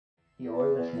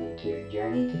You're listening to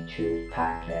Journey to Truth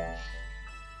podcast.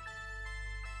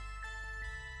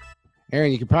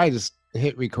 Aaron, you could probably just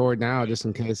hit record now just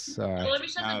in case. Well, let me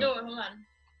shut the door. Hold on.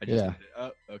 Yeah. Oh,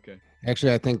 okay.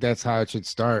 Actually, I think that's how it should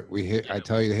start. I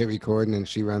tell you to hit record and then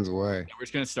she runs away. Yeah, we're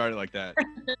just going to start it like that.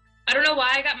 I don't know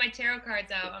why I got my tarot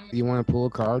cards out. You want to pull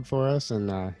a card for us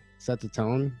and set the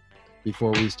tone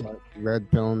before we start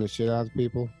red pilling the shit out of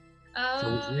people?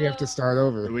 So we have to start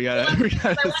over. We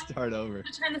gotta start over.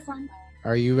 Turn this on.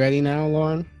 Are you ready now,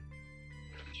 Lauren?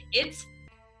 It's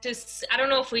just, I don't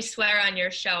know if we swear on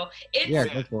your show. It's,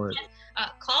 Yeah, go for it.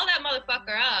 Call that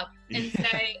motherfucker up and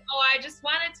say, oh, I just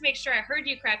wanted to make sure I heard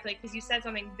you correctly because you said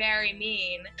something very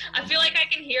mean. I feel like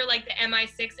I can hear like the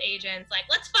MI6 agents like,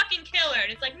 let's fucking kill her.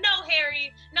 And it's like, no,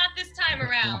 Harry, not this time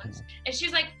around. And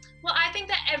she's like, well, I think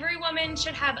that every woman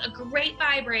should have a great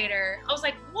vibrator. I was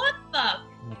like, what the?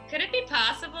 Could it be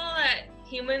possible that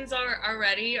humans are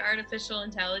already artificial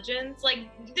intelligence? Like,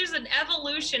 there's an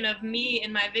evolution of me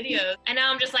in my videos. And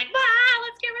now I'm just like,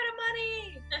 let's get rid of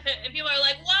money. And people are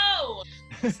like, whoa.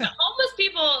 So homeless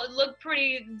people look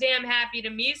pretty damn happy to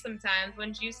me sometimes,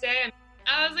 wouldn't you say?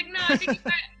 I was like, no, I think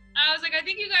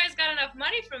you guys got enough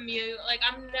money from you. Like,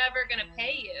 I'm never going to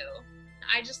pay you.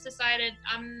 I just decided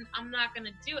I'm not going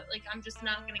to do it. Like, I'm just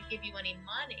not going to give you any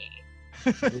money.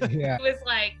 Yeah. It was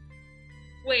like,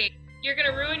 wait, you're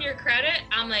going to ruin your credit?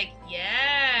 I'm like,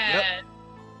 yeah. Yep.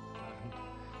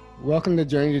 Welcome to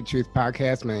Journey to Truth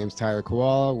podcast. My name is Tyler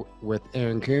Koala with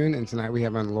Aaron Kuhn, and tonight we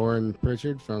have on Lauren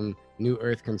Pritchard from New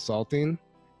Earth Consulting.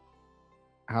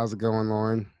 How's it going,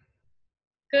 Lauren?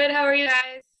 Good. How are you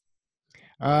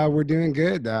guys? We're doing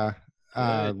good. We're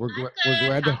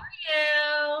glad to. How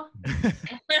are you?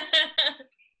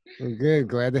 We're good.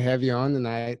 Glad to have you on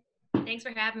tonight. Thanks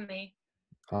for having me.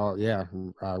 Oh yeah,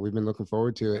 we've been looking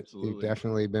forward to it. Absolutely. You've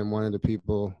definitely been one of the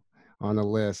people on the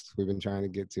list we've been trying to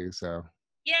get to. So.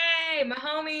 Yay, my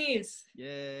homies.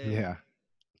 Yay.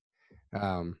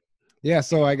 Yeah.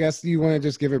 So I guess you want to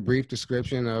just give a brief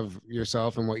description of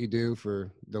yourself and what you do for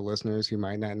the listeners who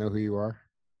might not know who you are.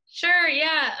 Sure,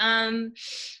 yeah.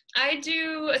 I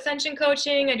do ascension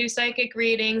coaching, I do psychic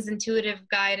readings, intuitive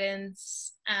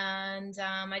guidance, and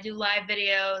I do live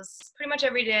videos pretty much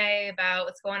every day about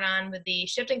what's going on with the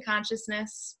shift in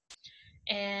consciousness.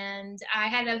 And I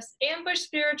had an ambush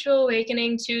spiritual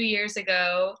awakening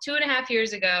 2.5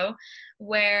 years ago,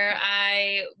 where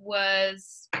I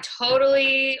was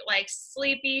totally like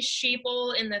sleepy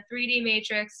sheeple in the 3D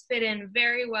matrix, fit in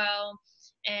very well.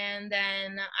 And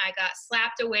then I got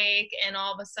slapped awake, and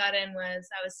all of a sudden I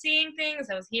was seeing things,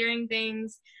 I was hearing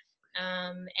things.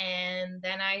 And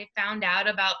then I found out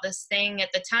about this thing.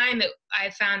 At the time, I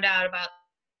found out about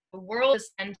the world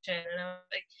ascension, and I was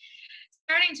like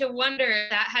starting to wonder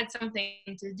if that had something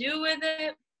to do with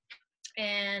it.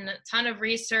 And a ton of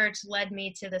research led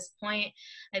me to this point.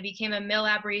 I became a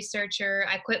MILAB researcher.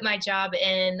 I quit my job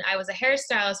I was a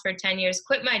hairstylist for 10 years,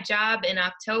 quit my job in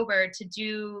October to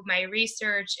do my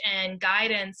research and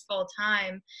guidance full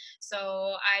time.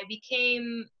 So I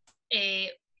became a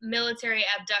military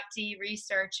abductee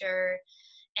researcher,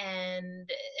 and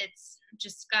it's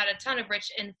just got a ton of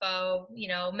rich info,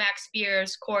 Max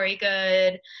Spears, Corey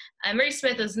Good. Marie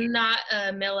Smith is not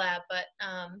a MILAB, but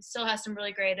still has some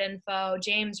really great info.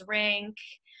 James Rink,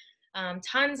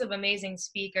 tons of amazing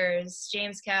speakers,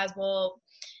 James Caswell.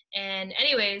 And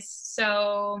anyways,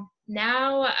 so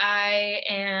now I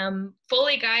am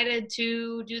fully guided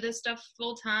to do this stuff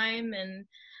full time and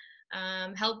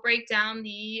help break down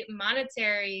the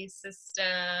monetary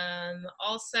system,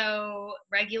 also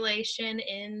regulation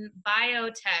in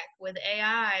biotech with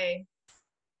AI.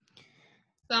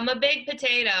 So I'm a big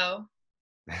potato.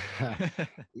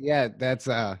 Yeah, that's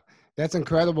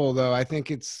incredible though. I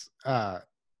think it's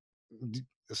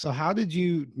so how did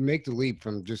you make the leap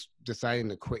from just deciding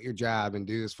to quit your job and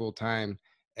do this full time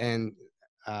and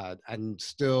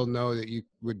still know that you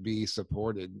would be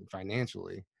supported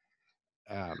financially?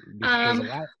 Because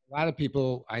a lot of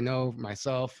people, I know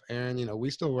myself, Aaron, we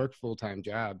still work full-time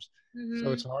jobs. Mm-hmm.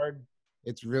 So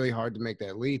it's really hard to make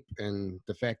that leap. And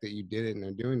the fact that you did it and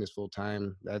are doing this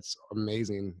full-time, that's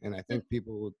amazing. And I think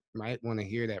people might want to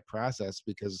hear that process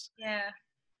because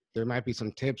there might be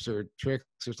some tips or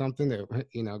tricks or something that,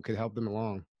 could help them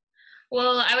along.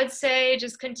 Well, I would say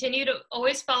just continue to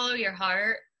always follow your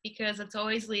heart because it's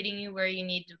always leading you where you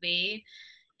need to be.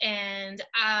 And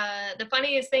the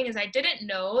funniest thing is I didn't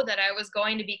know that I was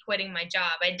going to be quitting my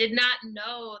job. I did not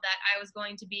know that I was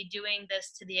going to be doing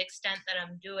this to the extent that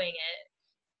I'm doing it.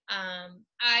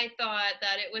 I thought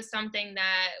that it was something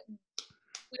that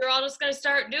we were all just going to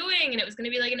start doing, and it was going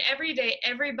to be like an everyday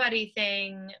everybody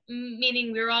thing,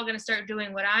 meaning we were all going to start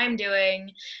doing what I'm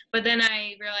doing. But then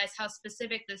I realized how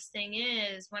specific this thing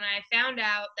is when I found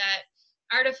out that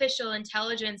artificial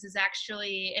intelligence is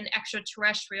actually an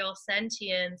extraterrestrial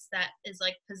sentience that is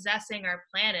like possessing our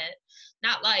planet.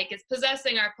 Not like, it's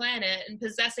possessing our planet and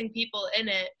possessing people in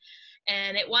it,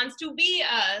 and it wants to be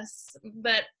us.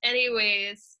 But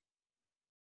anyways,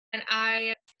 and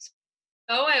I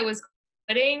was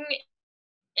quitting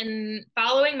and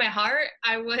following my heart.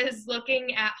 I was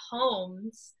looking at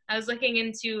homes. I was looking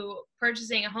into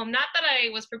purchasing a home. Not that I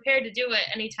was prepared to do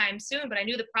it anytime soon, but I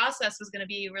knew the process was going to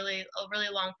be a really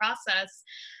long process.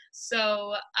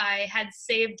 So I had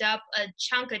saved up a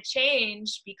chunk of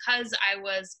change because I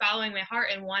was following my heart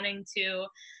and wanting to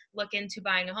look into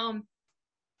buying a home.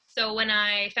 So when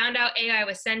I found out AI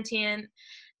was sentient,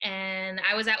 and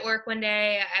I was at work one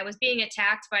day, I was being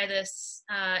attacked by this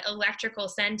electrical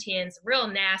sentience, real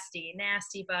nasty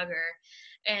bugger.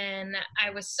 And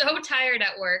I was so tired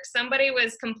at work. Somebody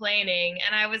was complaining,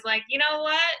 and I was like, you know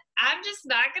what? I'm just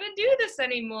not going to do this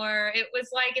anymore. It was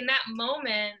like in that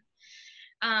moment,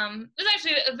 it was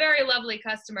actually a very lovely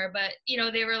customer, but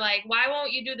they were like, why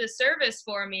won't you do the service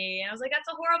for me? And I was like,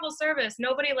 that's a horrible service.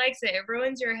 Nobody likes it. It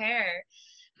ruins your hair.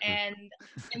 And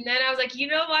then I was like, you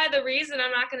know why? The reason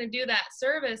I'm not going to do that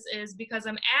service is because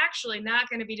I'm actually not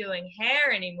going to be doing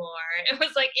hair anymore. It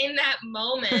was like in that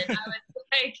moment, I was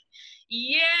like,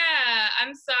 yeah,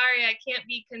 I'm sorry. I can't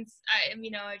be,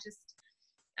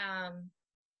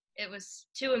 it was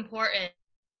too important.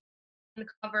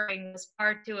 Covering was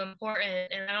far too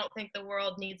important, and I don't think the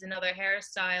world needs another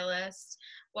hairstylist.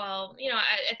 Well,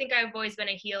 I think I've always been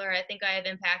a healer. I think I have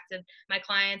impacted my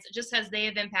clients just as they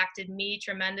have impacted me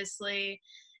tremendously,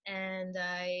 and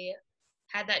I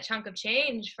had that chunk of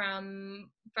change from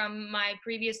my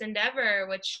previous endeavor,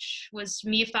 which was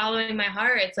me following my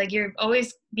heart. It's like you're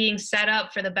always being set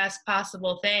up for the best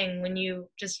possible thing when you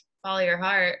just follow your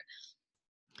heart.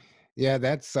 Yeah,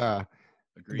 that's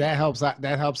Agreed. that helps.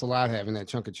 That helps a lot, having that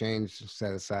chunk of change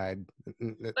set aside.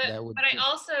 But I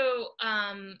also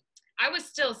I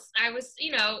was, it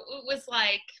was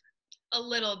like a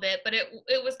little bit, but it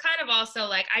was kind of also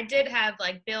like I did have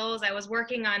like bills. I was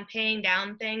working on paying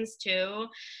down things too.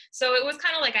 So it was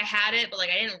kind of like I had it, but like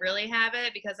I didn't really have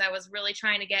it because I was really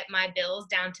trying to get my bills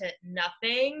down to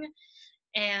nothing.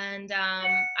 And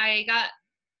I got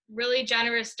really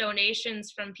generous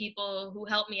donations from people who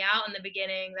helped me out in the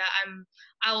beginning that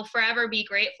I will forever be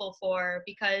grateful for,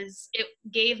 because it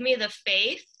gave me the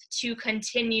faith to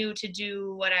continue to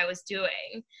do what I was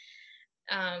doing.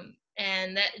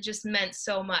 And that just meant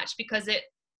so much, because it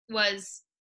was,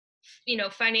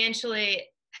 financially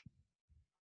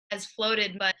has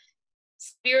floated, but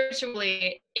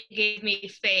spiritually it gave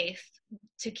me faith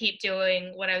to keep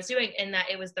doing what I was doing, and that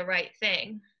it was the right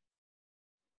thing.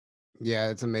 Yeah,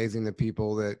 it's amazing the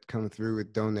people that come through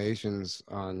with donations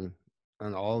on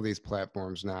all these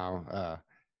platforms now.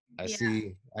 I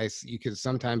see, you can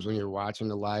sometimes, when you're watching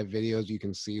the live videos, you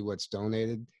can see what's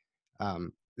donated.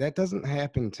 That doesn't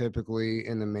happen typically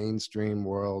in the mainstream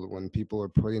world when people are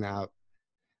putting out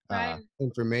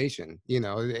information.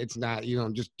 It's not, you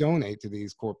don't just donate to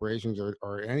these corporations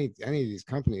or any of these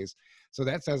companies. So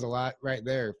that says a lot right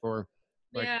there for,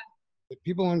 like, if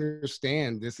people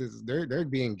understand this is, they're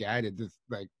being guided.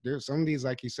 Like, there's some of these,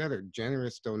 like you said, are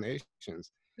generous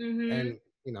donations. And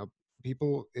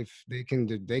people, if they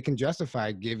can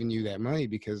justify giving you that money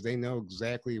because they know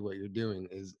exactly what you're doing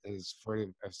is for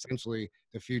essentially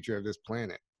the future of this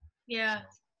planet. So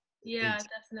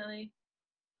definitely.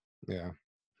 Yeah.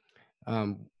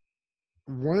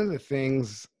 One of the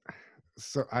things,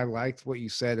 so I liked what you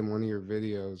said in one of your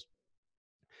videos.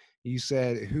 You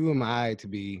said, who am I to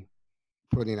be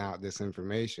putting out this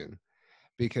information?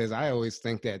 Because I always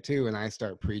think that too, and I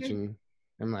start preaching.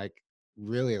 I'm like,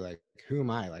 really, like, who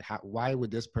am I? Like, why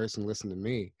would this person listen to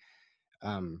me?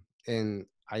 And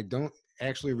I don't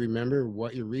actually remember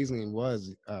what your reasoning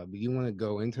was. But you want to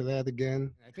go into that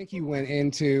again? I think you went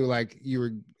into, like, you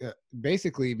were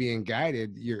basically being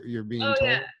guided. You're being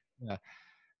told. Yeah.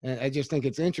 And I just think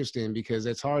it's interesting because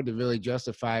it's hard to really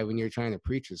justify when you're trying to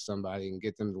preach to somebody and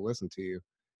get them to listen to you.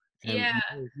 And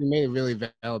you made a really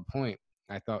valid point.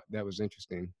 I thought that was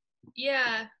interesting.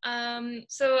 Yeah.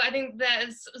 So I think that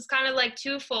it's kind of like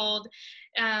twofold.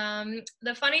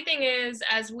 The funny thing is,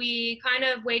 as we kind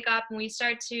of wake up and we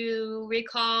start to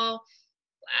recall,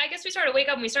 I guess we start to wake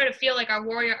up and we start to feel like our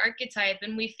warrior archetype,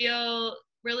 and we feel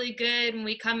really good when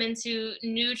we come into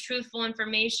new truthful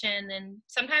information. And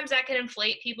sometimes that can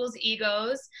inflate people's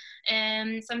egos,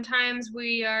 and sometimes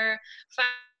we are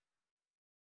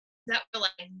that we're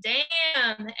like,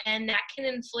 damn, and that can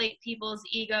inflate people's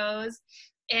egos.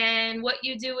 And what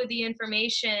you do with the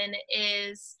information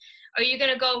is, are you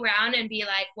going to go around and be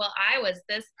like, well, I was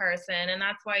this person and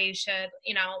that's why you should,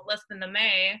 listen to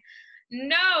me?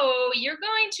 No, you're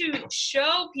going to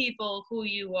show people who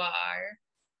you are,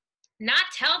 not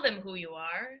tell them who you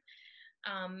are.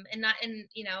 I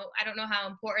don't know how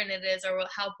important it is or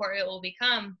how important it will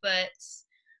become, but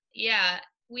yeah,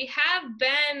 we've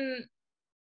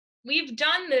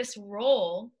done this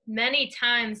role many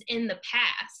times in the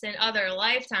past, in other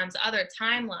lifetimes, other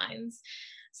timelines.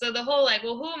 So the whole like,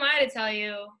 well, who am I to tell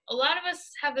you? A lot of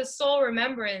us have this soul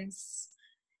remembrance.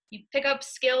 You pick up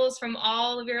skills from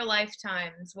all of your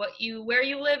lifetimes. Where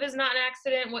you live is not an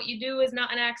accident. What you do is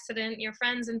not an accident. Your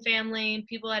friends and family,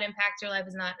 people that impact your life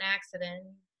is not an accident.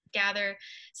 Gather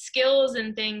skills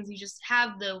and things. You just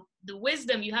have the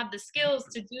wisdom. You have the skills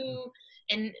to do,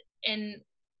 and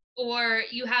or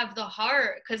you have the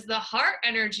heart, because the heart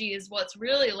energy is what's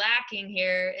really lacking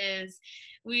here.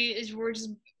 We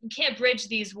can't bridge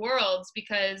these worlds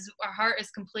because our heart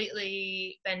has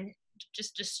completely been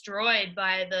just destroyed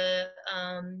by the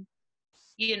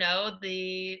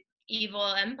the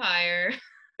evil empire.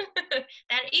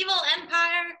 That evil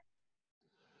empire.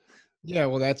 Yeah,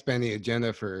 well, that's been the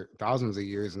agenda for thousands of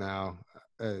years now.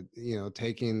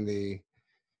 Taking the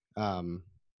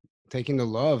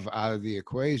love out of the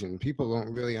equation. People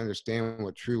don't really understand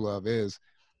what true love is.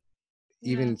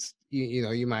 Even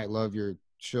you might love your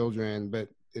children, but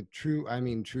true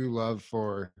love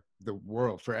for the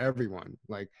world, for everyone.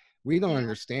 Like, we don't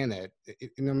understand that.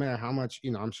 No matter how much,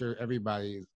 I'm sure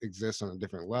everybody exists on a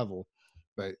different level,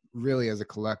 but really as a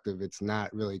collective, it's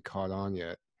not really caught on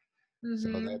yet.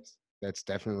 Mm-hmm. So that's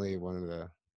definitely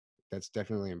that's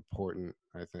definitely important,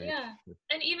 I think. Yeah.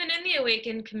 And even in the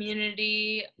awakened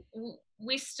community,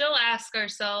 we still ask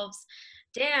ourselves,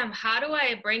 damn, how do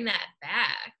I bring that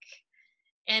back?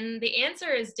 And the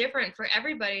answer is different for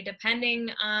everybody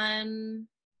depending on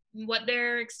what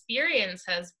their experience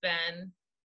has been.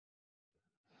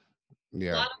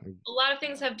 Yeah. A lot of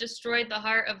things have destroyed the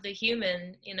heart of the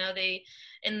human. They,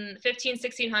 in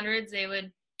 1600s, they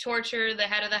would torture the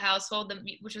head of the household,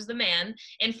 which was the man,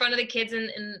 in front of the kids and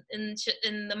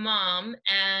the mom,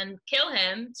 and kill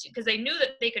him, because they knew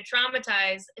that they could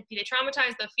traumatize. If they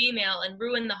traumatized the female and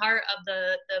ruin the heart of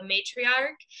the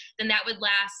matriarch, then that would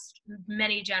last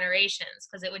many generations,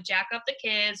 because it would jack up the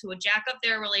kids, who would jack up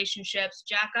their relationships,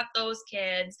 jack up those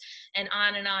kids, and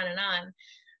on and on and on.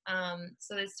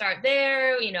 So they start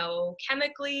there,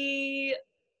 chemically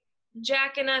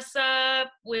jacking us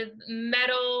up with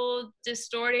metal,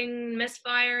 distorting,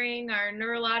 misfiring our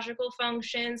neurological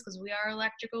functions, because we are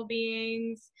electrical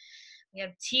beings. We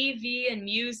have TV and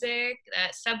music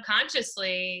that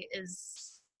subconsciously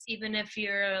is, even if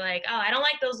you're like, oh, I don't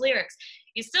like those lyrics,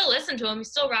 you still listen to them, you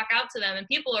still rock out to them, and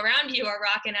people around you are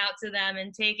rocking out to them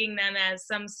and taking them as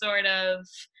some sort of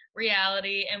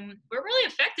reality, and we're really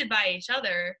affected by each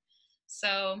other.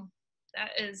 So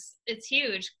it's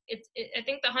huge. I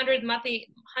think the 100th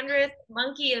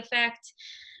monkey effect,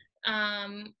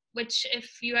 which,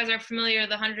 if you guys are familiar,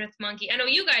 the 100th monkey, I know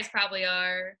you guys probably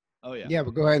are. Oh yeah. Yeah,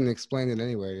 but go ahead and explain it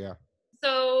anyway. Yeah.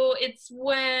 So it's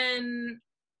when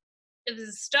it was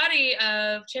a study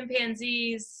of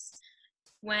chimpanzees,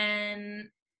 when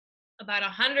about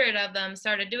 100 of them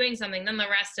started doing something, then the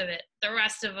rest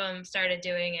of them started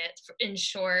doing it. In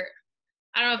short,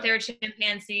 I don't know if they were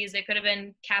chimpanzees. They could have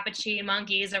been capuchin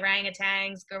monkeys,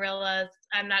 orangutans, gorillas.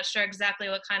 I'm not sure exactly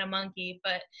what kind of monkey,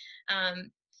 but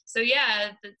so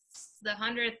yeah, the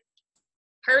 100th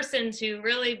person to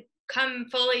really come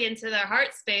fully into their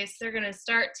heart space. They're going to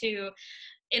start to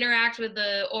interact with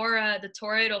the aura, the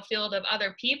toroidal field of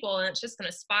other people, and it's just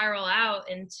going to spiral out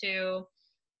into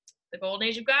the golden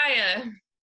age of Gaia.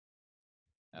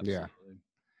 Absolutely. Yeah.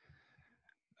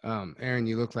 Aaron,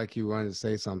 you look like you wanted to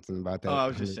say something about that. Oh, I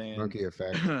was just saying, monkey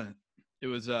effect. It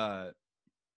was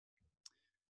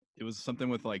something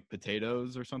with like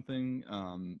potatoes or something.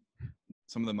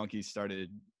 Some of the monkeys started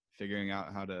figuring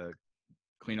out how to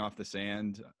clean off the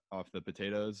sand off the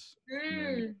potatoes.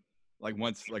 Then, like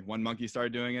once like one monkey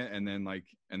started doing it, and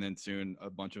then soon a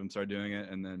bunch of them started doing it,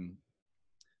 and then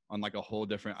on like a whole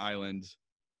different island,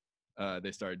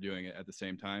 they started doing it at the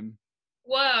same time.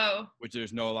 Whoa. Which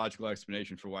there's no logical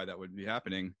explanation for why that would be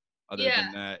happening, other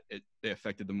than that they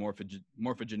affected the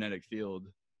morphogenetic field,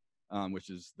 which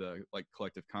is the like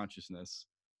collective consciousness.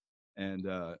 And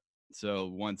so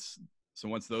once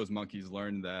those monkeys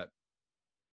learned that,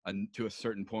 to a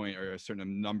certain point, or a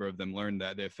certain number of them learned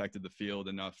that, they affected the field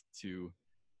enough to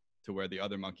where the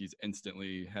other monkeys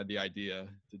instantly had the idea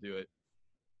to do it.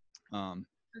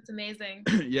 That's amazing.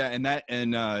 Yeah,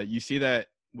 and you see that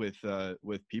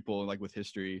with people, like with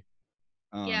history,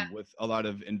 Yeah. with a lot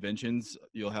of inventions.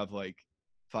 You'll have like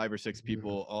 5 or 6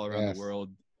 people all around the Yes.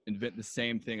 world invent the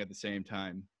same thing at the same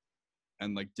time,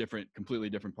 and like completely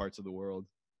different parts of the world.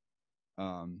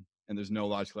 And there's no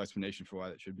logical explanation for why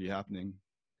that should be happening.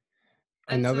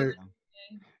 That's so Another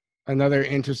interesting. another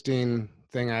interesting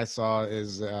thing I saw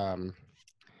is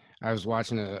I was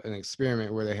watching an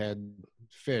experiment where they had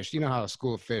fish. You know how a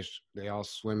school of fish, they all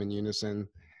swim in unison.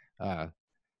 Uh,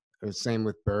 the same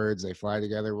with birds; they fly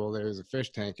together. Well, there was a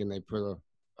fish tank, and they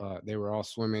were all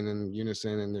swimming in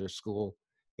unison in their school.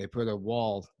 They put a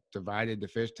wall, divided the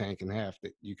fish tank in half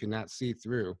that you could not see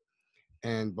through,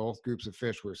 and both groups of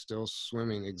fish were still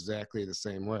swimming exactly the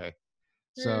same way.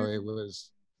 So Hmm.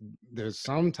 there's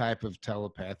some type of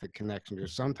telepathic connection.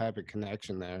 There's some type of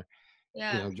connection there,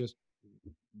 Yeah. just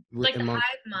Like the amongst,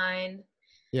 hive mind.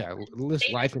 yeah, just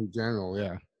They, life in general.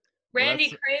 Yeah. Well,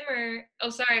 Randy Kramer. Oh,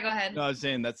 sorry. Go ahead. No, I was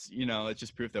saying that's, it's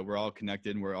just proof that we're all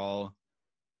connected, and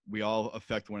we all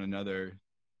affect one another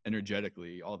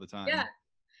energetically all the time. Yeah.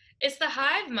 It's the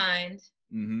hive mind.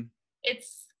 Mm-hmm.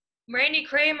 It's Randy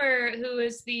Kramer, who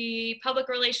is the public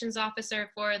relations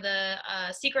officer for the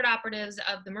secret operatives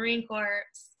of the Marine Corps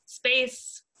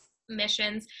space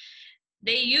missions.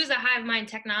 They use a hive mind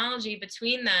technology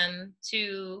between them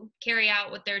to carry out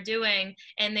what they're doing.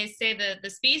 And they say that the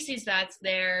species that's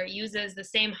there uses the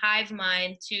same hive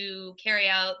mind to carry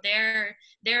out their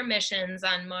missions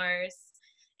on Mars.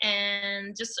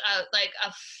 And just like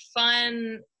a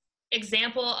fun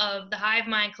example of the hive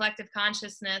mind collective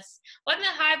consciousness. What the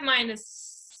hive mind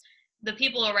is the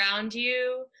people around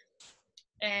you,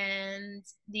 and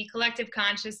the collective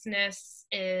consciousness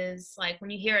is like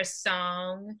when you hear a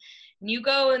song and you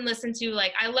go and listen to,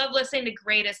 like, I love listening to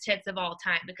greatest hits of all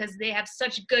time because they have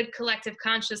such good collective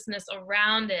consciousness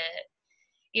around it.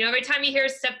 You know, every time you hear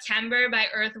September by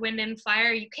Earth, Wind, and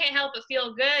Fire, you can't help but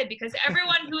feel good because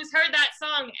everyone who's heard that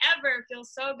song ever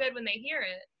feels so good when they hear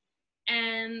it.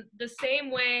 And the same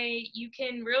way, you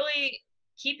can really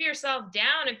keep yourself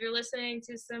down if you're listening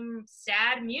to some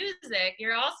sad music.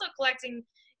 You're also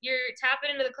you're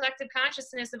tapping into the collective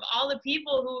consciousness of all the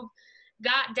people who've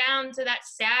got down to that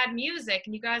sad music.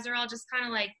 And you guys are all just kind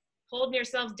of like holding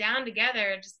yourselves down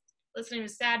together, just listening to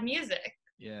sad music.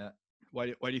 Yeah. Why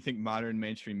do you think modern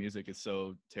mainstream music is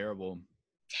so terrible?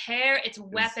 It's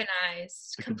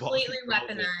weaponized, The cabal completely controls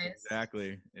it.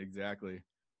 weaponized. Exactly.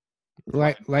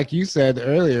 Like you said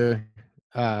earlier,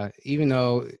 even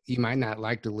though you might not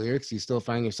like the lyrics, you still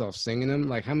find yourself singing them.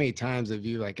 Like, how many times have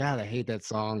you like, God, I hate that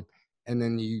song, and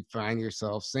then you find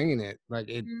yourself singing it? Like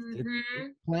it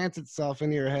plants itself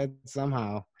into your head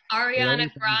somehow. Ariana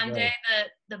Grande,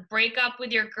 the breakup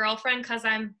with your girlfriend because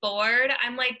I'm bored.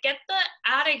 I'm like, get the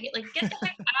heck out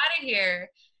of here.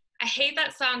 I hate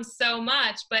that song so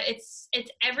much, but it's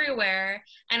everywhere,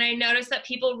 and I notice that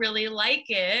people really like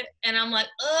it, and I'm like,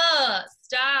 ugh,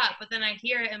 stop. But then I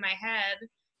hear it in my head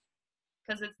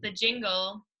because it's the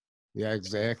jingle. Yeah,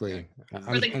 exactly.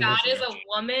 Where the God is a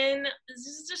woman is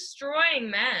just destroying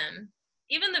men.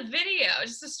 Even the video,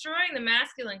 just destroying the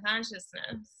masculine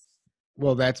consciousness.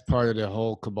 Well, that's part of the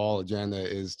whole cabal agenda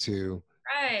is to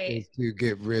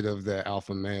get rid of the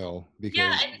alpha male,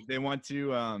 because they want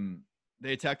to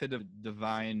they attack the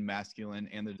divine masculine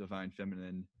and the divine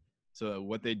feminine. So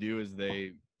what they do is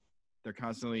they're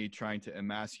constantly trying to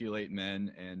emasculate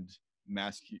men and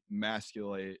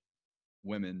masculate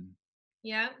women.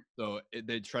 Yeah. So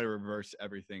they try to reverse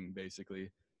everything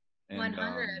basically. And,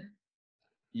 100.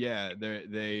 Yeah,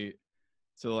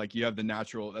 so like you have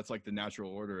that's like the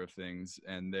natural order of things,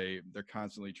 and they're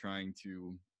constantly trying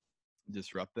to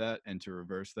disrupt that and to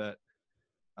reverse that.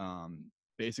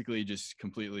 Basically just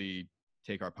completely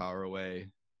take our power away.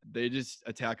 They just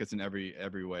attack us in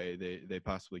every way they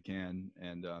possibly can,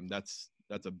 and that's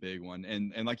a big one.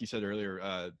 And like you said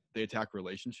earlier, they attack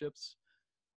relationships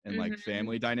and like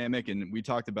family dynamic. And we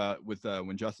talked about with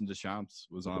when Justin Deschamps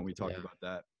was on, we talked about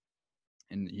that,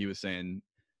 and he was saying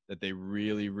that they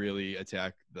really, really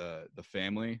attack the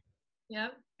family.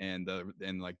 Yep. And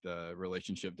like the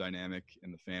relationship dynamic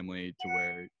in the family, to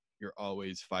where you're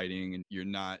always fighting and you're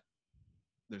not,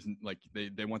 there's like,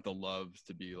 they want the love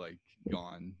to be like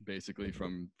gone basically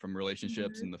from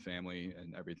relationships and the family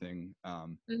and everything.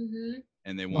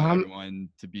 And they want everyone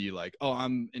to be like, oh,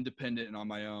 I'm independent and on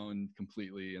my own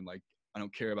completely, and like I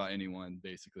don't care about anyone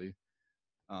basically.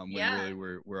 When really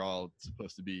we're all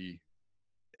supposed to be.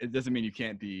 It doesn't mean you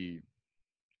can't be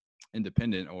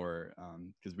independent, or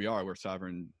because we're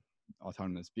sovereign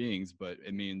autonomous beings, but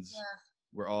it means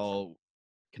we're all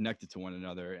connected to one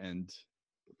another, and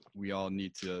we all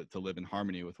need to live in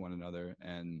harmony with one another,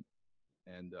 and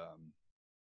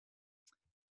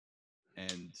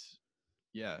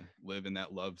yeah, live in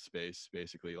that love space,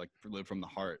 basically, like live from the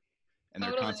heart. And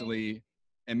they're Totally. constantly,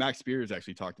 and Max Spears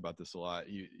actually talked about this a lot.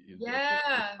 He's like, Yeah.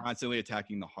 they're constantly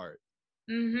attacking the heart.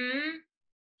 Mm-hmm.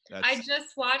 That's, I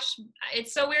just watched.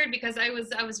 It's so weird because I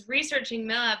was researching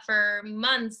Mila for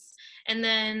months, and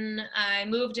then I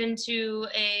moved into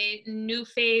a new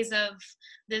phase of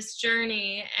this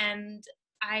journey, and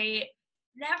I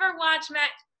never watched Matt.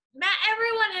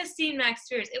 Everyone has seen Max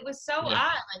Spears. It was so Yeah.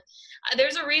 odd. Like,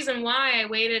 there's a reason why I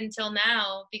waited until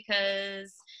now,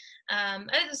 because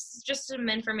it's just some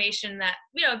information that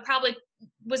probably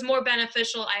was more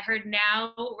beneficial I heard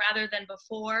now rather than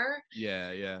before.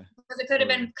 Yeah. Because it could have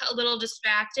been a little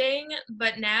distracting,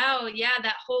 but now,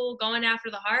 that whole going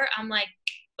after the heart, I'm like,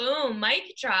 boom,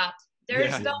 mic drop.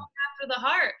 There's going after the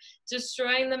heart,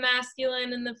 destroying the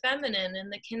masculine and the feminine and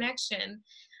the connection.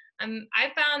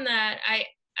 I found that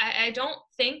I don't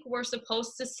think we're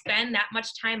supposed to spend that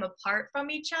much time apart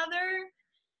from each other.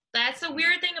 That's the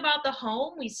weird thing about the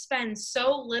home. We spend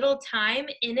so little time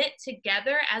in it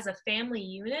together as a family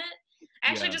unit. I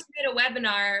actually just made a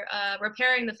webinar,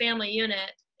 Repairing the Family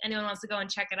Unit. Anyone wants to go and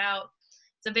check it out.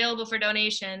 It's available for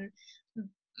donation.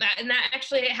 And that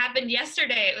actually happened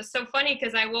yesterday. It was so funny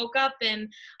because I woke up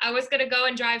and I was going to go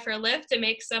and drive for Lyft to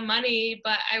make some money,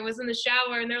 but I was in the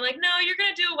shower and they're like, no, you're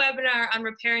going to do a webinar on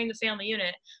repairing the family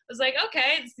unit. I was like,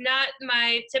 okay, it's not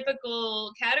my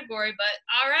typical category, but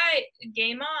all right,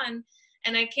 game on.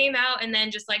 And I came out and then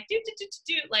just like,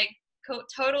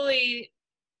 totally,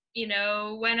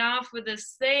 went off with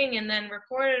this thing and then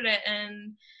recorded it.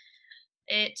 And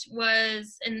it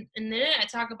was, and then I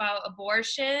talk about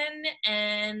abortion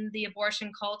and the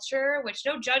abortion culture, which,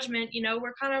 no judgment,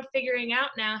 we're kind of figuring out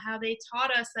now how they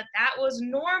taught us that was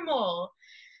normal.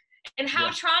 And how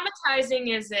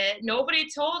traumatizing is it? Nobody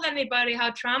told anybody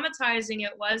how traumatizing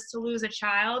it was to lose a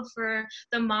child for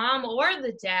the mom or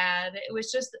the dad. It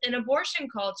was just an abortion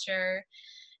culture.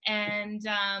 And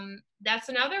that's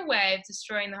another way of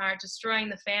destroying the heart, destroying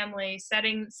the family,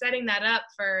 setting that up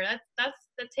for that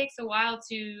takes a while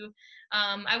to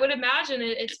I would imagine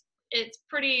it's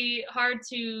pretty hard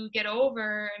to get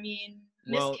over. I mean,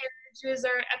 miscarriages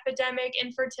are epidemic,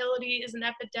 infertility is an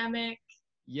epidemic.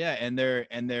 Yeah, and they're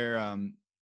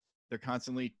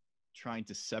constantly trying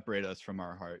to separate us from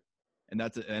our heart. And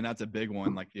that's a big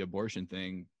one, like the abortion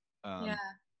thing.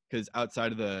 Because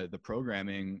outside of the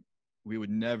programming, we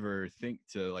would never think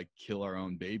to like kill our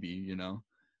own baby,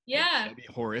 Yeah. It'd be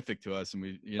horrific to us, and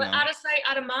we, but out of sight,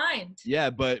 out of mind. Yeah,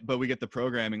 but we get the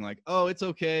programming like, oh, it's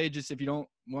okay, just if you don't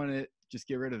want it, just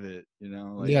get rid of it,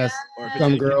 Like, yes. Or if it's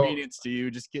an inconvenience to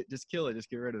you, just kill it, just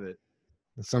get rid of it.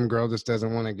 Some girl just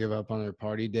doesn't want to give up on her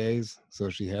party days, so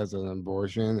she has an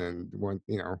abortion and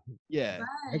Yeah.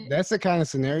 Right. That's the kind of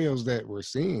scenarios that we're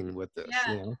seeing with this.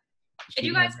 And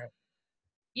you guys,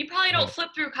 you probably don't flip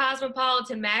through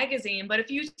Cosmopolitan magazine, but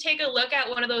if you take a look at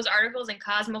one of those articles in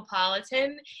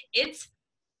Cosmopolitan, it's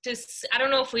just, I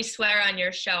don't know if we swear on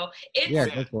your show.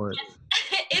 Go for it.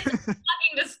 It's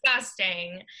fucking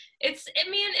disgusting. And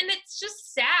it's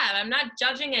just sad. I'm not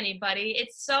judging anybody.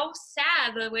 It's so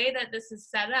sad the way that this is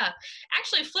set up.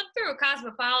 Actually, flip through a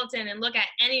Cosmopolitan and look at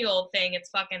any old thing. It's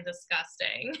fucking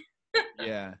disgusting.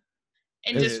 Yeah.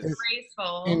 And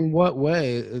disgraceful. In what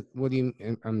way? What do you,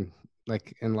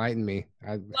 like, enlighten me?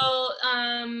 Well,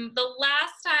 the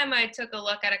last time I took a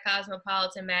look at a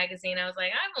Cosmopolitan magazine, I was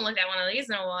like, I haven't looked at one of these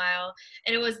in a while.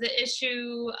 And it was the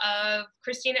issue of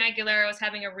Christina Aguilera was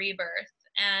having a rebirth.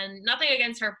 And nothing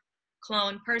against her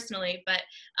clone personally, but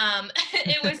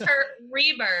it was her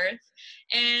rebirth.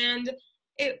 And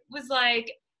it was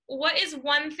like, what is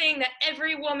one thing that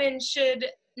every woman should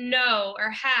know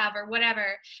or have or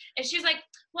whatever? And she's like,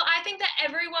 well, I think that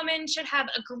every woman should have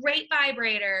a great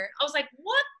vibrator. I was like,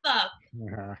 what the?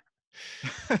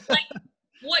 Like,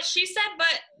 what she said,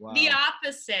 but the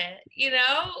opposite,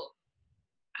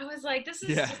 I was like, this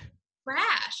is just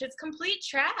trash. It's complete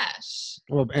trash.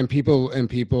 Well, and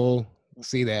people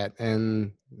see that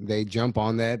and they jump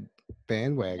on that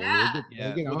bandwagon.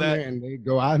 They get on there and they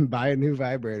go out and buy a new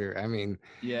vibrator. I mean,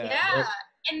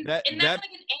 and that's like an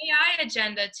AI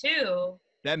agenda too.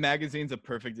 That magazine's a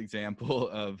perfect example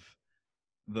of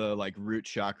the like root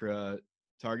chakra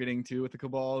targeting too with the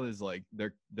cabal. Is like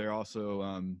they're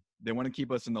also they want to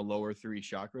keep us in the lower 3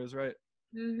 chakras, right?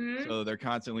 Mm-hmm. So they're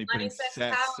constantly putting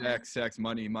sex,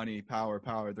 money, power.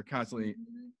 They're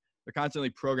constantly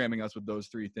programming us with those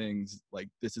 3 things. Like,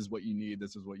 this is what you need,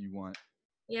 this is what you want.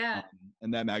 Yeah.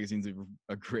 And that magazine's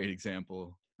a great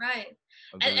example. Right.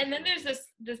 of And those then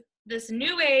there's this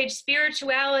new age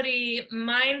spirituality,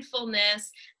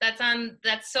 mindfulness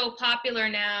that's so popular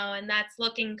now, and that's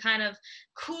looking kind of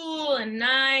cool and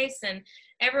nice, and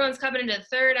everyone's coming into the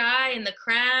third eye and the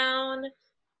crown,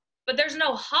 but there's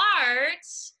no heart.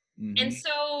 And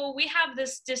so we have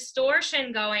this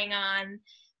distortion going on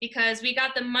because we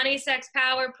got the money, sex,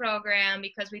 power program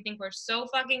because we think we're so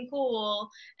fucking cool.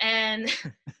 And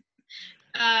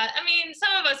I mean,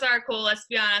 some of us are cool, let's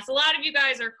be honest. A lot of you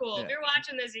guys are cool. Yeah. If you're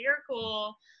watching this, you're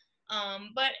cool.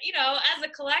 But, you know, as a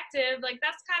collective, like,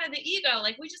 that's kind of the ego.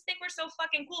 Like, we just think we're so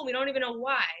fucking cool. We don't even know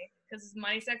why. Because it's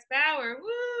money, sex, power.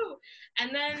 Woo!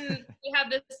 And then we have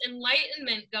this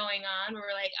enlightenment going on where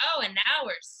we're like, oh, and now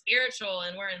we're spiritual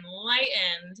and we're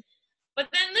enlightened. But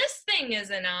then this thing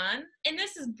isn't on. And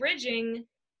this is bridging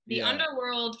the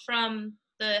underworld from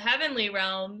the heavenly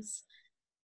realms.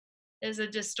 Is a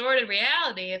distorted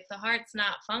reality if the heart's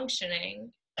not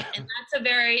functioning. And that's a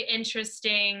very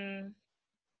interesting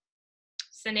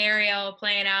scenario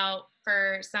playing out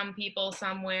for some people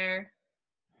somewhere.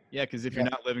 Yeah, because if you're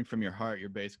not living from your heart, you're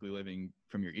basically living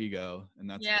from your ego, and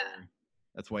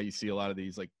that's why you see a lot of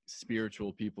these like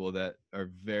spiritual people that are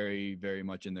very, very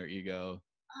much in their ego.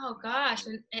 Oh gosh,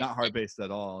 and not heart-based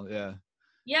at all.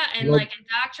 Yeah, and like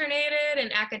indoctrinated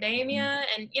in academia,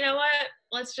 and you know what?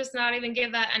 Let's just not even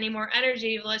give that any more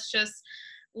energy. Let's just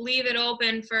leave it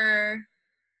open for.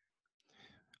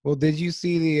 Well, did you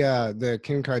see the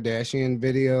Kim Kardashian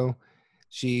video?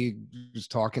 She was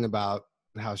talking about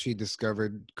how she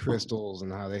discovered crystals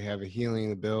and how they have a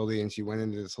healing ability, and she went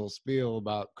into this whole spiel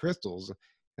about crystals.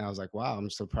 And I was like, wow, I'm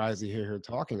surprised to hear her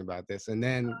talking about this. And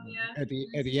then at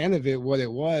the end of it, what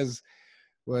it was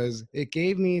it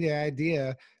gave me the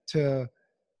idea to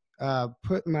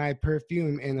put my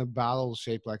perfume in a bottle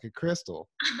shaped like a crystal.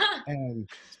 and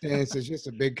it's just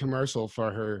a big commercial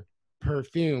for her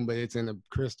perfume, but it's in a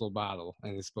crystal bottle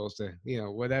and it's supposed to, you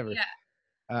know, whatever.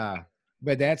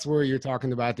 But that's where you're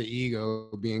talking about the ego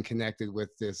being connected with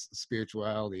this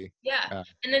spirituality.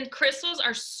 And then crystals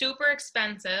are super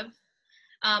expensive.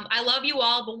 I love you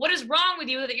all, but what is wrong with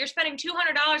you that you're spending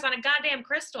 $200 on a goddamn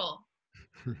crystal?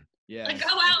 Like, go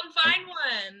out and find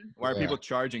one. Why are people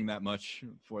charging that much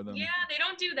for them? Yeah, they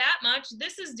don't do that much.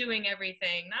 This is doing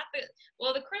everything. Not the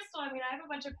the crystal. I mean, I have a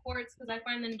bunch of quartz because I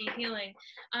find them to be healing.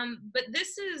 But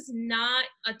this is not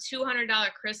a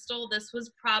 $200 crystal. This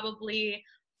was probably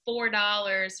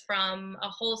 $4 from a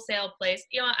wholesale place.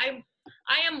 You know, I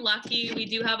am lucky. We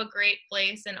do have a great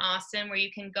place in Austin where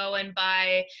you can go and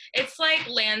buy. It's like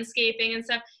landscaping and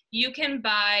stuff. You can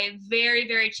buy very,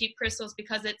 very cheap crystals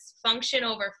because it's function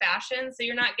over fashion. So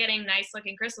you're not getting nice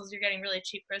looking crystals. You're getting really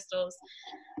cheap crystals.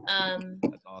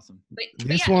 That's awesome.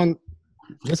 This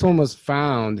one was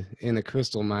found in a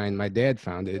crystal mine. My dad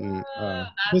found it in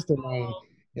crystal mine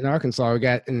in Arkansas. We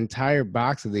got an entire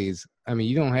box of these. I mean,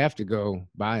 you don't have to go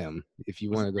buy them if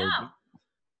you want to go. No.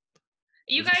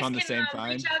 You guys can reach out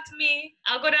to me.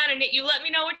 I'll go down and you let me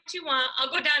know what you want. I'll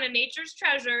go down to Nature's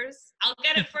Treasures. I'll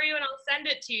get it for you and I'll send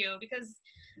it to you because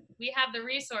we have the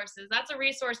resources. That's a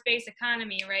resource-based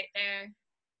economy right there.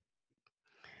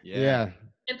 Yeah.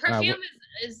 And perfume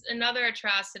is another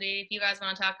atrocity if you guys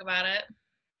want to talk about it.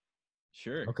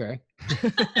 Sure. Okay.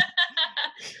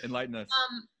 Enlighten us.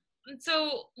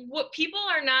 So what people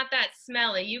are not that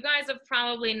smelly. You guys have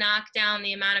probably knocked down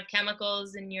the amount of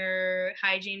chemicals in your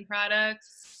hygiene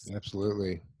products.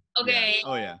 Absolutely. Okay.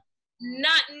 Oh yeah.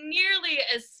 Not nearly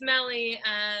as smelly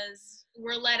as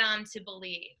we're led on to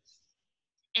believe.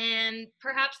 And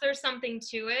perhaps there's something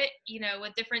to it, you know,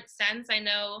 with different scents. I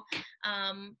know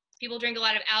people drink a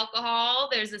lot of alcohol.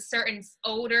 There's a certain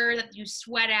odor that you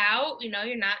sweat out. You know,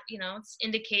 you're not, you know, it's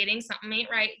indicating something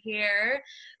ain't right here.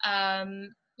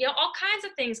 You know, all kinds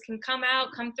of things can come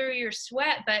through your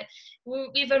sweat, but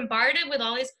we've bombarded with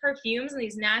all these perfumes and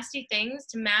these nasty things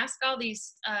to mask all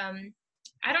these,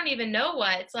 I don't even know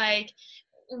what. It's like,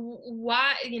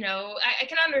 why, you know, I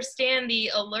can understand the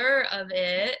allure of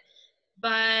it,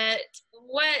 but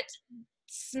what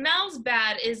smells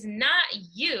bad is not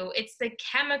you. It's the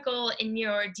chemical in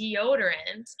your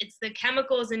deodorant. It's the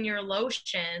chemicals in your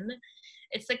lotion.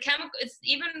 It's the chemical, it's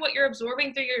even what you're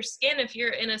absorbing through your skin if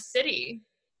you're in a city.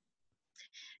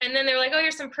 And then they're like, oh,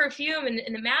 here's some perfume and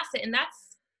the mask it, and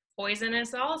that's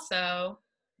poisonous also.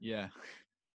 Yeah.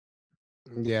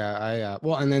 Yeah,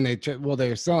 and then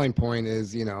their selling point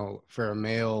is, you know, for a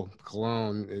male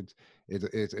cologne,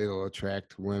 it'll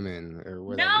attract women or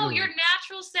whatever. No, your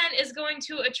natural scent is going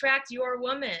to attract your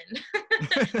woman.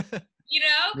 You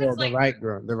know? Well, like,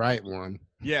 the right one.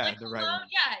 Yeah, like, the right one.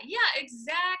 Yeah,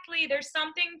 exactly. There's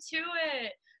something to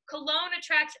it. cologne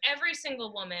attracts every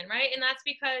single woman, right? And that's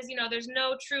because, you know, there's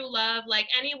no true love. Like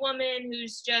any woman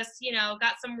who's just, you know,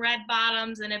 got some red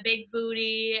bottoms and a big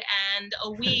booty and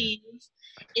a weave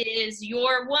is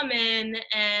your woman.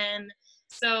 And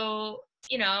so,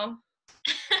 you know,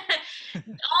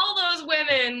 all those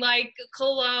women like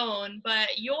cologne, but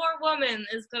your woman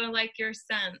is gonna like your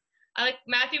scent. I like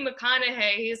Matthew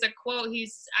McConaughey. He's a quote.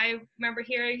 I remember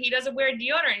hearing he doesn't wear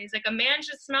deodorant. He's like, a man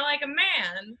should smell like a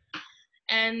man.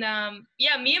 And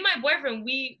yeah, me and my boyfriend,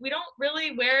 we don't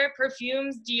really wear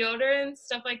perfumes, deodorants,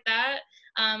 stuff like that.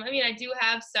 I mean, I do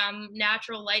have some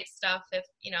natural light stuff, if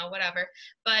you know, whatever.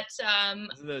 But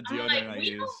This is the I'm deodorant like, I we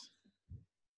use.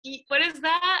 don't. What is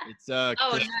that? It's Oh,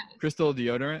 nice. crystal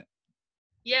deodorant.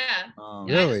 Yeah.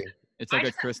 Really? It's like I a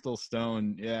just- crystal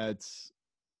stone. Yeah, it's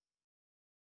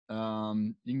you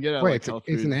can get it at Wait, like health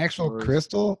it's an food actual stores.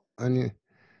 crystal?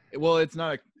 Well, it's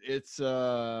not. It's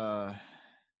let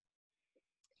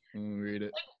me read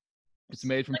it. It's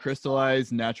made from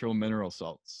crystallized natural mineral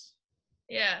salts.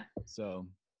 Yeah. So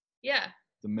Yeah.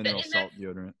 the mineral and salt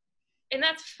deodorant. And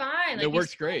that's fine. And Like, it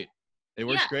works great. It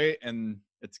works Yeah. great, and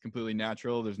it's completely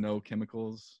natural. There's no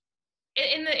chemicals.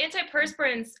 In the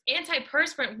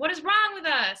antiperspirant, what is wrong with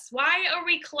us? Why are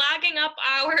we clogging up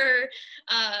our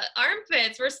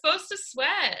armpits? We're supposed to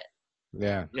sweat.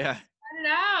 Yeah, Yeah. Let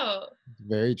it out.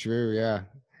 very true. Yeah.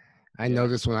 I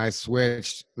noticed when I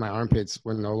switched, my armpits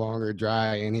were no longer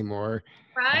dry anymore.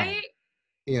 Right?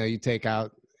 You know, you take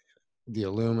out the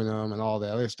aluminum and all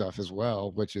the other stuff as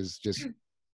well, which is just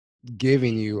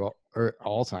giving you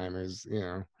Alzheimer's, you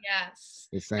know, Yes.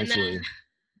 essentially. And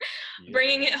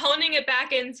then honing it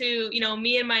back into, you know,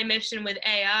 me and my mission with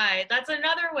AI, that's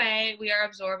another way we are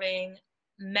absorbing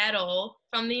metal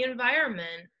from the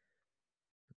environment.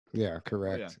 Yeah,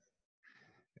 correct.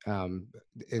 And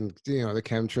you know, the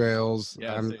chemtrails.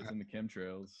 Yeah, it's in the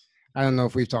chemtrails. I don't know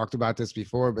if we've talked about this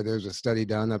before, but there's a study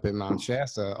done up in Mount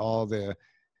Shasta. All the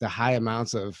high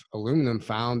amounts of aluminum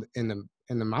found in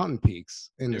the mountain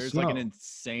peaks in the There's snow. like an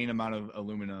insane amount of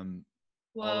aluminum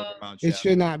all over Whoa. Mount It Shasta.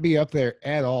 should not be up there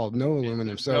at all. No aluminum.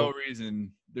 There's So no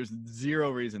reason. There's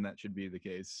zero reason that should be the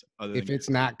case. Other if than it's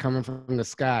not coming from the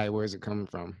sky, where's it coming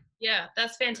from? Yeah,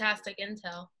 that's fantastic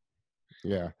intel.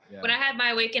 Yeah. When I had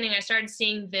my awakening, I started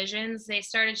seeing visions. They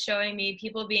started showing me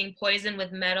people being poisoned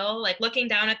with metal, like looking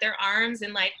down at their arms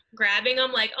and like grabbing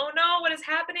them, like, oh no, what is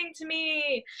happening to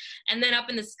me? And then up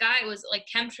in the sky, it was like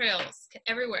chemtrails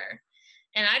everywhere.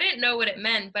 And I didn't know what it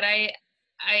meant, but I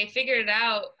figured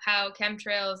out how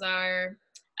chemtrails are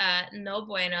no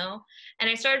bueno.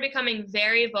 And I started becoming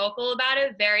very vocal about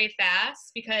it very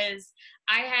fast because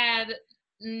I had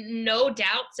no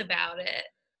doubts about it.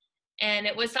 And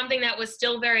it was something that was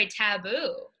still very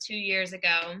taboo 2 years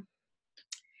ago.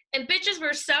 And bitches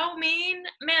were so mean.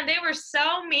 Man, they were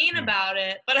so mean about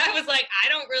it. But I was like, I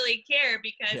don't really care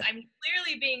because I'm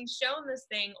clearly being shown this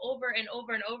thing over and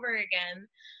over and over again.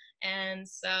 And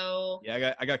so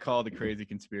yeah, I got called a crazy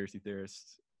conspiracy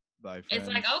theorist by friends. it's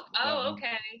like, oh,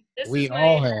 okay. This We is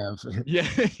all my, have. Yeah,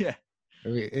 yeah.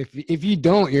 If you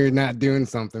don't, you're not doing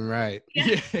something right.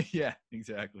 Yeah. Yeah,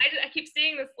 exactly. I keep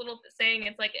seeing this little saying.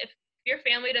 It's like, if your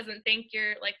family doesn't think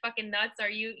you're like fucking nuts,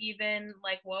 are you even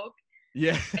like woke?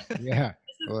 Yeah. Yeah.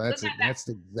 Well, that's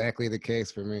exactly the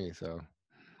case for me. So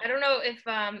I don't know if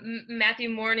Matthew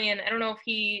Mornian, I don't know if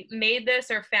he made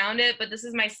this or found it, but this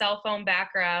is my cell phone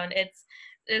background. It's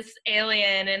this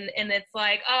alien, and it's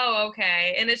like, oh,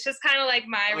 okay. And it's just kind of like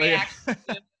my reaction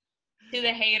to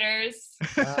the haters.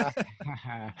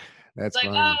 that's like,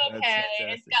 funny. oh, okay.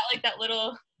 That's It's got like that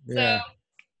little, Yeah. so,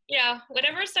 yeah,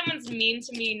 whenever someone's mean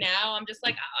to me now, I'm just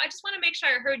like, I just want to make sure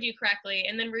I heard you correctly,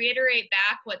 and then reiterate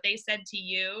back what they said to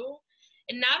you.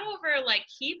 And not over like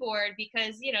keyboard,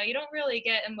 because you know you don't really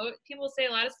get people say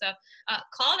a lot of stuff.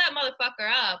 Call that motherfucker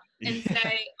up and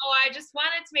say, "Oh, I just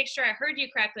wanted to make sure I heard you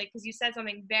correctly because you said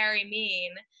something very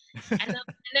mean." And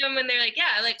then when they're like,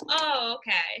 "Yeah," like, "Oh,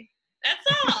 okay,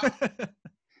 that's all."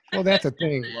 Well, that's the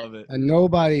thing. Love it. And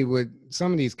nobody would.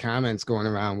 Some of these comments going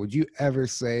around. Would you ever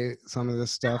say some of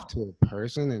this stuff to a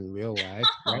person in real life?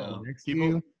 Right No. next to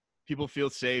you? People feel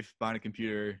safe behind a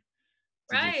computer. to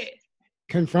just- Right.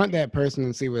 Confront that person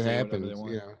and see what Say whatever happens. they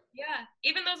want. You know. Yeah,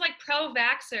 even those like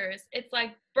pro-vaxxers, it's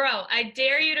like, bro, I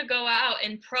dare you to go out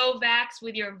and pro-vax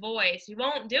with your voice. You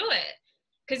won't do it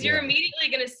because you're Yeah. immediately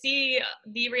going to see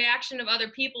the reaction of other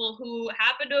people who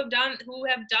have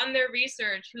done their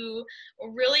research, who are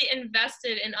really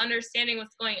invested in understanding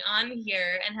what's going on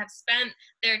here and have spent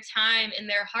their time and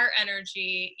their heart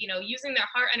energy, you know, using their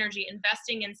heart energy,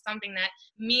 investing in something that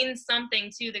means something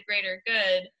to the greater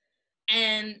good.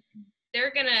 And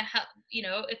they're gonna help.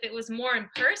 If it was more in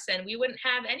person, we wouldn't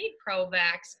have any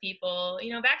pro-vax people.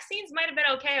 Vaccines might have been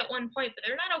okay at one point, but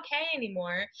they're not okay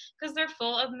anymore because they're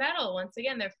full of metal. Once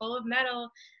again, they're full of metal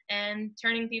and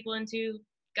turning people into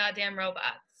goddamn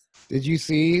robots. Did you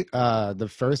see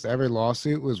the first ever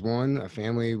lawsuit was won? A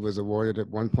family was awarded at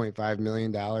 $1.5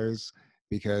 million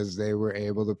because they were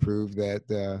able to prove that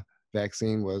the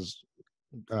vaccine was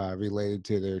related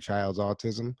to their child's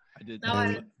autism. I did. No,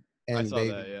 I saw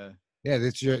that. Yeah. Yeah,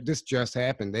 this just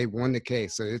happened. They won the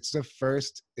case, so it's the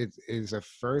first. It is a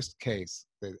first case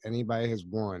that anybody has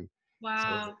won.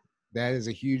 wow. So that is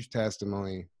a huge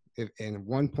testimony. And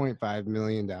 $1.5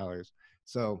 million.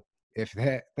 So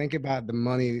think about the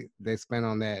money they spent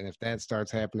on that, and if that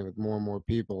starts happening with more and more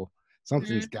people,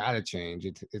 something's got to change.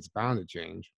 It's bound to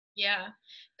change. Yeah,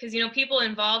 because people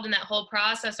involved in that whole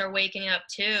process are waking up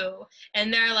too,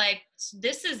 and they're like,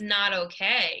 "This is not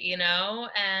okay,"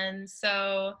 And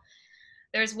so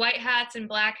there's white hats and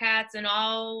black hats in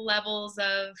all levels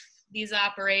of these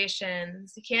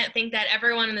operations. You can't think that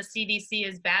everyone in the CDC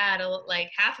is bad. Like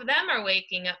half of them are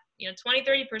waking up.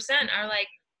 20-30% are like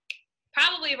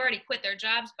probably have already quit their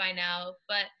jobs by now,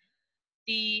 but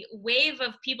the wave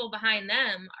of people behind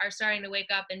them are starting to wake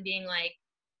up and being like,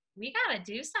 we got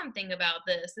to do something about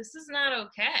this. This is not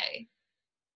okay.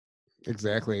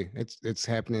 Exactly. It's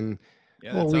happening.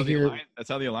 Yeah, that's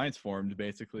how the alliance formed,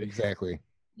 basically. Exactly.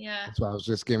 Yeah. That's what I was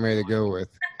just getting ready to go with.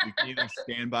 We can either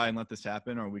stand by and let this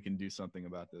happen, or we can do something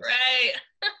about this. Right.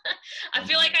 I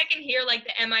feel like I can hear like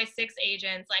the MI6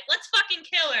 agents like, let's fucking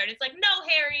kill her. And it's like, no,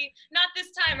 Harry, not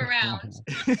this time around.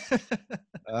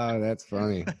 Oh, that's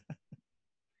funny.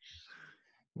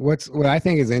 What I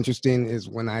think is interesting is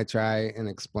when I try and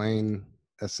explain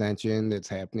ascension that's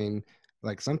happening,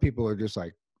 like some people are just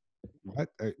like, what?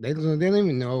 They don't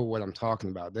even know what I'm talking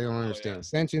about. They don't understand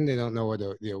ascension. They don't know what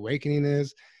the awakening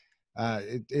is.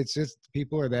 It's just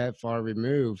people are that far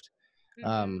removed.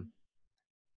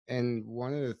 And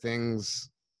one of the things,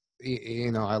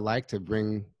 I like to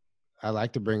bring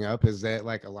up is that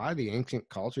like a lot of the ancient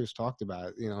cultures talked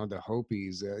about, the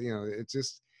Hopis,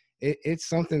 it's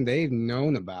something they've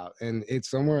known about, and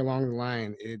it's somewhere along the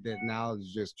line that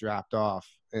knowledge just dropped off,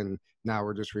 and now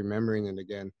we're just remembering it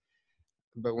again.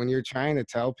 But when you're trying to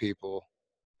tell people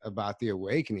about the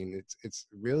awakening, it's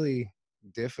really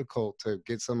difficult to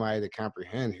get somebody to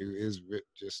comprehend who is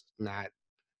just not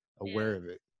aware of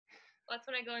it. That's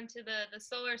when I go into the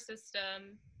solar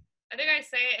system. I think I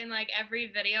say it in like every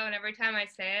video, and every time I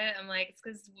say it, I'm like, it's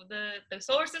because the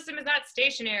solar system is not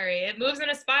stationary. It moves in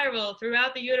a spiral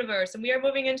throughout the universe, and we are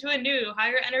moving into a new,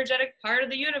 higher energetic part of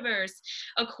the universe.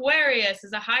 Aquarius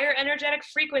is a higher energetic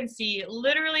frequency. It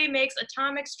literally makes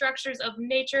atomic structures of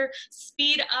nature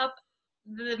speed up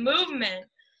the movement.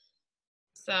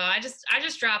 So I just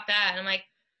dropped that, and I'm like,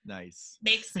 nice.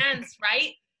 Makes sense,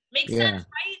 right? Makes sense,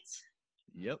 right?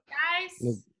 Yep.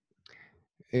 Guys.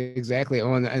 Exactly.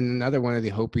 Oh, and another one of the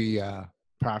Hopi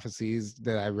prophecies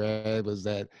that I read was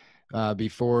that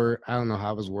before, I don't know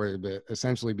how it was worded, but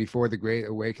essentially before the Great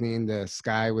Awakening, the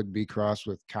sky would be crossed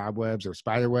with cobwebs or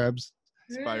spider webs.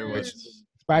 Spider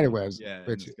webs, yeah,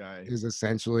 which is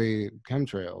essentially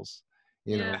chemtrails.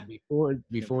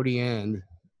 Before the end.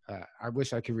 I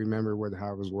wish I could remember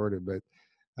how it was worded, but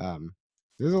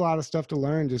there's a lot of stuff to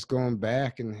learn just going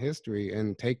back in history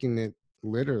and taking it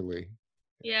literally.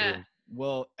 Yeah.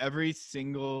 Well, every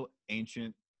single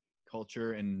ancient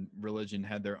culture and religion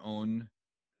had their own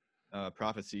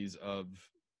prophecies of,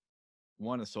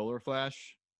 one, a solar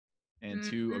flash, and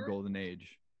two, a golden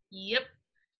age. Yep.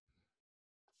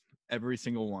 Every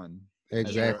single one.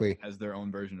 Exactly. Has their own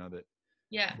version of it.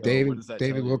 Yeah. So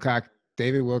David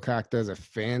Wilcock does a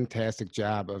fantastic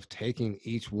job of taking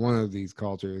each one of these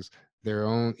cultures, their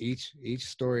own each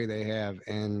story they have,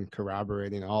 and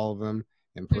corroborating all of them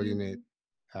and putting it.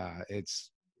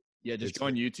 Just go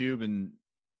on YouTube and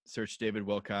search David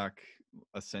Wilcock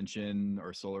Ascension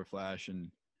or Solar Flash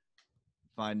and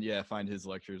find his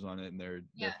lectures on it, and they're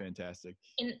fantastic.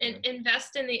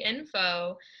 Invest in the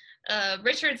info.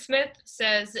 Richard Smith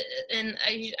says, and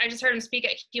I just heard him speak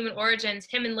at Human Origins.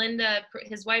 Him and Linda,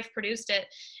 his wife, produced it,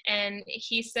 and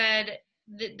he said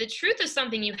the truth is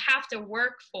something you have to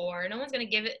work for. No one's going to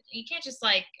give it. You can't just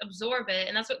like absorb it,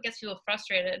 and that's what gets people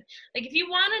frustrated. Like if you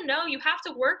want to know, you have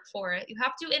to work for it. You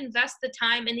have to invest the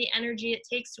time and the energy it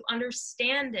takes to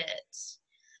understand it.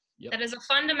 Yep. That is a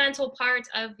fundamental part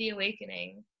of the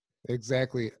awakening.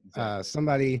 Exactly.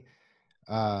 Somebody,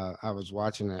 I was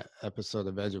watching an episode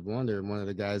of Edge of Wonder, and one of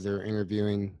the guys they were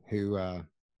interviewing who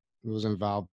was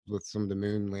involved with some of the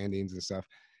moon landings and stuff,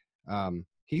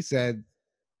 he said,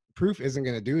 proof isn't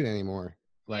going to do it anymore.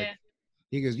 Like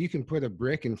He goes, you can put a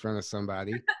brick in front of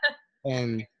somebody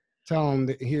and tell them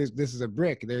that this is a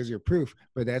brick, there's your proof,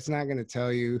 but that's not going to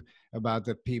tell you about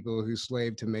the people who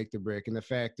slaved to make the brick in the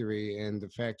factory, and the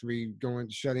factory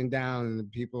shutting down, and the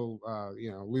people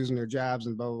losing their jobs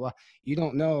and blah blah blah. You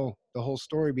don't know the whole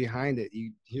story behind it.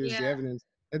 Here's the Yeah. evidence.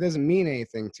 That doesn't mean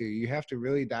anything to you. You have to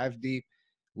really dive deep,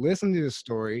 listen to the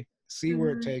story, see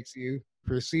where it takes you,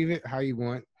 perceive it how you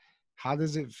want. How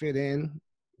does it fit in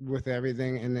with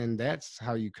everything? And then that's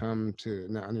how you come to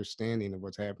an understanding of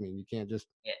what's happening. You can't just,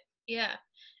 Yeah.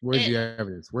 where's the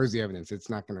evidence? Where's the evidence? It's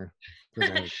not going to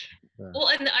present it. Well,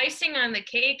 and the icing on the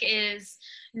cake is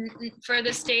for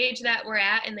the stage that we're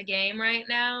at in the game right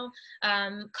now,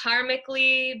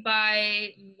 karmically,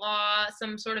 by law,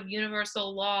 some sort of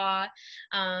universal law,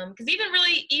 because even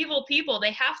really evil people,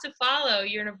 they have to follow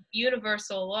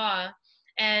universal law.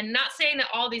 And not saying that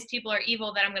all these people are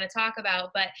evil that I'm going to talk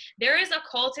about, but there is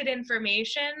occulted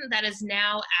information that is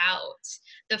now out.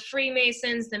 The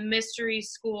Freemasons, the mystery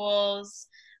schools,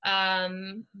 Gaia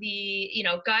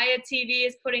TV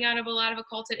is putting out a lot of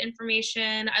occulted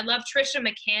information. I love Trisha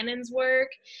McCannon's work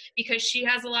because she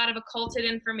has a lot of occulted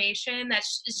information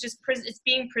it's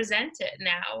being presented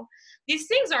now. These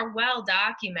things are well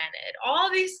documented. All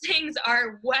these things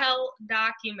are well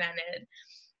documented.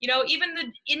 Even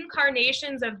the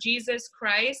incarnations of Jesus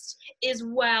Christ is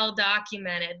well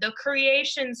documented. The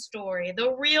creation story,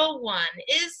 the real one,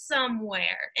 is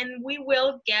somewhere, and we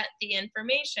will get the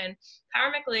information.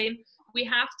 Karmically, we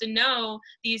have to know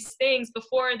these things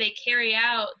before they carry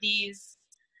out these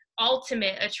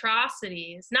ultimate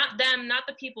atrocities. Not them, not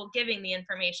the people giving the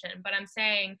information, but I'm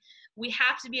saying we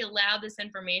have to be allowed this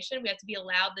information. We have to be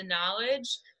allowed the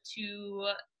knowledge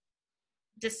to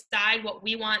decide what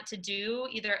we want to do,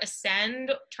 either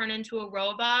ascend, turn into a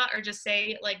robot, or just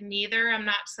say like neither, I'm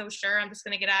not so sure, I'm just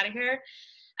going to get out of here.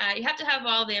 You have to have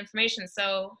all the information.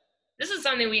 So this is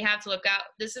something we have to look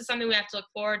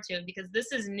forward to, because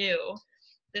this is new.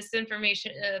 This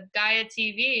information, Gaia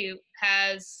TV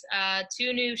has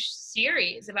 2 new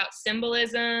series about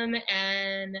symbolism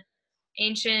and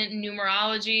ancient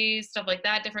numerology, stuff like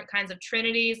that, different kinds of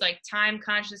trinities like time,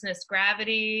 consciousness,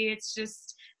 gravity. It's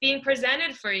just being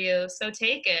presented for you, so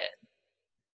take it.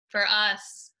 For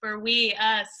us,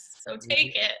 so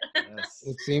take it. Yes.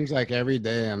 It seems like every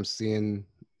day I'm seeing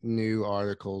new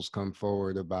articles come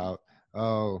forward about,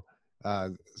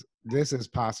 this is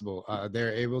possible.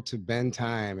 They're able to bend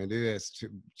time and do this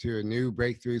to a new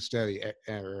breakthrough study,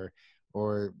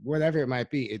 or whatever it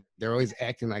might be. They're always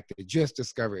acting like they just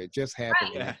discovered it, just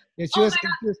happened. Right. Yeah. It's Oh just,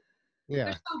 yeah.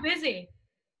 They're so busy.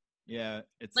 Yeah,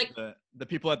 it's Like- the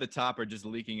people at the top are just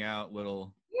leaking out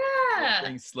little Yeah.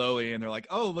 things slowly, and they're like,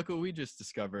 "Oh, look what we just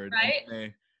discovered!"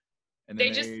 Right. And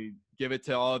then they give it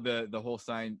to all the whole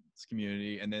science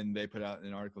community, and then they put out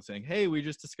an article saying, "Hey, we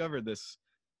just discovered this,"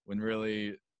 when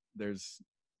really they've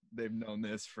known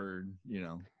this for a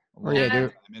long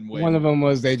time. And one of them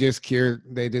was they just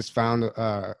found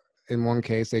in one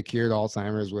case they cured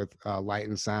Alzheimer's with light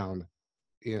and sound,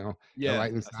 the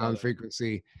light and sound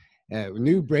frequency.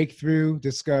 New breakthrough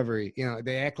discovery.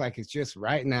 They act like it's just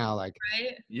right now. Like,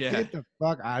 right? Yeah, get the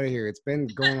fuck out of here. It's been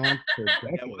going on for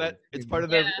decades. Yeah, well, it's part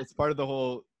of the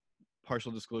whole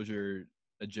partial disclosure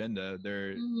agenda.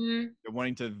 They're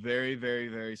wanting to very, very,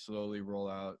 very slowly roll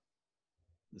out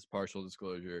this partial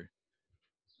disclosure.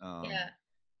 Yeah,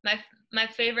 my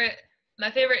favorite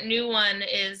new one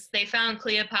is they found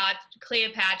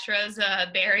Cleopatra's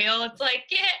burial. It's like,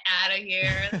 get out of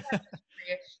here.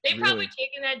 They've probably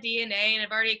taken that DNA and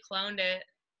have already cloned it.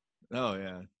 Oh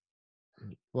yeah.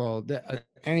 Well,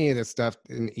 any of the stuff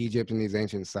in Egypt and these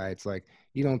ancient sites, like,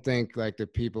 you don't think like the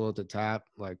people at the top,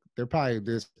 like there's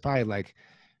probably like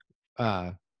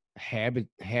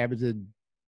habited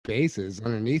bases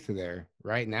underneath of there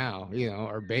right now,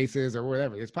 or bases or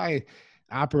whatever. There's probably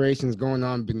operations going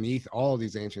on beneath all of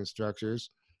these ancient structures,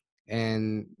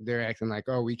 and they're acting like,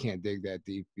 oh, we can't dig that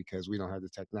deep because we don't have the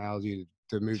technology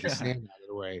to move the sand out of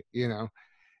the way.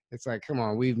 It's like, come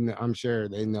on, I'm sure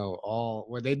they know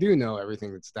they do know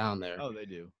everything that's down there. Oh, they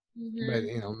do. But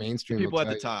mainstream people at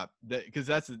the top, because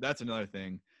that's another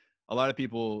thing. A lot of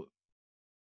people,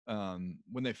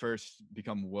 when they first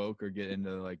become woke or get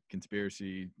into like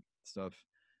conspiracy stuff,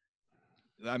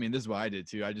 I mean, this is what I did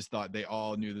too. I just thought they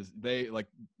all knew this. They like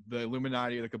the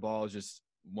Illuminati or the Cabal is just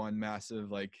one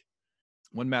massive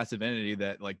entity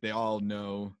that like they all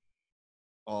know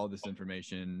all this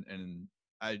information. And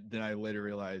I later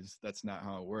realized that's not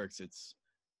how it works.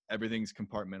 Everything's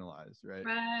compartmentalized, right?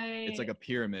 Right. It's like a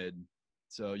pyramid.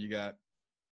 So you got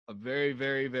a very,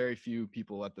 very, very few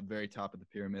people at the very top of the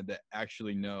pyramid that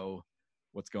actually know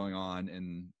what's going on,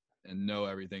 and and know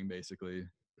everything basically.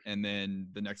 And then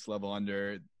the next level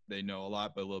under, they know a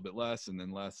lot but a little bit less, and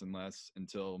then less and less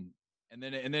until, and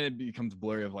then it becomes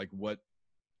blurry of like what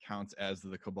counts as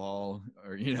the cabal,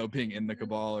 or being in the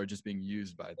cabal or just being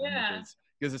used by them. Yeah.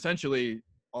 Because essentially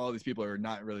all these people are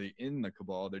not really in the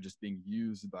cabal, they're just being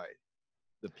used by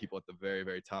the people at the very,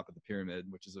 very top of the pyramid,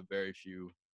 which is a very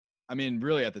few. I mean,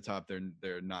 really at the top,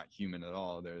 they're not human at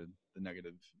all. They're the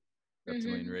negative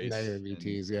reptilian race. Negative and-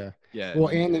 ETs, yeah. Yeah. Well,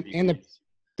 the negative and ETs.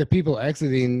 the people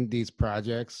exiting these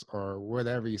projects or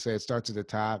whatever you say, it starts at the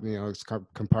top, it's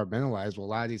compartmentalized. Well, a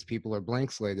lot of these people are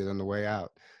blank slated on the way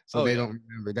out, so Oh, they yeah. don't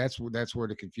remember. That's where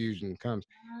the confusion comes.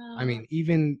 I Oh. mean,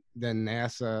 even the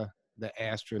NASA, the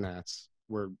astronauts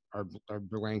are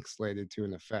blank slated to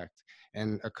an effect,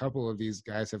 and a couple of these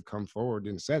guys have come forward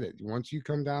and said it. Once you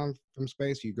come down from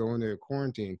space, you go into a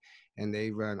quarantine, and they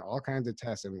run all kinds of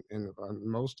tests, and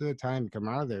most of the time, you come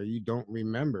out of there, you don't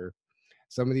remember.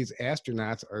 Some of these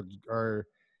astronauts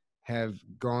have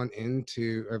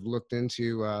looked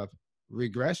into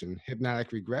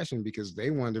hypnotic regression, because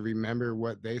they wanted to remember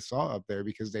what they saw up there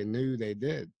because they knew they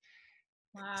did.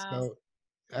 Wow. So,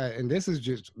 and this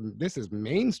is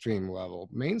mainstream level,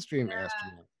 mainstream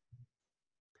astronaut.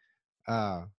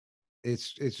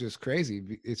 It's just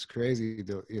crazy. It's crazy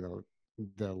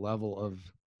the level of,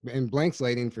 and blank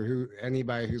slating, for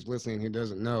anybody who's listening who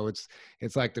doesn't know, it's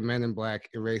like the Men in Black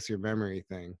erase your memory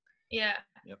thing. Yeah.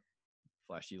 Yep.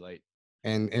 Flashy light.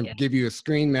 And Yeah. give you a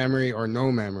screen memory or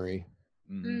no memory.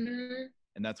 Mm-hmm.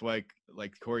 And that's why,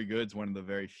 like, Corey Good's one of the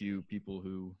very few people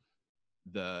who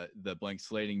the blank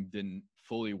slating didn't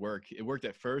fully work. It worked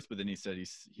at first, but then he said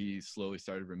he slowly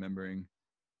started remembering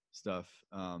stuff.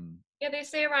 Yeah, they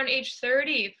say around age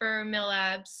 30 for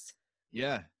MILABs.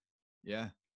 Yeah.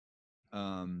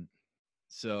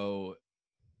 So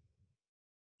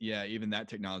yeah, even that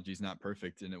technology is not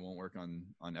perfect, and it won't work on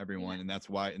everyone. Yeah. And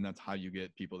that's how you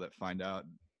get people that find out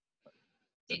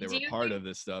that they Do were you part think- of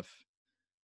this stuff,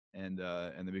 and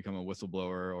they become a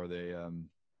whistleblower, or they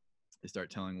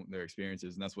start telling their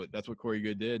experiences. And that's what Corey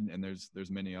Good did. And there's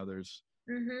many others.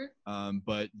 Mm-hmm.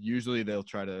 But usually they'll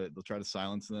try to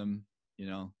silence them,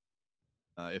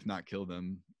 if not kill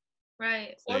them.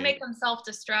 Right. Or make them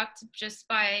self-destruct just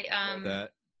by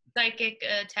That. psychic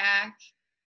attack,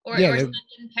 or Yeah, send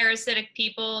in parasitic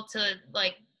people to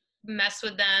like mess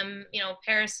with them,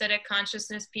 parasitic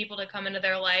consciousness people to come into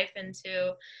their life and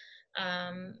to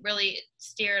really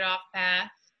steer it off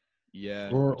path. Yeah.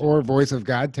 Or voice of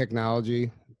God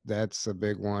technology. That's a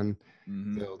big one.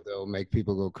 Mm-hmm. They'll make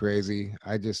people go crazy.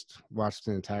 I just watched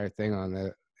an entire thing on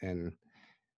that, and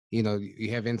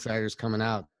you have insiders coming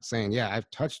out saying, "Yeah, I've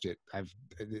touched it. Like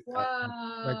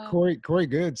Whoa. Corey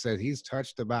Good said, he's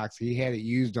touched the box. He had it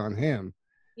used on him.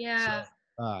 Yeah.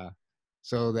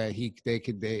 So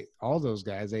that all those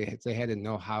guys, they had to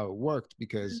know how it worked,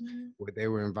 because Mhm. what they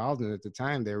were involved in at the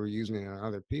time, they were using it on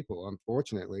other people,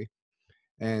 unfortunately.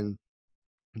 And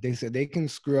they said they can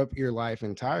screw up your life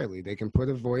entirely. They can put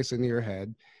a voice in your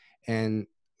head, and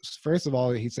first of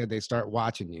all, he said they start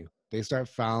watching you. They start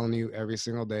following you every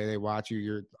single day. They watch you.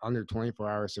 You're under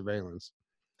 24-hour surveillance.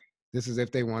 This is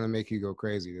if they want to make you go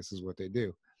crazy. This is what they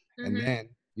do. And Mhm.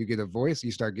 then you get a voice.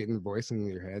 You start getting a voice in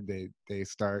your head. They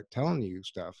start telling you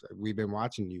stuff. We've been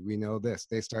watching you. We know this.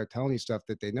 They start telling you stuff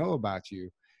that they know about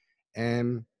you.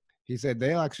 And he said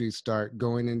they'll actually start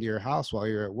going into your house while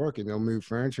you're at work, and they'll move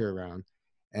furniture around.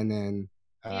 And then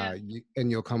Yeah.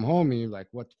 you'll come home and you're like,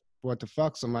 what the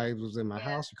fuck? Somebody was in my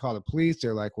house. You call the police.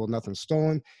 They're like, well, nothing's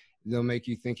stolen. They'll make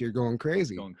you think you're going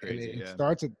crazy. Going crazy, And yeah.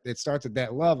 it starts at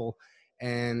that level,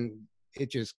 and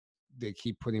they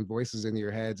keep putting voices into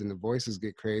your heads, and the voices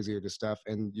get crazier to stuff,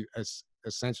 and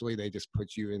essentially they just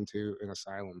put you into an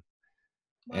asylum.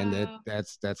 Wow. And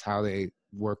that's how they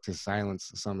work to silence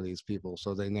some of these people,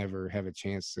 so they never have a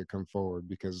chance to come forward,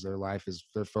 because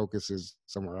their focus is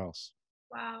somewhere else.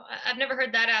 Wow. I've never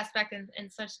heard that aspect in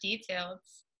such detail.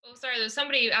 Oh, sorry. There's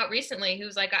somebody out recently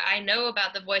who's like, I know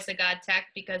about the Voice of God tech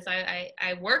because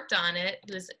I worked on it.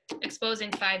 He was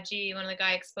exposing 5G, one of the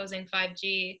guys exposing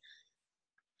 5G.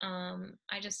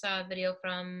 I just saw a video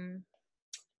from,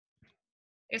 I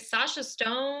guess Sasha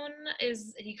Stone,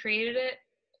 he created it.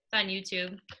 It's on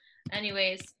YouTube.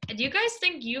 Anyways, do you guys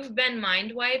think you've been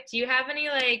mind wiped? Do you have any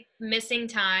like missing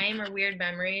time or weird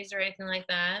memories or anything like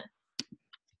that?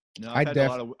 No, I've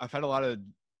had a lot of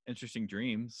interesting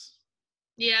dreams.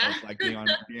 Yeah. Of like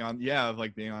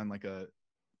being on like a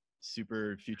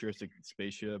super futuristic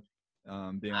spaceship,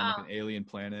 being on like an alien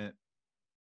planet.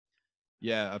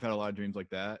 Yeah, I've had a lot of dreams like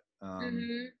that.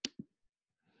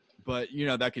 But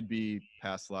that could be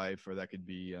past life, or that could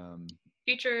be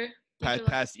future.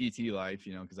 past ET life,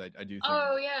 you know, because I do think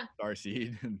Oh yeah.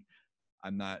 Starseed, and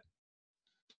I'm not.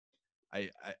 I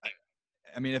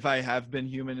mean, if I have been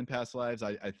human in past lives,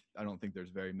 I don't think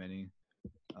there's very many.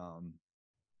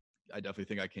 I definitely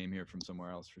think I came here from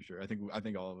somewhere else for sure. I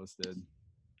think all of us did.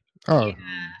 Oh,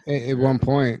 Yeah. at one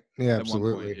point, yeah, At one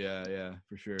absolutely. point, yeah,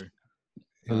 for sure.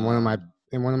 In one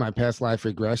of my past life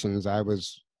regressions, I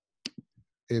was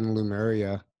in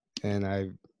Lemuria, and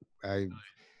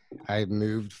I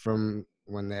moved from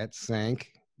when that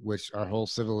sank, which our whole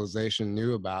civilization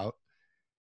knew about.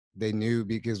 They knew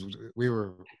because we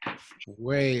were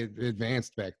way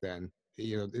advanced back then.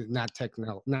 You know, not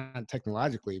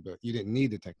technologically, but you didn't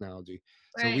need the technology.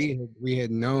 So Right. we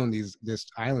had known this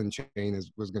island chain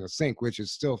was going to sink, which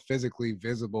is still physically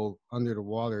visible under the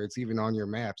water. It's even on your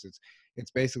maps.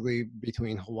 It's basically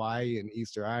between Hawaii and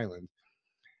Easter Island.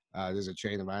 There's a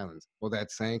chain of islands. Well,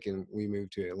 that sank, and we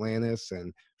moved to Atlantis.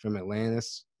 And from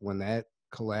Atlantis, when that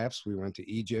collapsed, we went to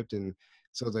Egypt. And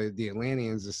so the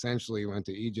Atlanteans essentially went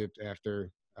to Egypt after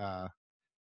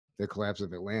the collapse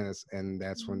of Atlantis, and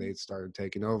that's when they started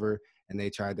taking over. And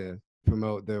they tried to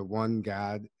promote the one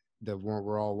God,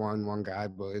 we're all one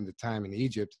God. But in the time in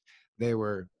Egypt, they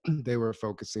were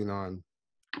focusing on.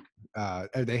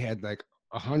 They had like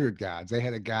 100 gods. They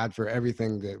had a god for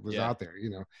everything that was out there. You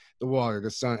know, the water,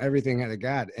 the sun, everything had a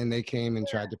god. And they came and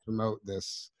tried to promote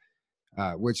this,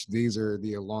 which these are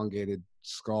the elongated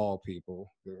skull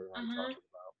people that I'm talking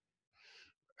about.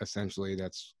 Essentially,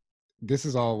 this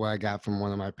is all what I got from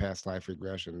one of my past life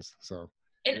regressions. So.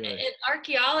 And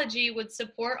archaeology would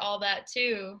support all that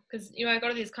too, because I go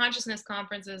to these consciousness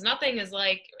conferences. Nothing is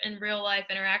like in real life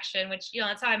interaction, which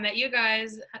that's how I met you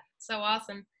guys. So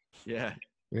awesome. Yeah.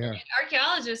 Yeah. And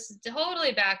archaeologists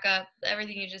totally back up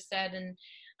everything you just said. And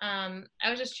I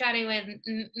was just chatting with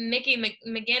Mickey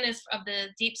McGinnis of the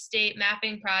Deep State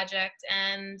Mapping Project,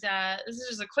 and this is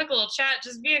just a quick little chat,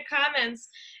 just via comments.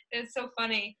 It's so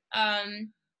funny.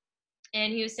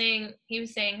 And he was saying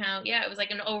how it was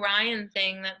like an Orion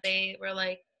thing, that they were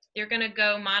like, you're gonna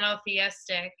go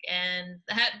monotheistic, and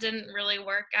that didn't really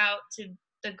work out to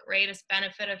the greatest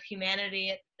benefit of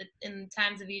humanity in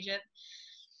times of Egypt.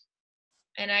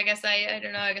 And I guess I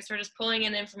don't know, I guess we're just pulling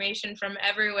in information from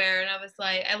everywhere, and I was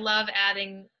like, I love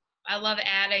adding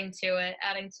to it,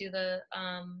 adding to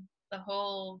the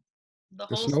whole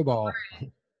snowball.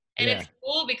 story. And it's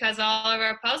cool because all of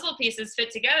our puzzle pieces fit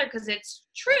together because it's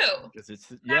true. Because it's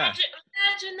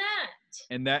imagine that.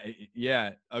 And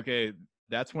okay,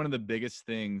 that's one of the biggest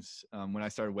things when I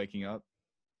started waking up,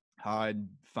 how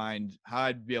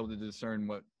I'd be able to discern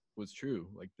what was true,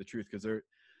 like the truth, because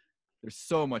there's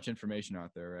so much information out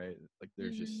there, right? Like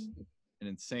there's just an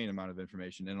insane amount of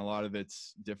information, and a lot of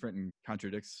it's different and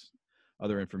contradicts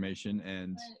other information,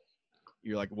 and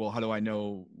you're like, well, how do I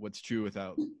know what's true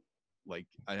without, like,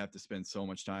 I'd have to spend so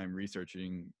much time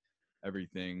researching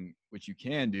everything, which you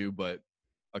can do, but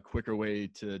a quicker way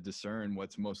to discern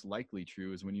what's most likely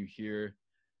true is when you hear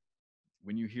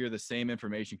the same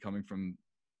information coming from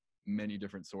many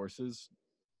different sources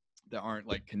that aren't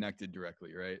like connected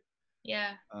directly, right?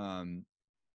 Yeah. And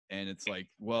it's like,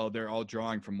 well, they're all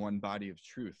drawing from one body of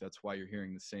truth. That's why you're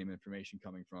hearing the same information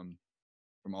coming from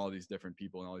all these different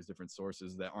people and all these different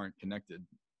sources that aren't connected.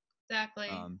 Exactly.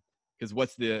 Because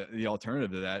what's the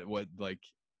alternative to that? What, like,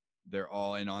 they're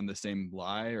all in on the same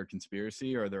lie or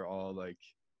conspiracy, or they're all like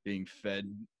being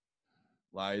fed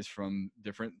lies from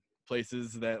different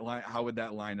places that how would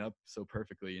that line up so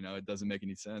perfectly? It doesn't make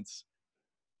any sense.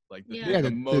 Like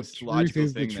the most logical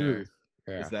thing there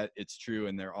is that it's true,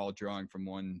 and they're all drawing from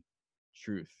one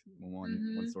truth,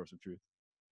 one source of truth.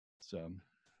 So.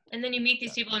 And then you meet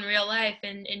these people in real life,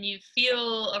 and you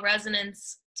feel a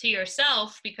resonance to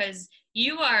yourself because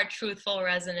you are a truthful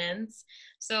resonance.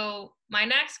 So my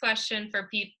next question for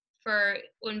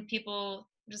when people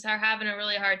just are having a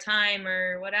really hard time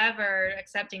or whatever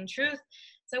accepting truth,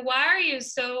 so why are you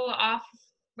so off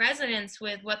resonance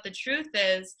with what the truth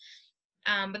is?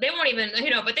 But they won't even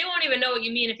know what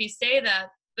you mean if you say that.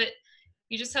 But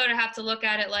you just sort of have to look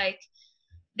at it like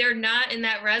they're not in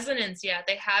that resonance yet.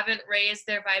 They haven't raised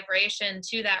their vibration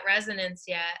to that resonance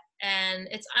yet. And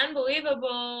it's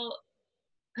unbelievable.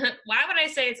 Why would I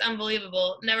say it's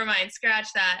unbelievable? Never mind, scratch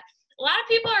that. A lot of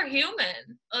people are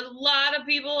human. A lot of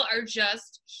people are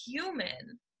just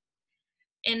human.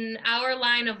 In our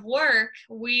line of work,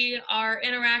 we are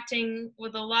interacting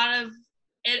with a lot of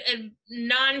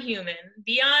non-human,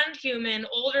 beyond human,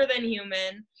 older than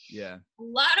human. Yeah. A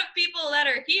lot of people that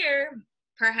are here,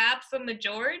 perhaps the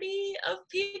majority of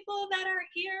people that are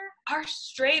here, are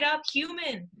straight up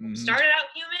human. Started out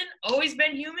human, always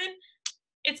been human.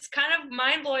 It's kind of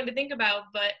mind-blowing to think about,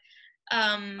 but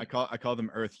I call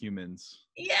them Earth humans.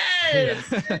 Yes,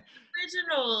 Yeah.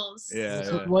 originals. Yeah.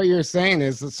 So what you're saying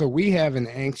is, so we have an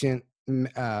ancient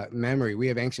memory. We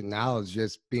have ancient knowledge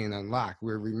just being unlocked.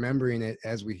 We're remembering it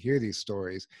as we hear these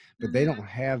stories, but they Mhm. don't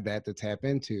have that to tap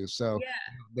into. So Yeah.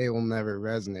 they will never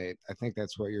resonate. I think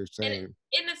that's what you're saying.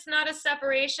 And it's not a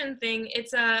separation thing.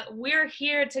 It's a we're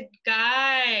here to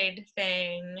guide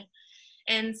thing.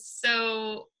 And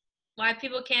so why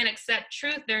people can't accept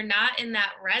truth, they're not in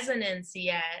that resonance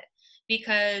yet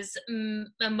because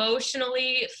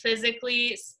emotionally,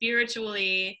 physically,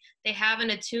 spiritually, they haven't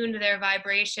attuned their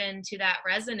vibration to that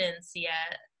resonance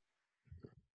yet.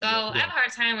 So I have a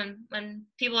hard time when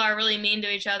people are really mean to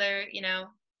each other, you know,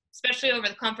 especially over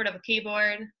the comfort of a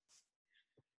keyboard.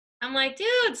 I'm like,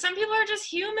 dude, some people are just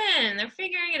human. They're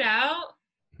figuring it out.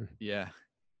 Yeah.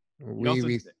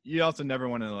 We You also never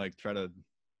want to like try to.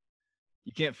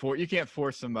 You can't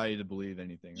force somebody to believe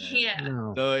anything, right? Yeah.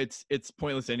 no. So it's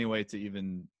pointless anyway to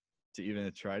even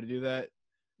try to do that.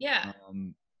 Yeah.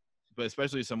 But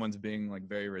especially if someone's being like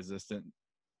very resistant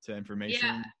to information,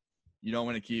 Yeah. you don't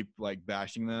want to keep like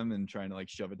bashing them and trying to like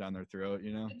shove it down their throat,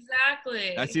 you know?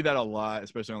 Exactly. I see that a lot,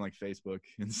 especially on like Facebook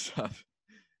and stuff.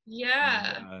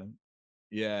 Yeah. And,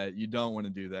 yeah, you don't want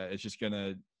to do that. It's just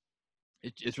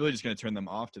it's really just gonna turn them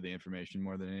off to the information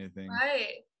more than anything.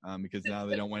 Right. Because now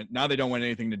they don't want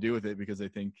anything to do with it because they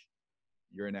think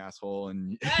you're an asshole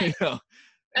and Right. you know.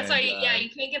 That's why you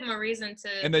can't give them a reason to.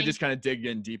 And they just kind of dig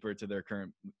in deeper to their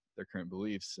current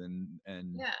beliefs and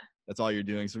Yeah. that's all you're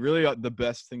doing. So really, the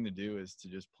best thing to do is to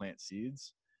just plant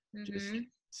seeds. Just Mhm.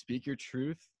 speak your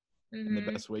truth in the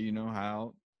Mhm. best way you know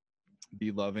how.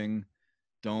 Be loving.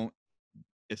 Don't.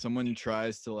 If someone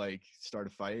tries to like start a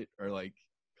fight or like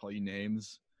call you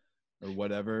names or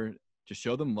whatever, just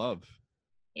show them love.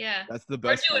 Yeah. That's the Or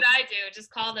best. do what I do. Just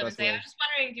call them and best say, way. "I'm just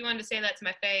wondering if you wanted to say that to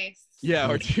my face." Yeah,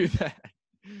 or do that.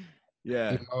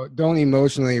 Yeah. Don't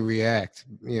emotionally react.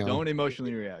 You know. Don't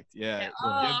emotionally react. Yeah.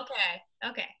 Oh,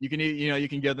 okay. You can you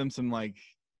can give them some like,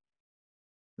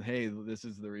 hey, this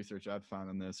is the research I've found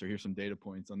on this, or here's some data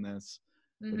points on this.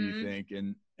 What do you think?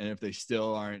 And if they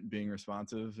still aren't being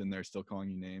responsive and they're still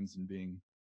calling you names and being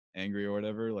angry or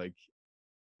whatever, like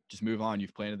just move on.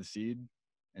 You've planted the seed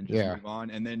and just move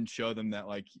on, and then show them that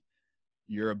like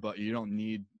you don't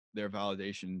need their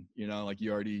validation, you know, like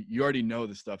you already know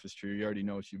the stuff is true. You already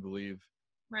know what you believe.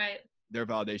 Right. Their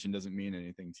validation doesn't mean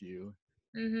anything to you.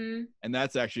 Mhm. And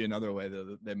that's actually another way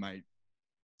that they might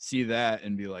see that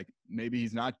and be like, maybe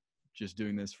he's not just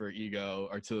doing this for ego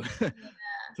or to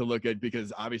to look at,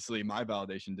 because obviously my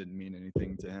validation didn't mean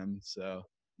anything to him. So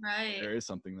there is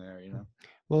something there, you know?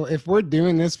 Well, if we're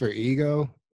doing this for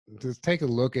ego, just take a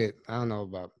look at, I don't know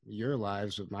about your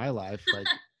lives, but my life. Like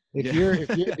if you're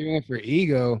doing it for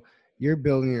ego, you're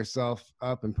building yourself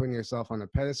up and putting yourself on a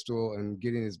pedestal and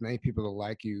getting as many people to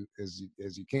like you as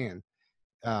you can.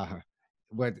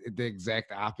 What the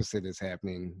exact opposite is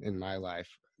happening in my life.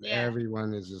 Yeah.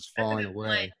 Everyone is just falling That's a good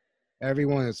away. point.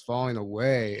 Everyone is falling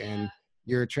away, Yeah. and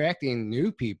you're attracting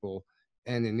new people.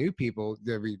 And the new people,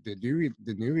 the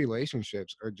new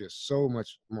relationships are just so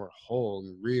much more whole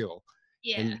and real.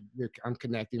 Yeah. And I'm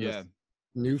connecting with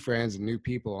new friends and new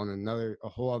people on a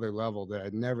whole other level that I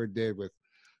never did with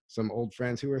some old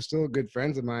friends who are still good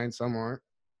friends of mine. Some aren't,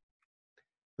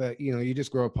 but you know, you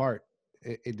just grow apart.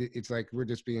 It's like we're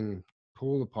just being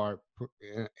pulled apart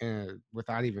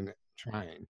without even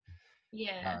trying.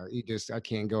 Yeah. I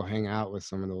can't go hang out with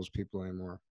some of those people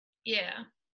anymore. Yeah.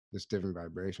 Just different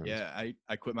vibrations. Yeah,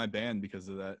 I quit my band because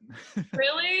of that.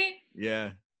 Really?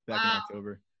 Yeah, back in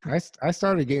October. I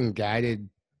started getting guided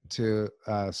to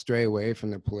stray away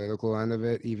from the political end of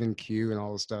it, even Q and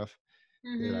all the stuff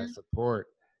that I support.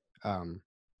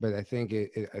 But I think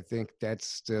I think that's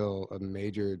still a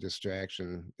major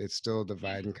distraction. It's still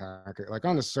divide and conquer. Like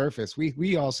on the surface,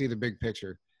 we all see the big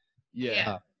picture.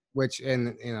 Yeah. Which,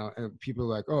 and you know, and people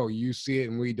are like, oh, you see it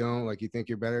and we don't, like you think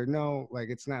you're better. No, like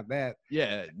it's not that.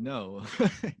 Yeah, no.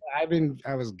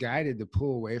 I was guided to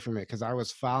pull away from it because I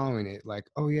was following it like,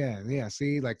 oh yeah,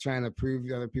 see, like trying to prove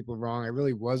other people wrong. I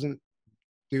really wasn't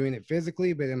doing it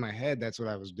physically, but in my head, that's what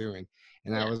I was doing.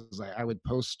 And I was like, I would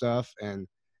post stuff and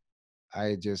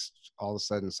I just, all of a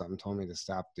sudden something told me to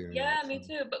stop doing it. Yeah, me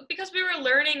too. But because we were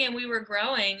learning and we were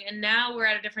growing, and now we're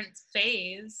at a different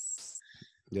phase.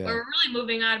 Yeah. We're really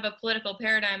moving out of a political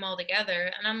paradigm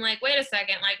altogether. And I'm like, wait a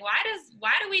second, like why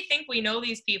do we think we know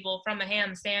these people from a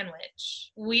ham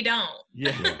sandwich? We don't.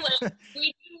 Yeah. Like,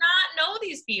 we do not know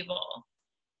these people.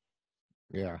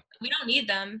 Yeah. We don't need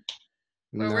them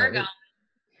where No, we're going.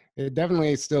 It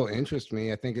definitely still interests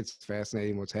me. I think it's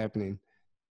fascinating what's happening.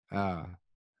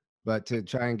 But to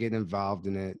try and get involved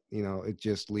in it, it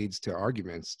just leads to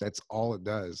arguments. That's all it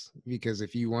does. Because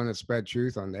if you want to spread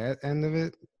truth on that end of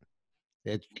it,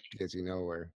 it gets you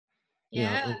nowhere. You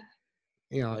know,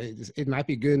 Yeah. it might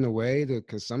be good in a way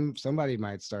because somebody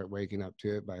might start waking up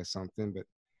to it by something, but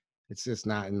it's just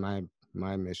not in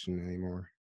my mission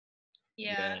anymore.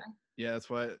 Yeah. Yeah, that's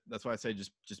why I say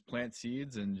just plant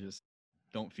seeds and just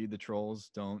don't feed the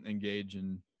trolls. Don't engage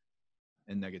in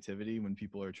negativity when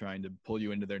people are trying to pull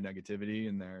you into their negativity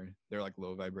and they're like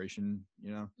low vibration,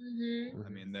 Mm-hmm. I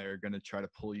mean, they're going to try to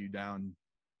pull you down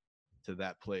to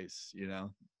that place,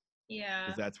 Yeah.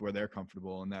 because that's where they're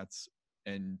comfortable,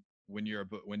 and when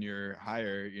you're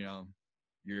higher,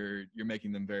 you're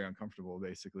making them very uncomfortable,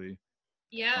 basically.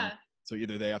 Yeah. So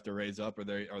either they have to raise up or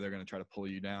they're going to try to pull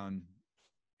you down,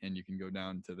 and you can go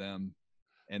down to them.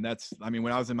 And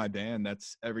when I was in my band,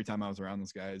 that's every time I was around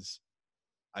those guys,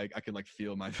 I could like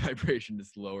feel my vibration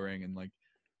just lowering and like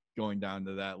going down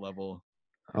to that level.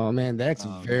 Oh man, that's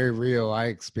very real. I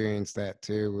experienced that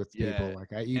too with people.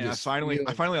 Like I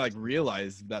finally like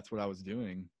realized that's what I was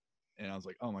doing, and I was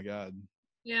like, oh my God,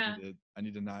 yeah, I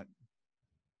need to not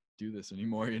do this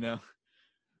anymore.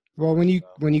 Well, when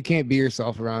you can't be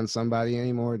yourself around somebody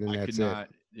anymore, then that's it.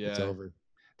 Yeah, it's over.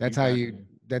 That's exactly.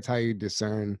 how you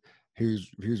discern who's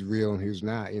real and who's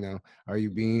not. Are you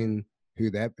being who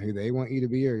they want you to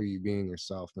be, or are you being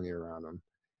yourself when you're around them?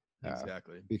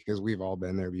 Exactly. Because we've all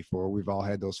been there before. We've all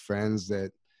had those friends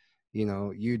that you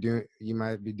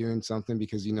might be doing something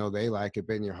because they like it,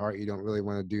 but in your heart you don't really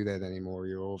want to do that anymore.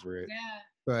 You're over it. Yeah.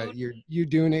 But totally. you're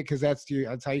doing it because that's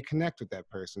how you connect with that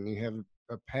person. You have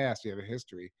a past, you have a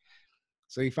history.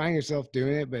 So you find yourself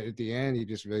doing it, but at the end, you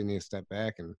just really need to step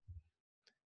back and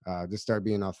just start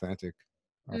being authentic.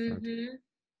 Mm-hmm.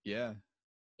 Yeah.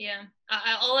 Yeah.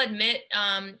 I'll admit,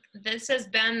 this has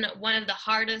been one of the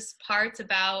hardest parts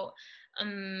about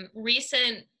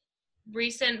recent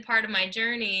part of my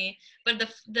journey. But the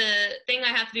thing I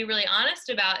have to be really honest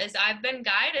about is I've been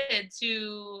guided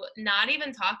to not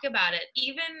even talk about it,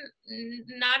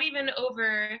 not even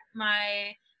over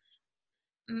my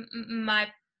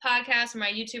podcast or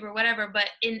my YouTube or whatever, but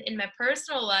in my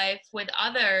personal life with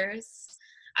others,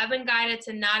 I've been guided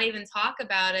to not even talk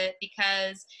about it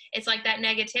because it's like that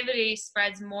negativity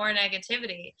spreads more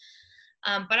negativity.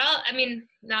 But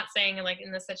not saying like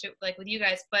in this like with you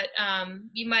guys, but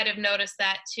you might have noticed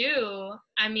that too.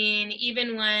 I mean,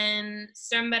 even when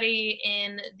somebody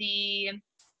in the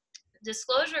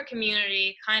disclosure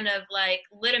community kind of like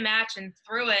lit a match and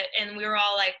threw it, and we were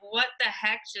all like, what the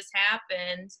heck just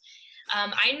happened?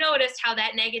 I noticed how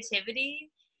that negativity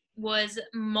was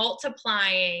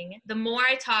multiplying. The more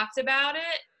I talked about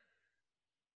it,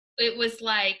 it was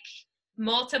like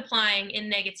multiplying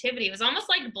in negativity. It was almost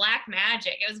like black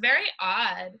magic. It was very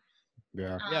odd.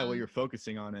 Yeah. Well, you're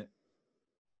focusing on it.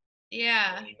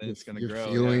 Yeah. And it's going to grow.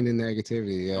 You're fueling the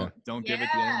negativity. Yeah. Don't give it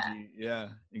the energy. Yeah,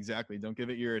 exactly. Don't give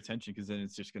it your attention, because then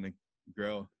it's just going to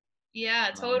grow. Yeah,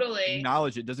 totally.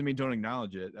 Acknowledge it doesn't mean don't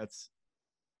acknowledge it.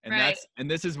 Right. And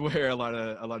this is where a lot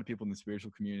of people in the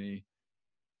spiritual community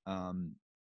are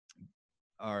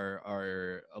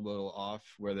a little off,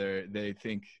 where they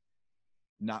think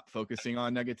not focusing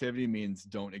on negativity means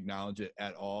don't acknowledge it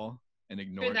at all and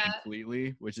ignore it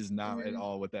completely, which is not at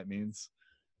all what that means.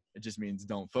 It just means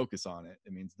don't focus on it.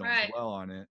 It means don't dwell on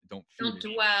it. Don't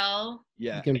dwell.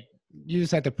 Yeah. You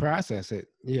just have to process it.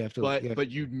 You have to.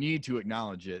 But you need to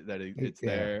acknowledge it, that it's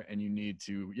there, and you need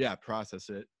to process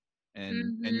it,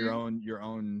 and your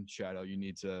own shadow. You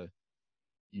need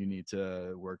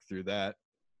to work through that.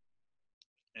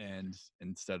 And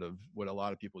instead of what a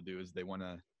lot of people do is they want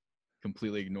to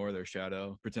completely ignore their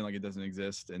shadow, pretend like it doesn't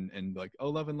exist, and like, oh,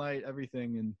 love and light,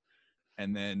 everything,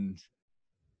 and then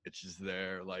it's just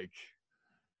there like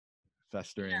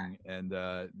festering, and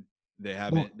they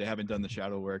haven't done the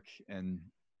shadow work, and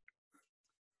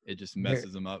it just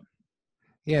messes them up.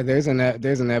 Yeah, there's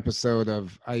an episode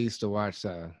of, I used to watch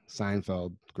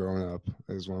Seinfeld growing up.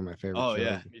 It was one of my favorite shows.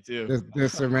 Yeah, me too. The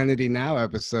Serenity Now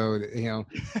episode, you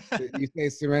say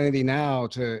Serenity Now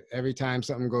to every time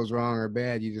something goes wrong or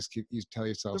bad, you tell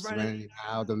yourself Serenity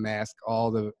Now to mask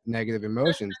all the negative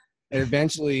emotions. And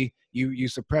eventually you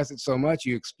suppress it so much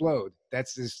you explode.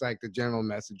 That's just like the general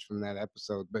message from that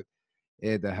episode. But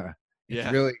it's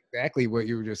really exactly what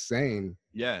you were just saying.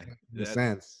 Yeah. In a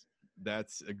sense.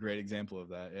 That's a great example of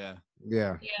that. Yeah.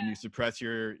 Yeah. When you suppress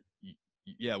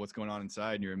what's going on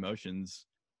inside and your emotions.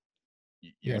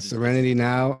 Serenity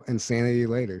now, insanity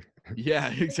later.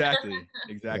 Yeah, exactly.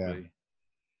 Exactly.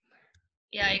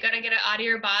 Yeah, you got to get it out of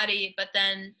your body, but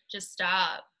then just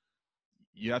stop.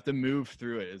 you have to move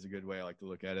through it is a good way I like to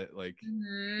look at it. Like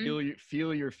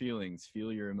feel your feelings,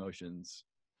 feel your emotions.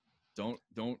 Don't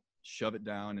shove it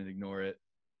down and ignore it.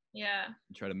 Yeah.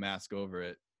 And try to mask over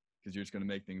it, because you're just going to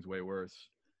make things way worse.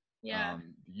 Yeah.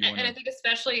 And I think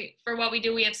especially for what we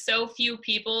do, we have so few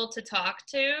people to talk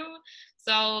to.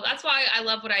 So that's why I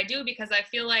love what I do, because I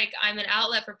feel like I'm an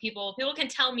outlet for people. People can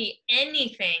tell me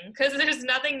anything, because there's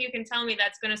nothing you can tell me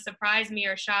that's going to surprise me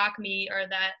or shock me, or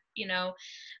that, you know,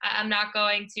 I'm not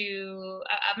going to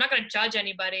judge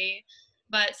anybody.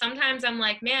 But sometimes I'm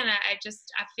like, man, I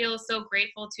feel so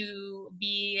grateful to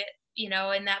be, you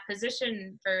know, in that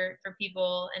position for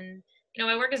people. And, you know,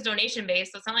 my work is donation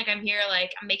based, so it's not like I'm here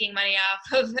like I'm making money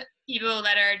off of people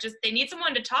that are just, they need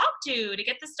someone to talk to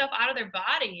get this stuff out of their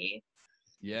body.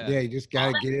 Yeah. Yeah, you just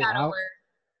gotta get it out.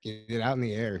 Get it out in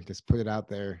the air. Just put it out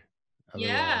there.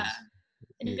 Yeah.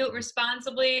 And do it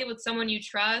responsibly with someone you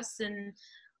trust. And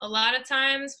a lot of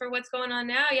times for what's going on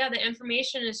now, yeah, the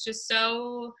information is just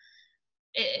so,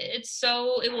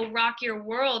 it will rock your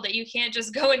world that you can't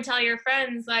just go and tell your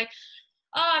friends like,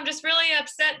 oh, I'm just really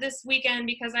upset this weekend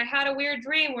because I had a weird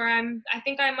dream where I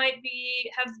think I might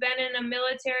have been in a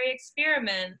military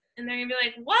experiment. And they're gonna be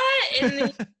like, what?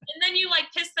 And then you like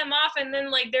piss them off, and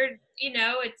then like they're, you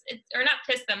know, it's or not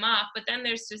piss them off, but then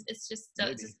it just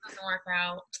doesn't work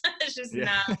out. It's just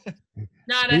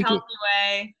not a healthy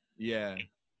way. Yeah.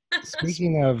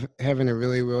 Speaking of having a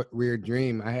really weird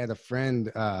dream, I had a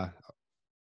friend I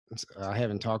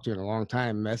haven't talked to in a long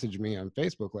time message me on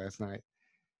Facebook last night.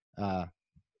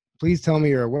 Please tell me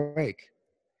you're awake.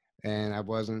 And I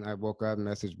wasn't. I woke up and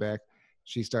messaged back.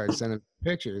 She started sending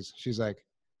pictures. She's like,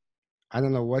 I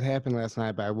don't know what happened last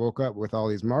night, but I woke up with all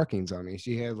these markings on me.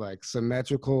 She had like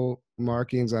symmetrical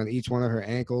markings on each one of her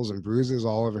ankles and bruises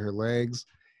all over her legs.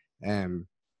 And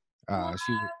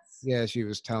she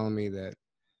was telling me that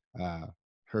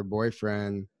her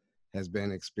boyfriend has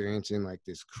been experiencing like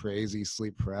this crazy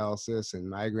sleep paralysis and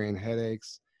migraine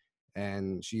headaches.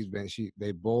 And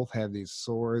they both have these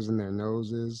sores in their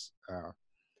noses.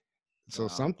 So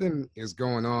something is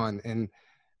going on. And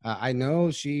I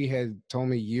know she had told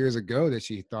me years ago that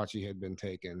she thought she had been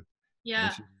taken.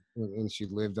 Yeah. And she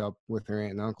lived up with her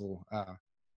aunt and uncle.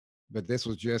 But this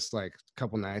was just like a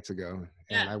couple nights ago.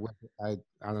 And I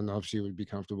don't know if she would be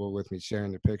comfortable with me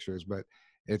sharing the pictures, but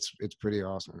it's pretty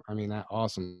awesome. I mean, not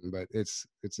awesome, but it's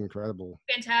incredible.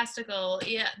 Fantastical.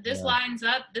 Yeah. This lines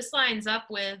up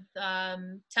with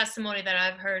testimony that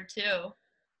I've heard too.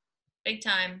 Big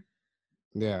time.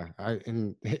 Yeah. I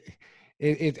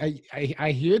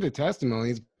hear the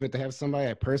testimonies, but to have somebody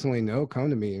I personally know come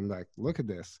to me and like, look at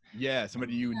this. Yeah.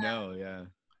 Somebody you know. Yeah.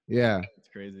 Yeah. It's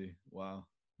crazy. Wow.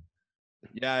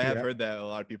 Yeah. I have heard that a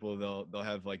lot of people, they'll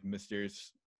have like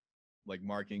mysterious like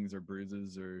markings or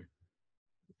bruises or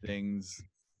things.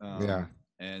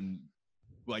 And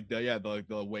like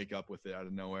they'll wake up with it out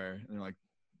of nowhere and they're like,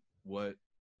 what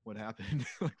happened?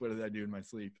 Like, what did I do in my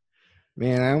sleep?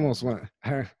 Man, I almost want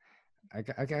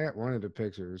I got one of the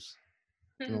pictures.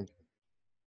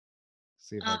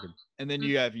 See if I could. And then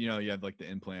you have like the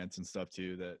implants and stuff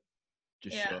too that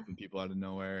just show up in people out of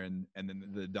nowhere, and then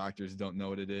the doctors don't know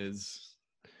what it is.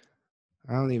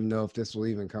 I don't even know if this will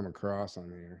even come across on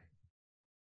here.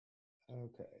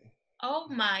 Okay. Oh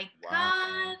my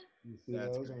God. You see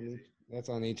those on each? That's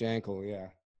on each ankle, yeah.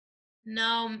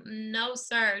 No,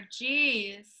 sir.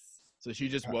 Jeez. So she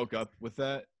just woke up with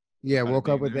that? Yeah, woke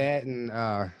up with that, and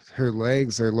her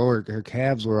legs, her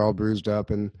calves were all bruised up,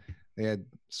 and they had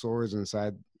sores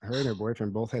inside. Her and her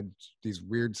boyfriend both had these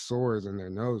weird sores in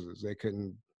their noses. They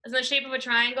couldn't. Is it the shape of a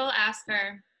triangle? Ask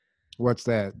her. What's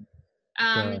that?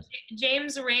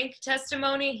 James Rink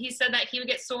testimony. He said that he would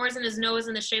get sores in his nose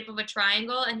in the shape of a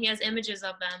triangle, and he has images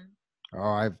of them.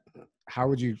 Oh, how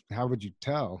would you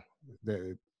tell?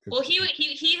 Well, he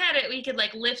had it. We could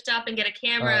like lift up and get a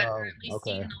camera, or at least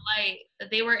see in the light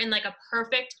that they were in like a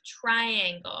perfect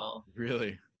triangle.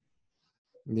 Really?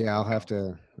 Yeah, I'll have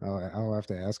to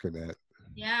ask her that.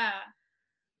 Yeah.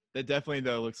 That definitely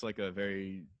though looks like a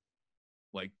very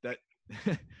like that.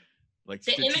 Like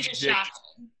the image is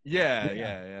shocking.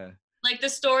 Yeah. Like the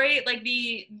story, like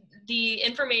the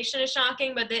information is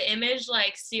shocking, but the image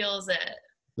like seals it.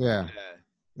 Yeah.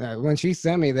 When she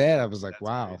sent me that, I was like, that's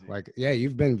wow. Crazy. Like, yeah,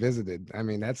 you've been visited. I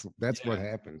mean, that's what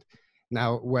happened.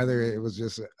 Now, whether it was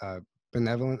just a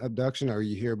benevolent abduction or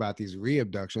you hear about these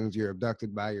re-abductions, you're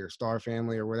abducted by your star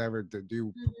family or whatever to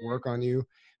do work on you,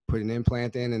 put an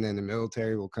implant in, and then the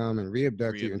military will come and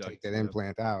re-abduct you and take that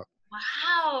implant out.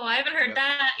 Wow, I haven't heard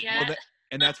that yet. Well,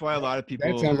 and that's why a lot of people.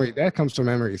 That comes from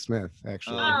Emery Smith,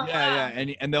 actually. Yeah,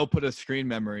 and they'll put a screen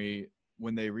memory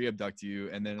when they re-abduct you,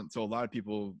 and then so a lot of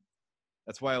people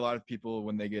that's why a lot of people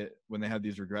when they have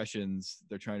these regressions,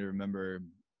 they're trying to remember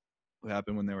what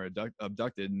happened when they were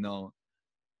abducted, and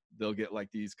they'll get like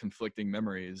these conflicting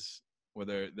memories where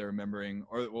they're remembering,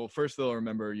 or well, first they'll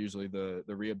remember usually the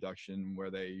re-abduction where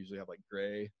they usually have like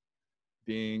gray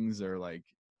beings or like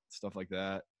stuff like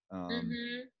that.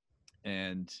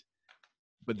 And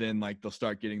but then like they'll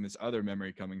start getting this other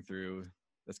memory coming through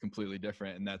that's completely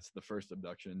different, and that's the first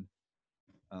abduction.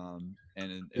 And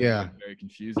it'll get very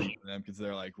confusing for them because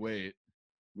they're like, wait,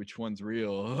 which one's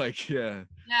real? Like, yeah,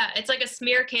 it's like a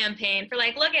smear campaign for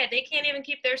like, look at, they can't even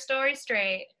keep their story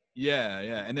straight. yeah,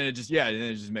 and then it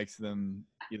just makes them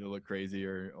either look crazy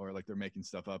or like they're making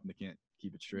stuff up and they can't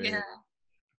keep it straight. Yeah.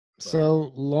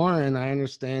 So Lauren, I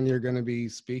understand you're going to be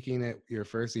speaking at your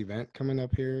first event coming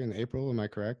up here in April. Am I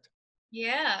correct?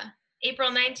 Yeah,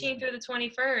 April 19th through the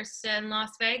 21st in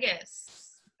Las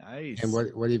Vegas. Nice. And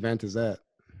what event is that?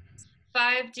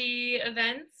 5D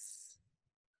events.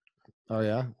 Oh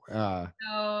yeah.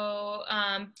 So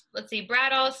let's see,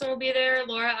 Brad Allison will be there,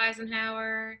 Laura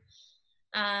Eisenhower,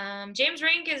 James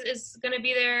Rink is going to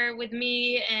be there with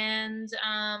me, and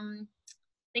I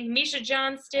think Misha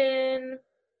Johnston.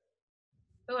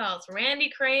 Who else? Randy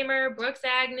Kramer, Brooks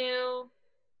Agnew,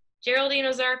 Geraldine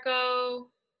Ozarko.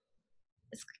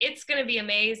 It's going to be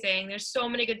amazing. There's so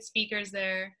many good speakers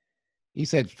there. You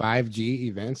said 5G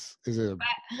events? Is it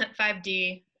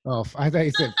 5D? Oh, I thought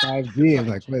you said 5G. I'm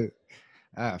like, wait.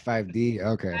 5D.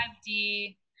 Okay.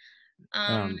 5D.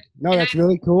 No, that's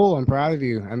really cool. I'm proud of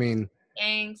you. I mean,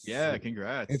 thanks. Yeah,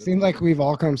 congrats. It seems like we've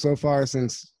all come so far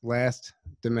since last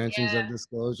Dimensions of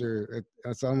Disclosure.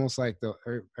 It's almost like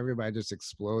everybody just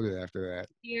exploded after that.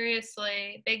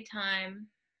 Seriously, big time.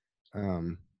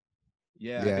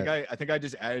 Yeah, I think I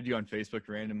just added you on Facebook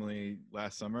randomly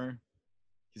last summer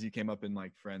because you came up in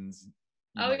like friends.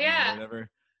 Oh yeah. Whatever.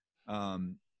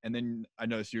 And then I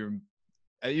noticed even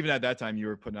at that time you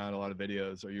were putting out a lot of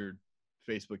videos, or you're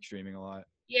Facebook streaming a lot.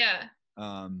 Yeah.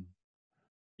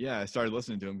 Yeah, I started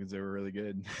listening to them because they were really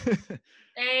good.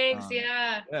 Thanks.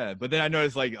 Yeah. Yeah, but then I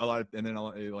noticed like a lot, and then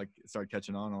it like started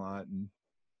catching on a lot, and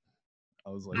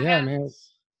I was like, yeah, man.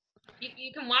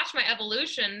 You can watch my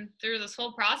evolution through this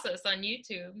whole process on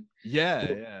YouTube. Yeah,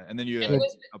 and then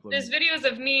there's videos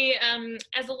of me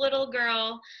as a little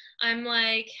girl. I'm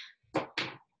like,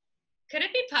 could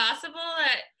it be possible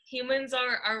that humans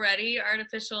are already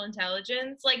artificial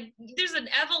intelligence? Like, there's an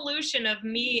evolution of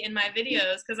me in my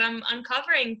videos because I'm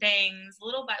uncovering things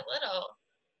little by little.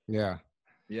 Yeah,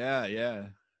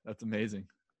 that's amazing.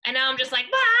 And now I'm just like,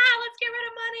 let's get rid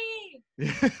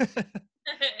of money.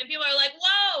 And people are like,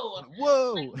 whoa.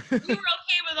 Like, we were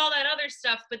okay with all that other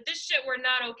stuff, but this shit we're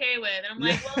not okay with. And I'm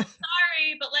like, well,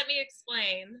 sorry, but let me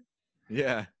explain.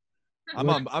 Yeah,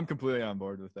 I'm completely on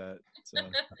board with that. So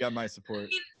you got my support. I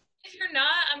mean, if you're not,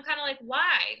 I'm kind of like,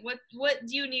 why? What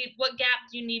do you need? What gap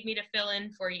do you need me to fill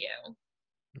in for you?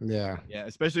 Yeah,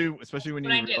 especially when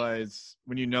you realize,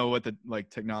 when you know what the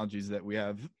like technologies that we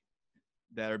have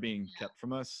that are being kept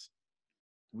from us.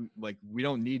 We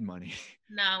don't need money.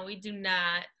 No, we do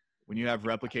not. When you have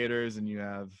replicators and you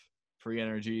have free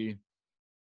energy,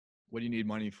 what do you need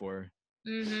money for?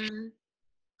 Mm-hmm.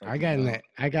 I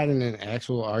got in an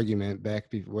actual argument back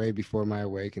way before my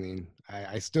awakening.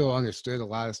 I still understood a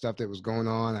lot of stuff that was going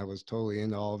on. I was totally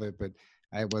into all of it, but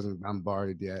I wasn't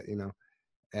bombarded yet,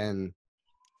 and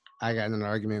I got in an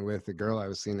argument with the girl I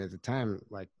was seeing at the time.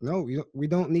 Like, no, we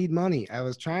don't need money. I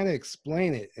was trying to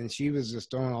explain it, and she was just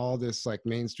throwing all this like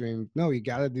mainstream. No, you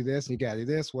got to do this, and you got to do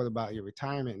this. What about your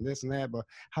retirement and this and that? But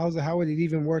how would it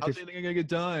even work? How's it gonna get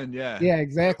done? Yeah. Yeah,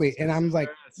 exactly. And I'm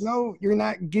like, no, you're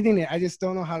not getting it. I just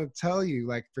don't know how to tell you.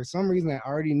 Like, for some reason, I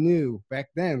already knew back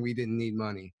then we didn't need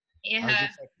money. Yeah. I was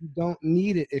just like, you don't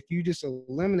need it if you just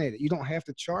eliminate it. You don't have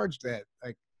to charge that.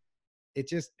 Like, it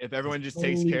just if everyone just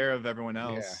takes care of everyone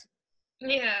else.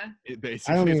 Yeah. It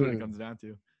basically is what it comes down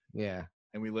to. Yeah.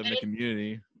 And we live in a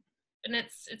community. And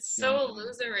it's so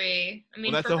illusory. I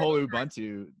mean, well, that's the whole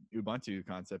Ubuntu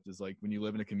concept, is like when you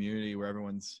live in a community where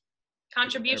everyone's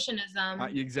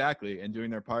contributionism. Exactly, and doing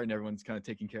their part, and everyone's kind of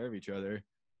taking care of each other.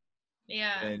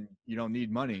 Yeah. And you don't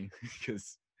need money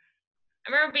because.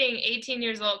 I remember being 18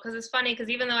 years old, because it's funny, because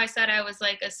even though I said I was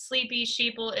like a sleepy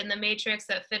sheeple in the Matrix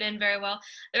that fit in very well,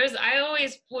 I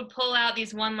always would pull out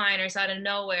these one-liners out of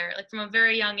nowhere, like from a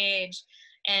very young age,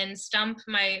 and stump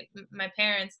my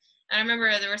parents. I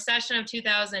remember the recession of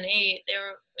 2008. They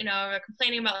were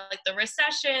complaining about like the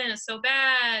recession is so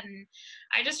bad, and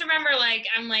I just remember like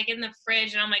I'm like in the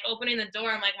fridge and I'm like opening the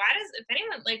door. I'm like, why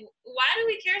do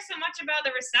we care so much about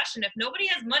the recession? If nobody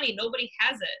has money, nobody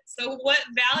has it. So what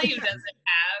value does it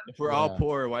have? If we're all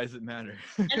poor, why does it matter?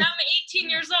 And I'm 18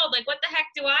 years old. Like, what the heck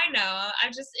do I know?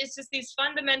 It's just these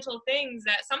fundamental things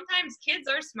that sometimes kids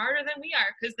are smarter than we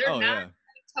are because they're not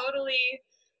totally.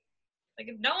 Like,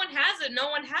 if no one has it, no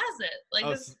one has it. Like,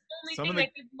 this is the only thing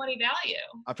that gives money value.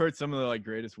 I've heard some of the like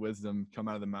greatest wisdom come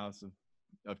out of the mouths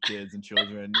of kids and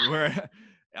children where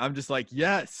I'm just like,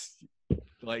 yes,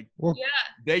 like,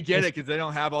 they get it because they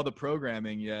don't have all the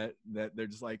programming yet, that they're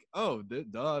just like, oh,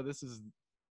 this is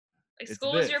like,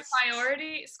 school is your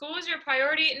priority. School is your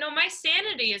priority. No, my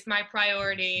sanity is my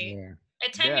priority.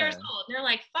 At 10 years old, and they're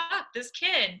like, fuck this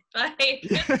kid. Like,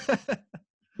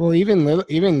 well,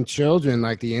 even children,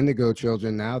 like the indigo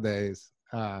children nowadays,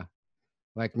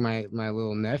 like my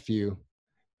little nephew,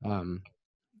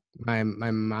 my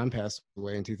mom passed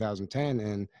away in 2010,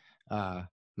 and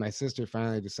my sister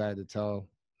finally decided to tell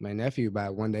my nephew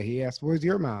about it. One day he asked, "Where's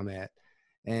your mom at?"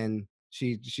 And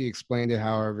she explained it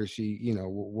however she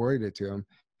worded it to him,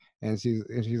 and she's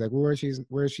like, "Well, where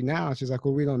is she now?" And she's like,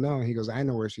 "Well, we don't know." And he goes, "I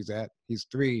know where she's at. He's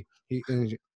 3."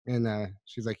 And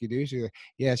she's like, "You do?" She's like,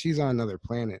 "Yeah, she's on another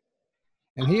planet."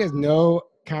 And he has no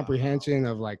comprehension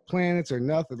of like planets or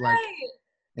nothing. Like,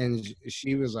 and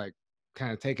she was like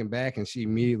kind of taken back, and she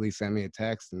immediately sent me a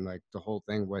text and like the whole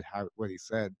thing, what he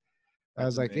said. I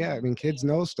was like, yeah, I mean, kids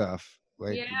know stuff.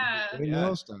 Like, they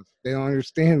know stuff. They don't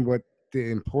understand what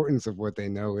the importance of what they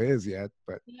know is yet,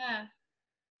 but yeah.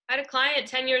 I had a client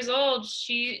 10 years old.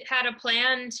 She had a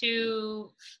plan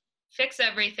to fix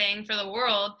everything for the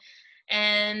world,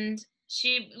 and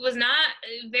she was not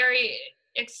very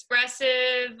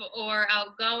expressive or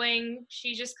outgoing.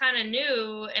 She just kind of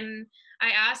knew, and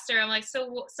I asked her, I'm like,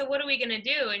 so what are we going to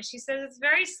do? And she says, it's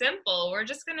very simple. We're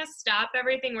just going to stop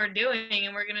everything we're doing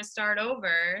and we're going to start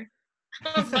over.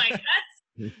 I was like,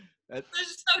 that's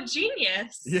just so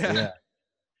genius. Yeah.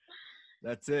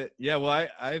 That's it. Yeah. Well,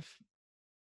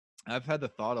 I've had the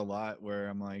thought a lot where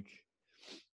I'm like,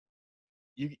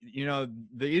 you know,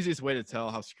 the easiest way to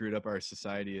tell how screwed up our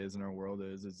society is and our world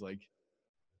is like,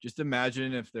 just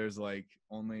imagine if there's like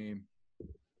only,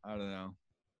 I don't know,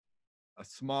 a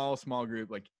small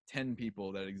group, like 10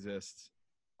 people that exist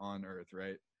on Earth,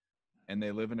 right? And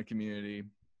they live in a community.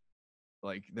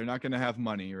 Like, they're not going to have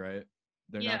money, right?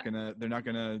 They're not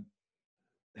gonna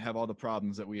have all the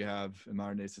problems that we have in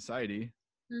modern day society.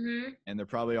 Mm-hmm. And they're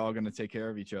probably all going to take care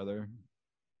of each other,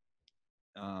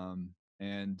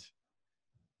 and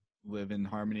live in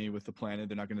harmony with the planet.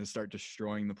 They're not going to start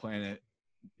destroying the planet.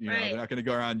 You know, they're not going to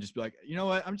go around and just be like, you know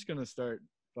what, I'm just going to start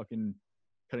fucking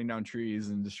cutting down trees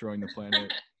and destroying the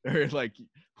planet or like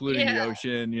polluting the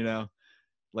ocean, you know,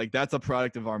 like that's a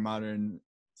product of our modern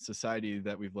society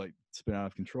that we've like spin out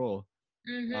of control.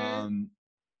 Mm-hmm.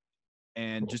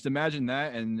 And just imagine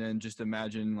that, and then just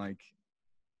imagine like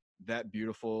that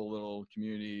beautiful little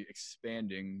community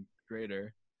expanding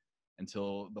greater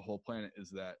until the whole planet is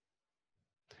that.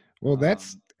 Well,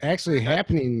 that's actually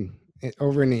happening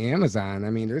over in the Amazon.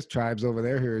 I mean, there's tribes over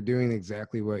there who are doing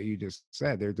exactly what you just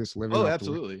said. They're just living. Oh,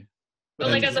 absolutely. But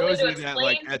like, as a way to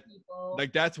explain to people,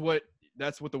 like that's what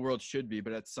the world should be.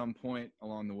 But at some point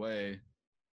along the way,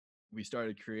 we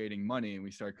started creating money, and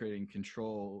we started creating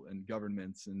control and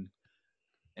governments and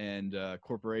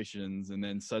corporations, and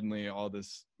then suddenly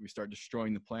we start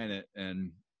destroying the planet,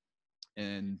 and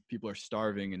people are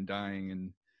starving and dying,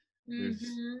 and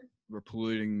we're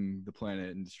polluting the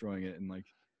planet and destroying it, and like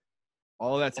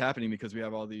all of that's happening because we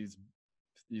have all these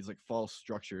like false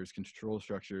structures, control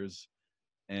structures,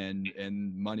 and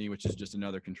money, which is just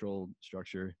another control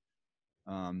structure,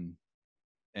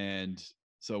 and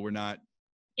so we're not.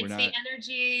 It's the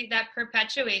energy that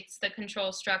perpetuates the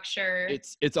control structure.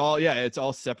 It's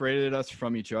all separated us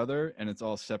from each other, and it's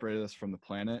all separated us from the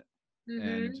planet,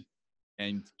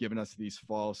 and given us these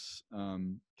false,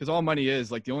 because all money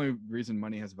is like, the only reason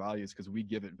money has value is because we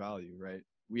give it value, right?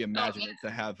 We imagine it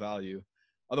to have value.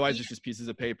 Otherwise, it's just pieces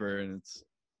of paper, and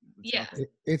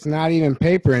it's not even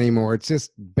paper anymore. It's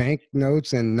just bank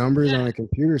notes and numbers on a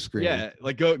computer screen. Yeah,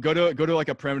 like go to like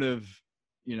a primitive,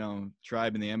 you know,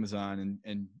 tribe in the Amazon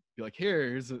and be like,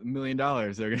 here's $1 million.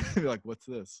 They're gonna be like, what's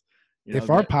this? You know, if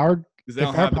our power, because they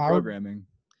don't have the programming.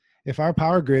 If our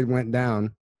power grid went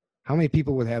down, how many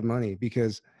people would have money?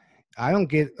 Because I don't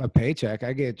get a paycheck.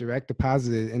 I get direct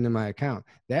deposited into my account.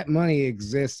 That money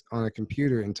exists on a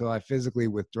computer until I physically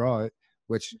withdraw it,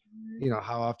 which, you know,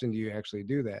 how often do you actually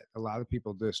do that? A lot of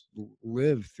people just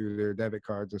live through their debit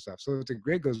cards and stuff. So if the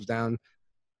grid goes down,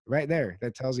 right there.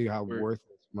 That tells you how We're- worthless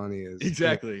money is.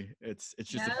 Exactly. It's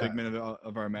just a Yeah. figment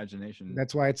of our imagination.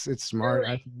 That's why it's smart.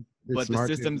 I Really? think it's But the smart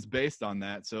to- system's based on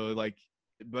that. So like,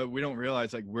 but we don't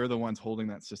realize like we're the ones holding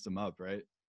that system up, right?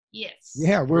 Yes.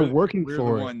 yeah, we're working we're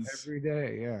for the it ones- every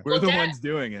day. Yeah. We're Well, the that- ones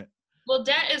doing it. Well,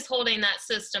 debt is holding that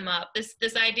system up. This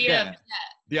idea Yeah. of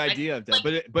debt. The idea of that.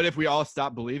 like- But if we all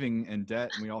stop believing in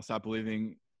debt and we all stop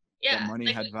believing Yeah. that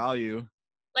money had value.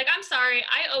 Like, I'm sorry,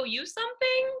 I owe you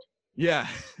something. Yeah.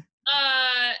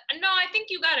 No, I think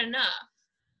you got enough.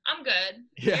 I'm good.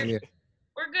 Yeah. Yeah.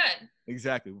 We're good.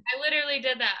 Exactly. I literally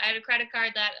did that. I had a credit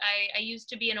card that I used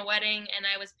to be in a wedding, and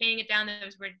I was paying it down. There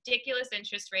was ridiculous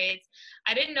interest rates.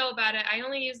 I didn't know about it. I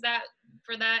only used that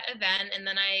for that event, and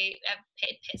then I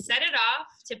set it off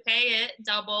to pay it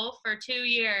double for 2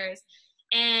 years,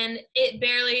 and it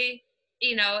barely,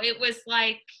 it was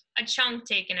like a chunk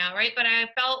taken out, right? But I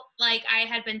felt like I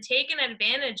had been taken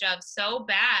advantage of so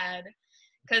bad,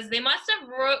 because they must have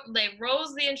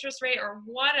rose the interest rate or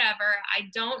whatever. I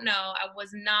don't know. I was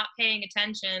not paying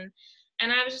attention.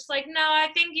 And I was just like, no, I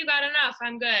think you got enough.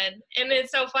 I'm good. And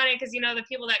it's so funny because, the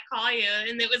people that call you,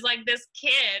 and it was like this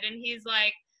kid, and he's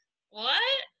like, what?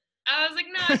 I was like,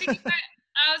 no, I think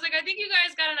I think you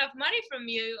guys got enough money from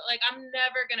you. Like, I'm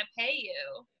never going to pay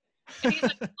you. And he's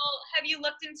like, well, have you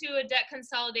looked into a debt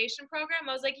consolidation program?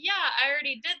 I was like, yeah, I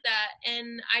already did that.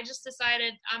 And I just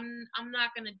decided I'm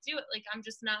not going to do it. Like, I'm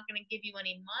just not going to give you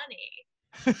any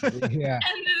money. Yeah.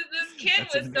 And this kid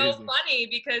That's was so amazing. funny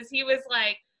because he was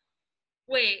like,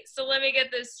 wait, so let me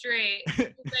get this straight. He's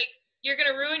like, you're going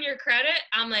to ruin your credit?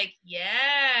 I'm like,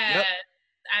 yeah, Yep.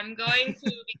 I'm going to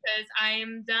because I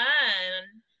am done.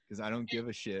 Because I don't give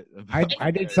a shit about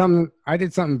I did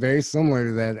something very similar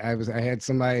to that. I had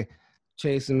somebody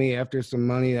chasing me after some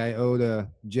money I owed a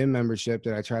gym membership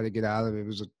that I tried to get out of. It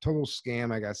was a total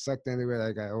scam. I got sucked into it.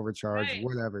 I got overcharged, Right.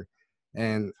 whatever.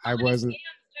 And So I many wasn't,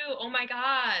 scams too. Oh my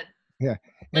God. Yeah.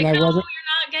 Like, and I no, wasn't,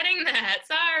 you're not getting that.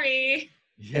 Sorry.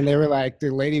 Yeah. and they were like, the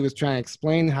lady was trying to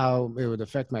explain how it would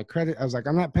affect my credit. I was like,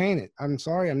 I'm not paying it. I'm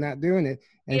sorry. I'm not doing it.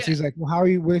 And Yeah. she's like, well, how are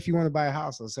you, what if you want to buy a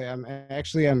house? I'll say, I'm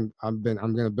going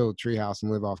to build a tree house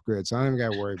and live off grid. So I don't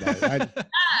got to worry about it.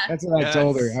 Ah, That's what I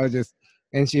told her. Yes. I was just,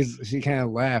 and she kind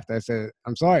of laughed. I said,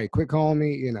 I'm sorry, quit calling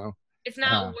me, it's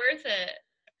not worth it.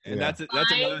 And Yeah. that's another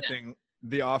Fine. thing.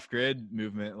 The off-grid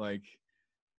movement, like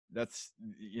that's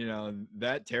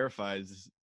that terrifies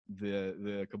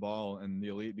the cabal and the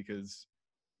elite because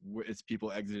it's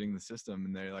people exiting the system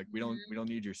and they're like, we don't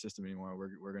need your system anymore.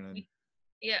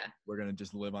 Yeah. We're gonna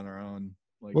just live on our own.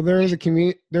 Like, Well, there was a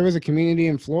community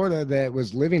in Florida that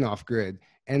was living off grid,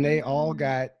 and they all Mhm.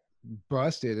 got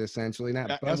busted essentially. Not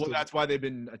and busted. well, that's why they've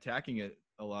been attacking it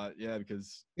a lot. Yeah,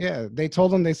 because Yeah, they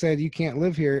told them, they said, you can't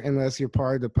live here unless you're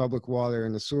part of the public water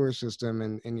and the sewer system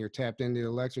and you're tapped into the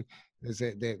electric. They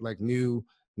said that like new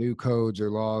codes or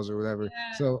laws or whatever.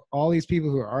 Yeah. So all these people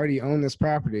who already own this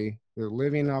property, they're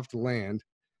living off the land.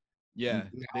 yeah,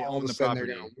 Now they all of own a the sudden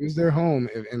property. They're gonna lose their home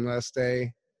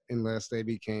unless they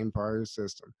became part of the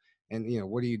system. And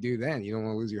what do you do then? You don't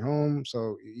want to lose your home,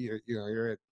 so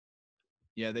you're at.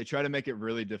 Yeah, they try to make it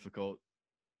really difficult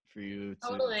for you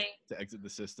Totally. to exit the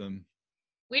system.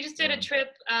 We just did a trip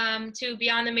to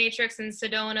Beyond the Matrix and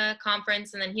Sedona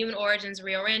conference, and then Human Origins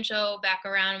Rio Rancho back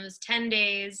around. It was 10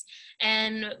 days,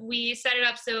 and we set it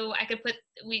up so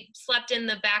we slept in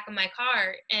the back of my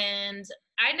car, and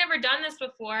I'd never done this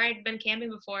before. I'd been camping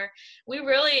before. We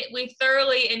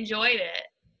thoroughly enjoyed it.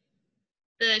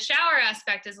 The shower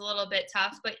aspect is a little bit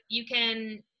tough, but you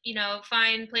can,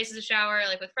 find places to shower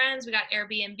like with friends. We got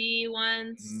Airbnb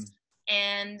once. Mhm.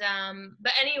 And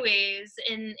but anyways,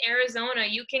 in Arizona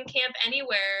you can camp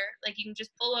anywhere. Like, you can just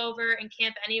pull over and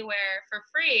camp anywhere for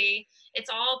free. It's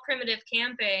all primitive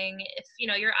camping if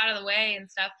you're out of the way and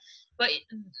stuff, but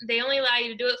they only allow you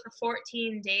to do it for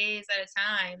 14 days at a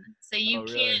time, so you Oh,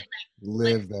 really? can't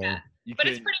Live there. You but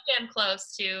it's can- pretty damn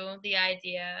close to the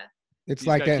idea. It's you just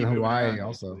like gotta that in keep moving Hawaii around,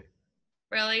 also. basically.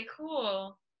 Really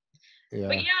cool. Yeah.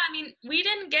 But yeah, I mean, we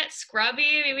didn't get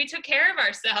scrubby. I mean, we took care of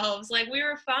ourselves. Like, we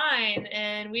were fine.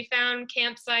 And we found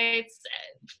campsites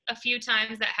a few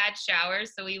times that had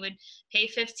showers. So we would pay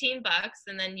 $15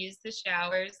 and then use the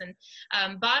showers.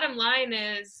 And bottom line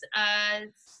is,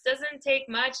 it doesn't take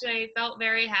much. I felt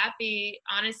very happy,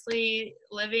 honestly,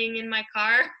 living in my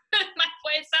car.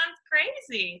 It sounds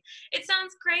crazy. It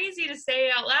sounds crazy to say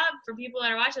out loud for people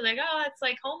that are watching, like, oh, it's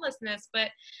like homelessness. But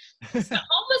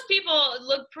homeless people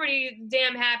look pretty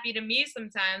damn happy to me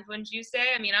sometimes, wouldn't you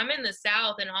say? I mean, I'm in the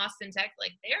South in Austin, Texas.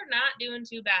 Like, they're not doing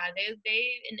too bad. They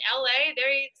in LA,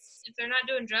 if they're not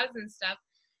doing drugs and stuff,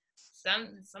 some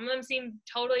of them seem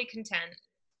totally content.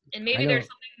 And maybe there's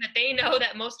something that they know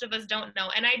that most of us don't know.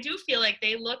 And I do feel like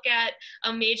they look at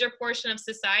a major portion of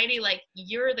society like,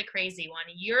 you're the crazy one,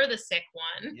 you're the sick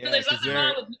one. Yeah, there's nothing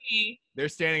wrong with me. They're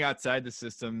standing outside the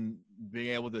system,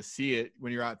 being able to see it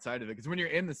when you're outside of it. Because when you're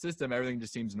in the system, everything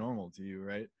just seems normal to you,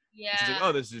 right? Yeah. It's just like,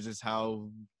 oh, this is just how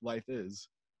life is.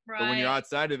 Right. But when you're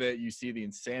outside of it, you see the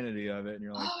insanity of it, and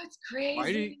you're like, oh, it's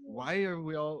crazy. Why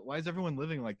is everyone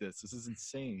living like this? This is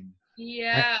insane.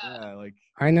 Yeah.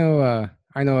 I know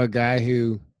a guy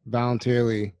who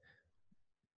voluntarily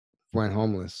went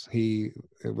homeless. He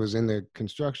was in the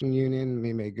construction union.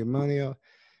 He made good money.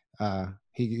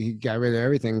 He got rid of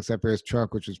everything except for his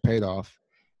truck, which was paid off,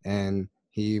 and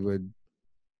he was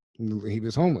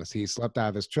homeless. He slept out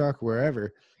of his truck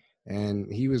wherever,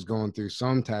 and he was going through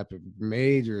some type of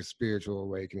major spiritual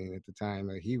awakening at the time.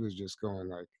 Like, he was just going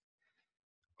like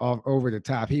all over the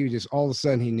top. He was just, all of a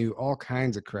sudden, he knew all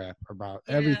kinds of crap about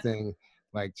everything.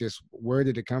 Like, just where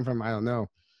did it come from? I don't know.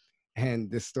 And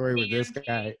this story with this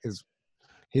guy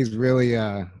he's really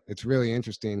it's really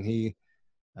interesting. He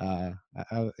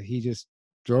just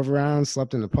drove around,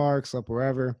 slept in the park, slept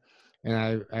wherever,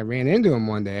 and I ran into him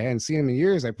one day. I hadn't seen him in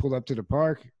years. I pulled up to the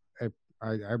park.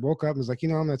 I woke up and was like,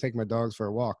 I'm gonna take my dogs for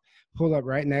a walk. Pulled up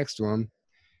right next to him.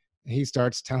 He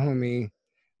starts telling me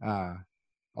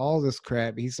all this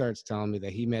crap. He starts telling me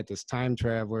that he met this time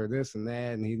traveler, this and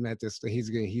that, and he met this. He's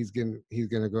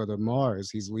gonna go to Mars.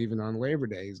 He's leaving on Labor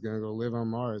Day. He's gonna go live on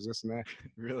Mars. This and that.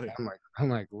 Really? I'm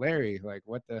like Larry. Like,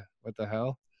 what the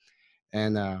hell?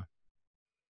 And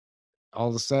all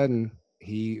of a sudden,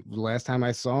 last time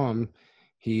I saw him,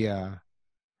 he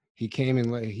came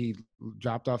and he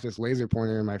dropped off this laser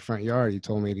pointer in my front yard. He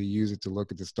told me to use it to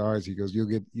look at the stars. He goes, you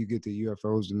get the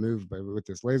UFOs to move with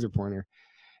this laser pointer.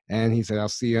 And he said, I'll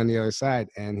see you on the other side.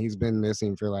 And he's been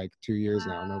missing for like 2 years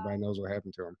now. Nobody knows what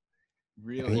happened to him.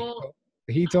 Really?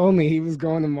 He told me he was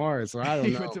going to Mars, so I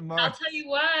don't know. Went to Mars.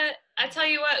 I'll tell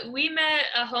you what, we met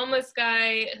a homeless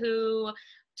guy who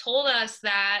told us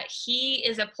that he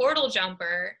is a portal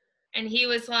jumper, and he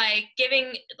was like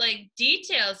giving like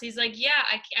details. He's like, yeah,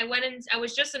 I went in, I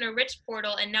was just in a rich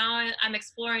portal, and now I'm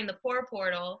exploring the poor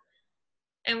portal.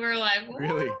 And we're like, what?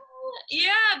 Really?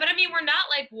 Yeah, but I mean, we're not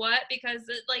like, what? Because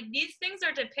like these things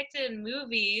are depicted in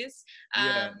movies.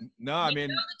 No, I mean,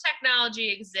 know the technology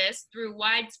exists through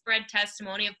widespread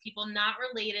testimony of people not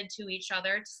related to each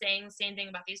other saying the same thing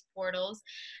about these portals.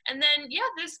 And then, yeah,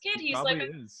 this kid, he's like,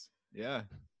 yeah,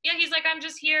 he's like, I'm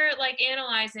just here like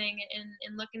analyzing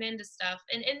and looking into stuff.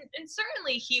 And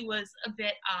certainly he was a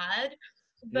bit odd,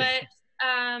 but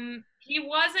he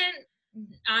wasn't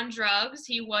on drugs.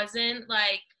 He wasn't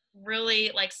like really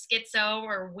like schizo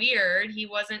or weird. He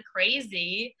wasn't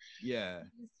crazy. Yeah.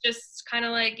 He's just kind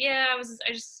of like, yeah, I was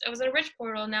in a rich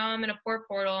portal. Now I'm in a poor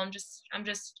portal.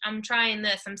 I'm trying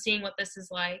this. I'm seeing what this is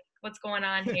like. What's going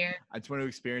on here? I just want to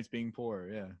experience being poor.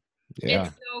 Yeah. Yeah.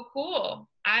 It's so cool.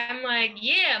 I'm like,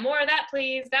 yeah, more of that,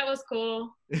 please. That was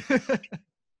cool.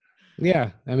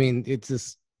 Yeah. I mean, it's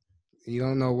just, you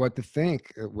don't know what to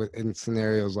think in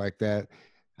scenarios like that.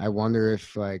 I wonder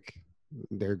if like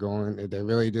they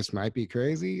really just might be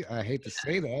crazy. I hate to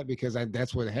say that because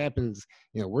that's what happens.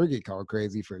 You know, we get called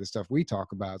crazy for the stuff we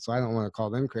talk about. So I don't want to call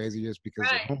them crazy just because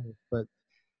they're homeless, but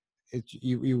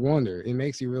you wonder. It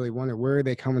makes you really wonder, where are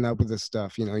they coming up with this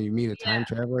stuff? You know, you meet a time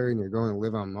traveler and you're going to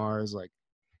live on Mars, like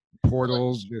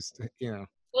portals, just, you know.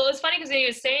 Well, it's funny because when he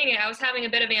was saying it, I was having a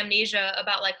bit of amnesia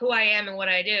about like who I am and what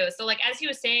I do. So like as he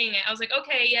was saying it, I was like,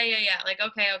 okay, yeah. Like,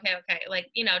 okay. Like,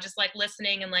 you know, just like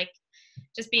listening and like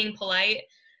just being polite.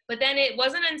 But then it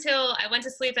wasn't until I went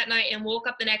to sleep that night and woke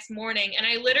up the next morning, and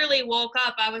I literally woke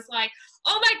up, I was like,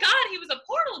 oh my God, he was a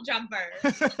portal jumper.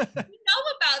 You know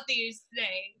about these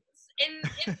things. And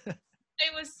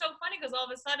it was so funny because all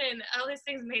of a sudden all these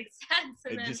things made sense.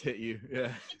 And it just hit you. Yeah.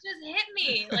 It just hit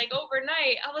me like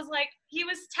overnight. I was like, he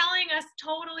was telling us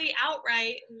totally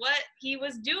outright what he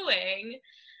was doing.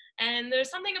 And there's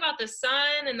something about the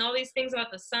sun and all these things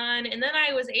about the sun. And then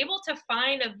I was able to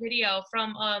find a video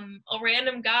from a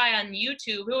random guy on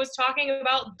YouTube who was talking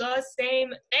about the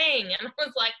same thing. And I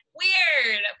was like,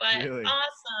 weird, but really?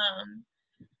 Awesome.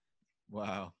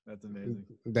 Wow, that's amazing.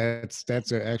 That's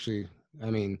actually,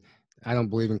 I mean, I don't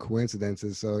believe in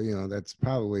coincidences, so you know that's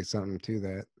probably something to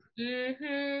that.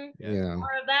 Mm-hmm. Yeah.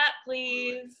 More of that,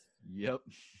 please. Yep.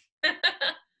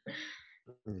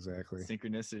 Exactly.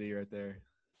 Synchronicity right there.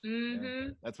 Mm-hmm. Yeah.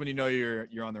 That's when you know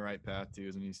you're on the right path too,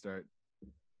 is when you start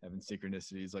having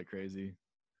synchronicities like crazy.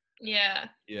 Yeah.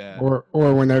 Yeah. Or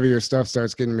whenever your stuff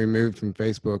starts getting removed from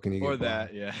Facebook and you or get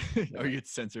that, yeah. Or you get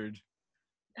censored.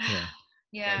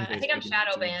 Yeah. I think I'm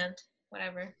shadow banned.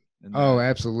 Whatever. And Oh, that-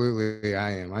 absolutely.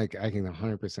 I am. I can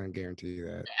 100% guarantee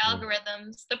that. The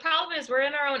algorithms. The problem is we're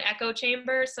in our own echo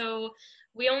chamber, so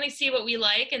we only see what we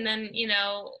like, and then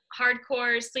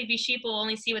hardcore sleepy sheep will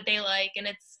only see what they like, and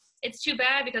it's too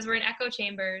bad because we're in echo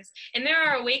chambers. And there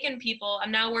are awakened people.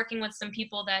 I'm now working with some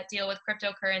people that deal with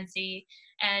cryptocurrency,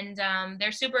 and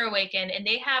they're super awakened, and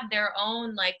they have their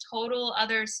own like total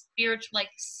other spiritual like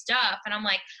stuff. And I'm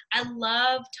like, I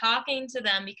love talking to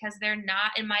them because they're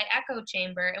not in my echo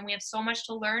chamber, and we have so much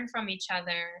to learn from each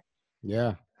other.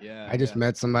 Yeah. yeah, I just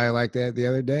met somebody like that the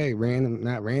other day,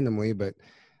 not randomly, but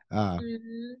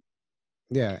Mm-hmm.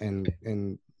 yeah,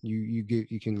 and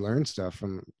you can learn stuff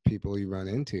from people you run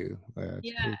into.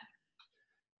 Yeah.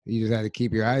 You just have to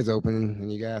keep your eyes open,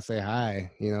 and you gotta say hi.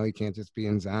 You can't just be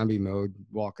in zombie mode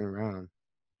walking around.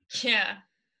 Yeah.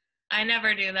 I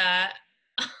never do that.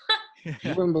 You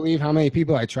yeah. wouldn't believe how many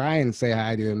people I try and say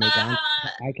hi to and make Uh,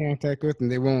 eye contact with,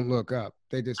 and they won't look up.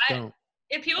 They just I- don't.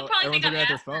 if people Oh, probably everyone's think I'm looking at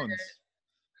their Asperger's. phones.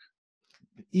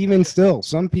 Even still,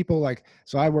 some people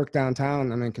so I work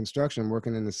downtown. I'm in construction,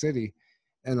 working in the city,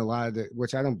 and a lot of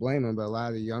which I don't blame them, but a lot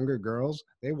of the younger girls,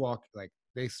 they walk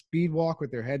they speed walk with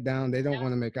their head down. They don't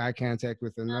want to make eye contact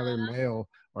with another male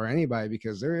or anybody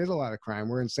because there is a lot of crime.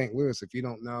 We're in St. Louis. If you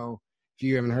don't know, if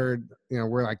you haven't heard,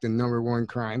 we're like the #1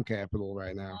 crime capital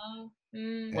right now.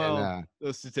 And Well,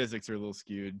 those statistics are a little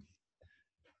skewed.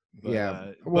 But,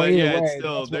 yeah, but either yeah, it's way,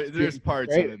 still that's what's there's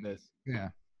parts great. of it that Yeah.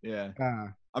 yeah.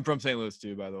 I'm from St. Louis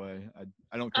too, by the way.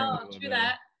 I don't currently live True there,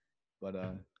 that. but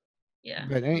Yeah.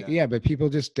 But but people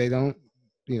just they don't.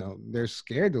 They're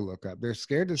scared to look up. They're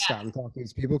scared to stop and talk to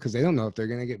these people because they don't know if they're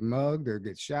gonna get mugged or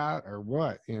get shot or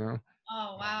what. Oh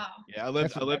wow. yeah, I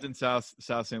lived in South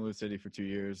St. Louis City for 2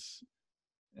 years,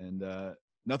 and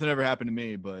nothing ever happened to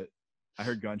me, but I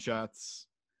heard gunshots.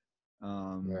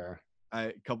 Yeah.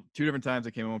 2 different times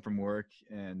I came home from work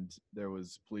and there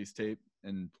was police tape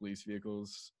and police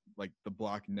vehicles like the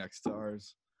block next to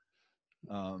ours.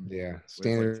 Yeah. Like,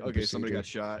 Standard. okay, somebody got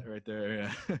procedure. shot right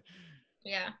there. Yeah.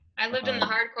 Yeah. I lived in the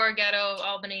hardcore ghetto of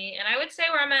Albany, and I would say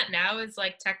where I'm at now is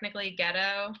like technically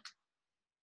ghetto.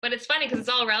 But it's funny because it's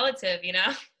all relative,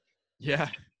 Yeah.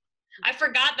 I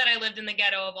forgot that I lived in the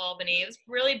ghetto of Albany. It was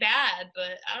really bad,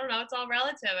 but I don't know, it's all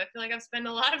relative. I feel like I've spent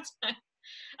a lot of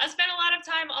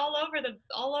time all over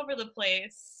the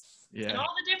place. Yeah. And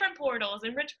all the different portals,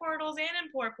 and rich portals and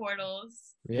in poor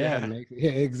portals. Yeah.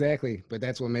 Exactly. But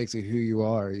that's what makes it who you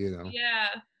are. Yeah.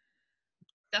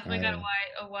 Definitely got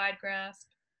a wide grasp.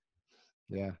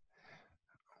 Yeah.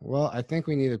 Well, I think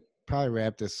we need to probably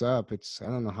wrap this up. I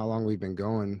don't know how long we've been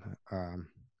going. An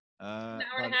hour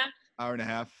and a half. Hour and a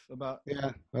half about.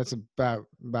 Yeah, that's about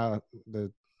a good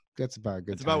It's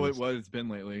time. about what it's been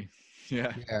lately.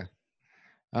 Yeah. Yeah.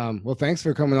 Well, thanks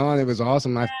for coming on. It was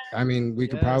awesome. I mean, we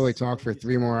could probably Yes. talk for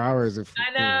 3 more hours if I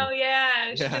know,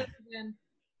 yeah. Yeah.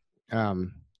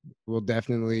 We'll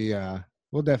definitely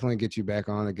get you back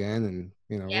on again,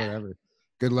 and Yeah. whatever.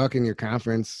 Good luck in your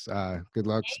conference. Good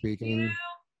luck Thank speaking. you.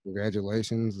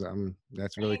 Congratulations.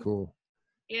 That's really Thanks. cool.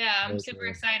 Yeah, I'm Very super cool.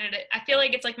 excited. I feel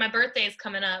like it's like my birthday's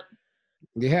coming up.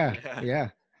 Yeah. Yeah. Yeah.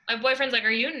 My boyfriend's like,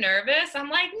 "Are you nervous?" I'm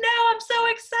like, "No, I'm so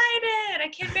excited. I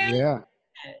can't bear Yeah.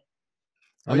 it."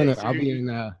 Oh, yeah, so I'll be you're- in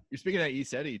You're speaking at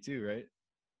ECETI too, right?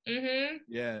 Mhm.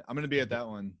 Yeah, I'm gonna be at that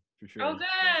one for sure. Oh,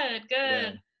 good,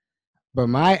 good. but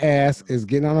my ass is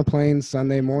getting on a plane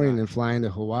Sunday morning not. and flying to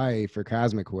Hawaii for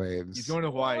Cosmic Waves. He's going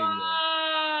to Hawaii.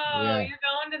 Whoa, Yeah. you're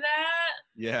going to that?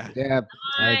 Yeah. Yeah.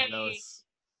 Nice. Jealous.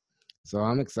 So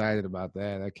I'm excited about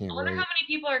that. I can't I wonder wait. how many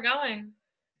people are going.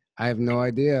 I have no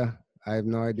idea. I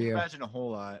imagine a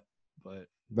whole lot, but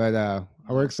But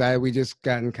we're excited. We just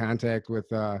got in contact with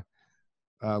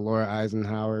Laura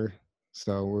Eisenhower,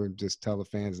 so we're just tell the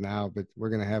fans now. But we're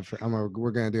gonna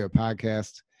do a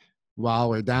podcast while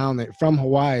we're down there from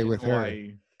Hawaii in with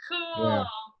Hawaii. Cool. Yeah.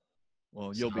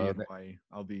 Well, you'll be So in that- Hawaii.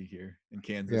 I'll be here in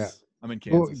Kansas. Yeah. I'm in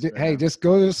her. Well, Kansas. right hey, now. just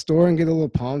go to the store and get a little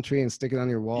palm tree and stick it on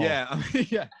your wall. Yeah,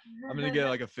 yeah. I'm gonna get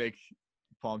like a fake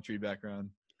palm tree background.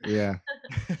 Yeah.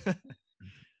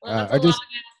 Well, that's I a just-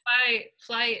 long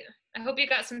flight. I hope you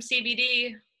got some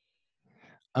CBD.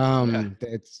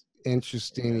 That's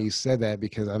interesting you said that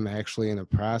because I'm actually in the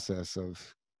process of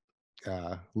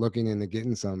looking into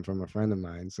getting some from a friend of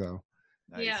mine. So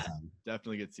Nice. Yeah.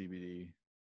 Definitely get CBD.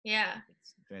 Yeah.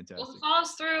 It's fantastic. Well, if it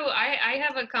falls through, I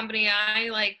have a company.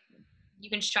 You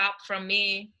can shop from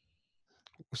me.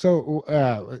 So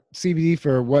CBD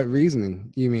for what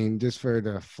reason? You mean just for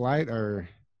the flight or?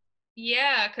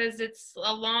 Yeah, because it's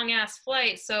a long ass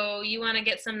flight, so you want to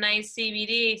get some nice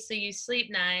CBD so you sleep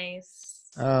nice.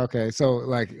 Okay, so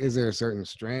like, is there a certain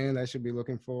strand I should be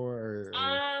looking for? Or...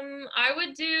 I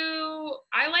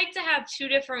I like to have two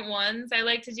different ones. I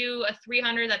like to do a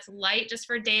 300 that's light just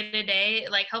for day to day.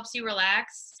 It like helps you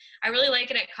relax. I really like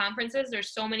it at conferences.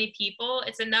 There's so many people.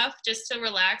 It's enough just to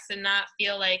relax and not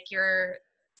feel like you're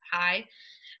high.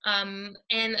 And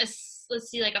let's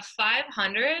see, like a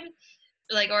 500,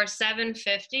 like, or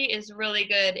 750 is really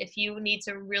good if you need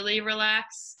to really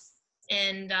relax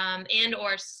and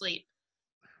or sleep.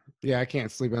 Yeah, I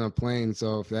can't sleep on a plane,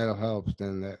 so if that'll help,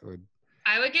 then that would.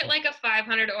 I would get like a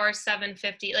 500 or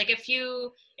 750. Like if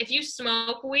you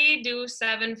smoke weed, do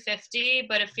 750.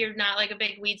 But if you're not like a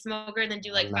big weed smoker, then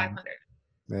do like I'm not. 500.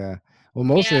 Yeah. Well,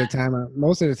 most of Yeah.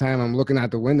 the time, I'm looking out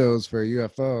the windows for a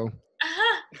UFO,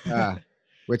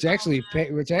 which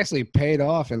actually paid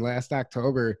off. And last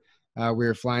October, we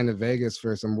were flying to Vegas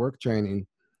for some work training,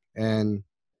 and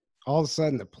all of a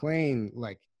sudden, the plane,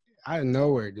 like out of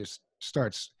nowhere, just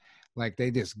starts, like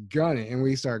they just gun it, and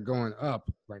we start going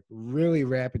up like really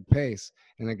rapid pace.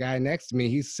 And the guy next to me,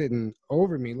 he's sitting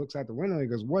over me, looks out the window, he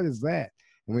goes, "What is that?"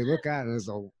 And we look out, and there's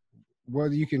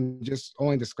what you can just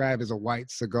only describe as a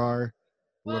white cigar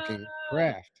looking Whoa.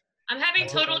 craft. I'm having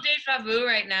total deja vu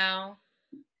right now.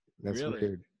 That's Really?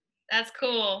 weird. That's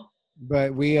cool.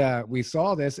 But we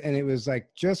saw this, and it was like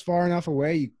just far enough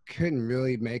away you couldn't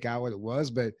really make out what it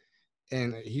was. But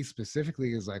and he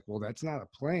specifically is like, "Well, that's not a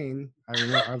plane." I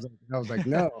remember I was like,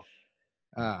 "No."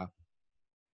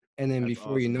 And then That's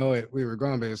before you awesome. know it, we were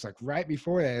going. But it's like right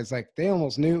before that, it's like they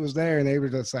almost knew it was there, and they were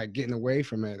just like getting away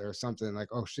from it or something. Like,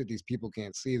 "Oh shit, these people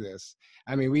can't see this."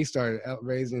 I mean, we started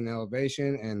raising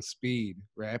elevation and speed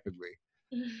rapidly.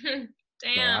 So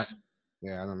Damn.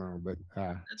 yeah, I don't know, but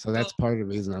That's so that's cool. part of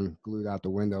the reason I'm glued out the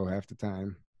window half the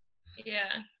time.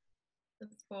 Yeah.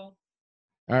 That's cool.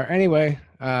 Anyway,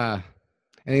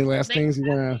 any Well, last thanks things you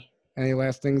for having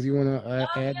wanna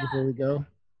me. add before we go?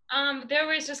 There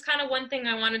was just kind of one thing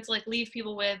I wanted to like leave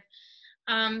people with.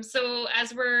 So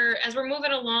as we're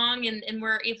moving along and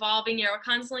we're evolving, we're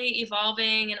constantly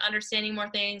evolving and understanding more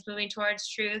things, moving towards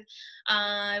truth.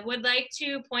 I would like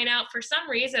to point out, for some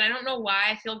reason, I don't know why,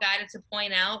 I feel guided to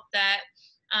point out that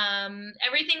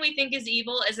everything we think is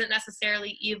evil isn't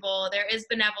necessarily evil. There is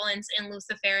benevolence in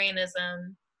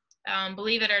Luciferianism.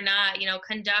 Believe it or not,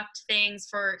 conduct things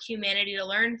for humanity to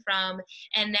learn from.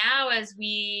 And now as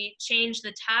we change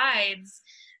the tides,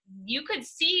 you could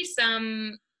see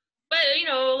some, but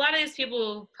a lot of these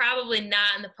people probably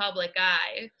not in the public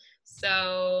eye.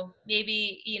 So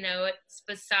maybe, it's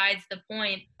besides the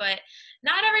point, but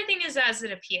not everything is as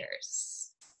it appears.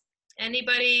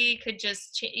 Anybody could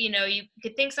just, you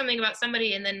could think something about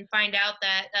somebody and then find out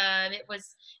that it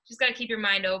was, just got to keep your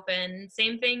mind open.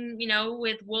 Same thing,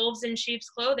 with wolves in sheep's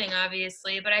clothing,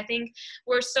 obviously. But I think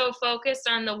we're so focused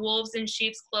on the wolves in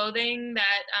sheep's clothing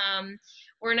that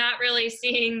we're not really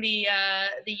seeing the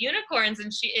unicorns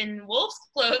in wolves'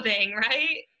 clothing,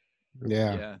 right?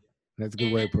 Yeah, that's a good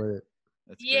And way to put it.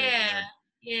 That's great.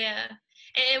 yeah.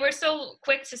 And we're so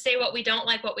quick to say what we don't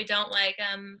like.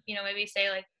 Maybe say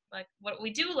like what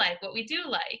we do like,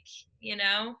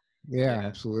 Yeah,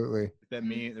 absolutely. That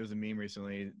meme, there was a meme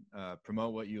recently,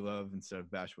 promote what you love instead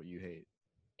of bash what you hate.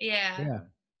 Yeah.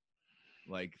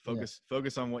 Like focus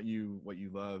on what you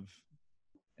love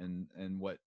and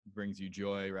what brings you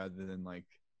joy rather than like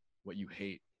what you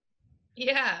hate.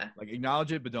 Yeah. Like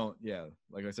acknowledge it, but don't,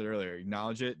 like I said earlier,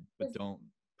 acknowledge it, but don't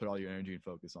put all your energy and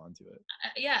focus onto it.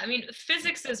 I mean,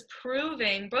 physics is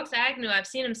proving, Brooks Agnew, I've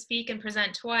seen him speak and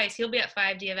present twice. He'll be at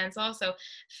 5D events also.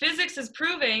 Physics is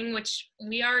proving, which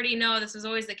we already know this is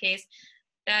always the case,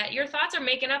 that your thoughts are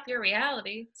making up your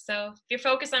reality. So if you're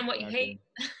focused on what you hate,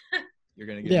 you're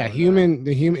gonna get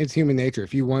it's human nature.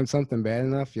 If you want something bad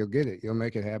enough, you'll get it. You'll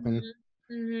make it happen.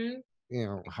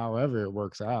 Mm-hmm. However it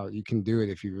works out, you can do it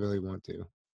if you really want to.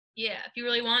 Yeah, if you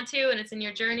really want to, and it's in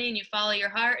your journey, and you follow your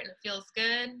heart, and it feels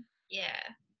good. Yeah.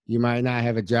 You might not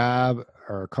have a job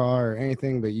or a car or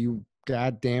anything, but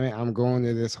God damn it, I'm going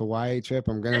to this Hawaii trip.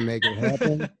 I'm gonna make it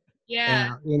happen.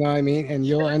 Yeah. And, you know what I mean? And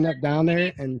you'll end up down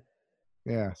there, and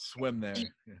swim there.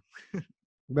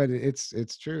 But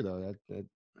it's true though. That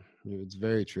it's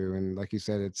very true, and like you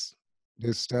said,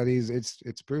 there's studies.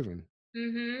 It's proven.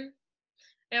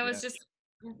 It was just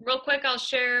real quick. I'll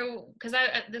share, because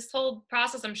this whole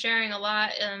process I'm sharing a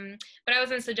lot. But I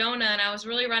was in Sedona and I was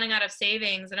really running out of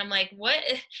savings, and I'm like, what?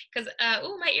 Because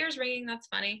my ear's ringing. That's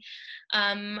funny.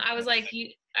 I was like,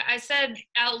 I said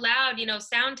out loud,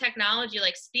 sound technology,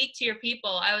 like speak to your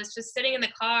people. I was just sitting in the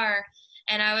car,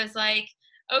 and I was like,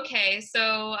 okay,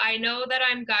 so I know that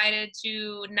I'm guided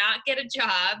to not get a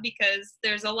job because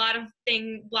there's a lot of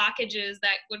blockages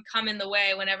that would come in the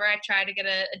way whenever I try to get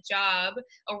a job,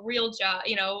 a real job,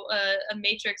 a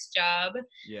matrix job.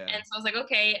 Yeah. And so I was like,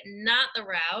 okay, not the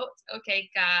route. Okay,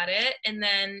 got it. And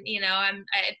then, I've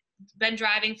been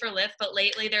driving for Lyft, but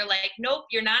lately they're like, nope,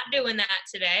 you're not doing that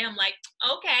today. I'm like,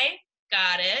 okay,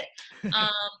 got it.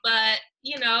 But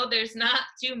there's not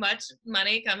too much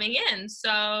money coming in.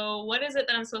 So what is it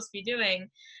that I'm supposed to be doing?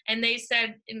 And they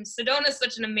said, and Sedona is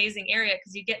such an amazing area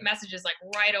because you get messages like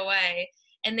right away.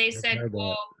 And they said,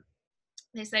 quote,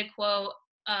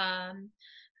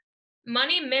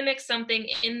 money mimics something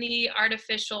in the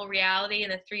artificial reality,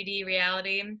 in the 3D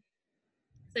reality. So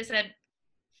they said,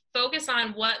 focus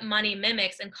on what money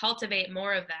mimics and cultivate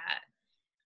more of that.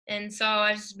 And so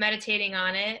I was meditating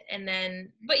on it. And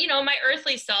then, but my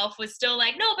earthly self was still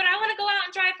like, no, but I want to go out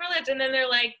and drive for Lyft. And then they're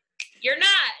like, you're going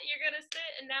to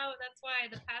sit. And now that's why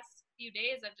the past few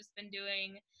days I've just been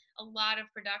doing a lot of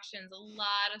productions, a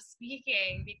lot of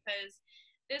speaking, because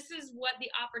this is what the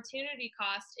opportunity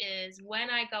cost is when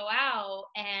I go out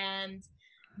and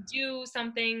do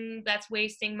something that's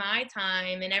wasting my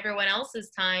time and everyone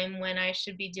else's time when I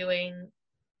should be doing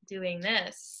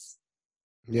this.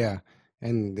 Yeah.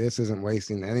 And this isn't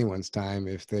wasting anyone's time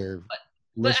if they're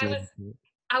listening.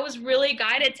 I was really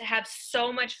guided to have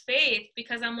so much faith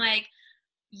because I'm like,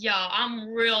 yo, I'm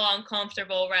real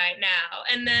uncomfortable right now.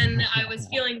 And then I was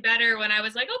feeling better when I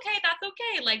was like, okay, that's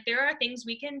okay. Like, there are things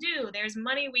we can do. There's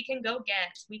money we can go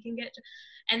get.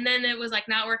 And then it was like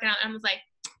not working out. And I was like,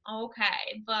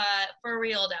 okay, but for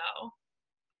real though.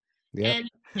 Yep.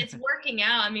 And it's working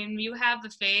out. I mean, you have the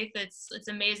faith. It's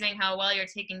amazing how well you're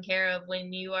taken care of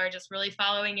when you are just really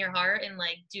following your heart and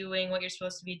like doing what you're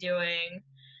supposed to be doing.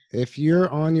 If you're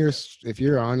on your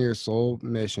soul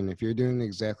mission, if you're doing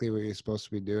exactly what you're supposed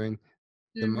to be doing,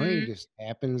 the money just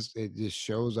happens. It just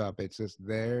shows up. It's just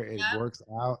there. It works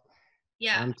out.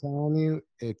 Yeah. I'm telling you,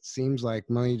 it seems like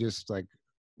money just like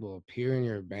will appear in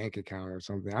your bank account or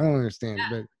something. I don't understand,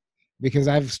 but because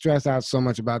I've stressed out so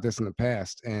much about this in the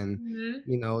past, and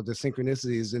the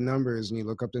synchronicities, the numbers, and you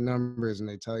look up the numbers and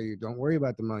they tell you, don't worry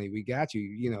about the money. We got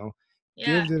you,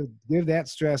 give that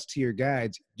stress to your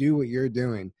guides, do what you're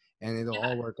doing, and it'll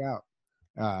all work out.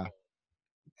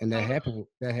 And that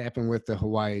happened with the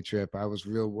Hawaii trip. I was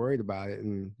real worried about it,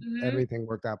 and everything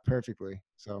worked out perfectly.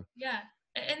 So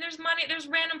and there's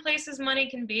random places money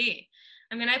can be.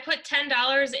 I mean, I put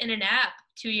 $10 in an app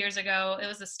 2 years ago. It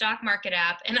was a stock market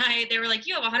app, and they were like,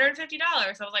 you have $150. I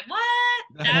was like, what?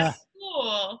 That's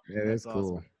cool. Yeah, that's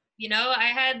cool.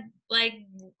 I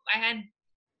had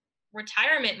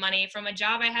retirement money from a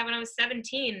job I had when I was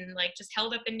 17, like just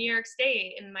held up in New York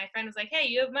State. And my friend was like, hey,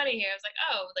 you have money here. I was like,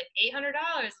 oh, like $800.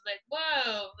 I was like,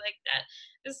 whoa, like that.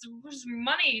 This was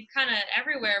money kind of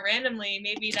everywhere randomly,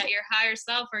 maybe that your higher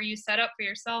self or you set up for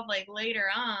yourself like later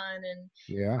on. And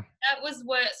that was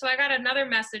so I got another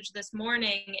message this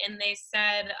morning, and they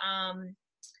said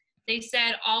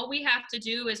all we have to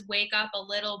do is wake up a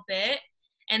little bit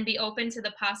and be open to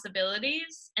the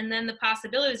possibilities, and then the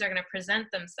possibilities are going to present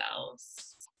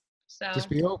themselves. So just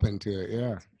be open to it. Yeah.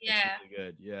 That's really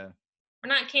good. Yeah. We're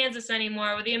not Kansas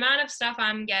anymore. With the amount of stuff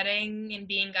I'm getting and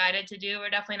being guided to do, we're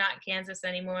definitely not Kansas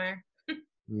anymore.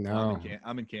 No.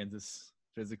 I'm in Kansas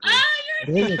physically.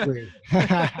 Physically.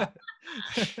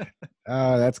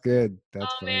 Oh, that's good.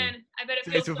 That's funny. Man, I bet it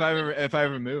feels so if I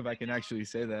ever move, I can actually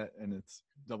say that, and it's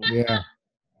double. Yeah.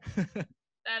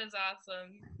 That is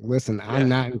awesome. Listen, I'm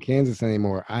not in Kansas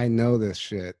anymore. I know this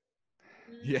shit.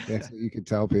 Yeah. That's what you could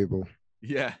tell people.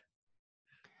 Yeah.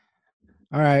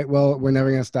 All right. Well, we're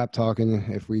never going to stop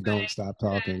talking if we don't stop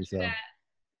talking. So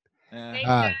thanks,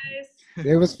 guys.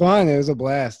 It was fun. It was a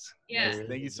blast. Yeah.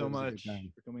 Thank you so much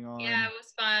for coming on. Yeah, it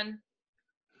was fun.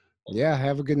 Yeah.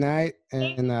 Have a good night.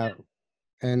 And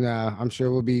I'm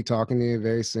sure we'll be talking to you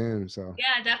very soon. So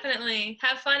yeah, definitely.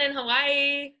 Have fun in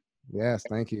Hawaii. Yes,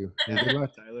 thank you. And good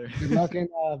luck, Tyler. Good luck in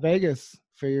Vegas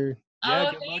for your.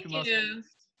 Thank you.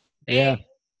 Yeah.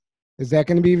 Is that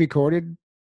going to be recorded?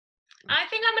 I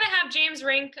think I'm going to have James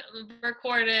Rink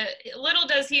record it. Little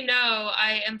does he know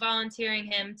I am volunteering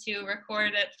him to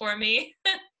record it for me.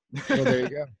 Well, there you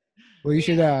go. Well, you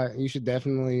should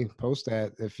definitely post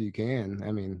that if you can.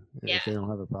 I mean, if they don't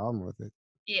have a problem with it.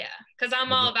 Yeah, because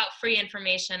I'm all about free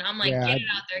information. I'm like, get it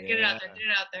out there, get it out there, get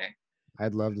it out there.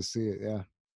 I'd love to see it. Yeah.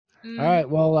 All right.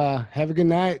 Well, have a good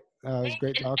night. It was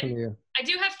great talking to you. I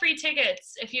do have free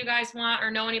tickets if you guys want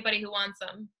or know anybody who wants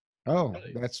them. Oh,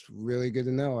 that's really good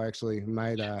to know. Actually,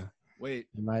 might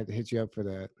hit you up for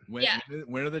that.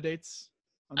 When are the dates?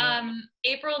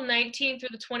 April 19th through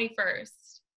the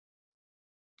 21st.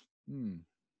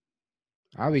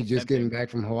 I'll be just getting Tempting. back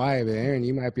from Hawaii, but Aaron,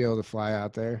 you might be able to fly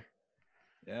out there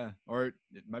Yeah, or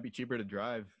it might be cheaper to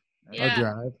drive. or Yeah.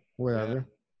 drive, whatever.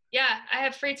 Yeah, I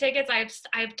have free tickets. I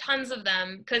have tons of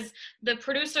them because the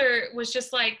producer was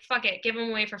just like, "Fuck it, give them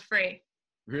away for free."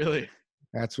 Really?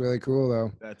 That's really cool,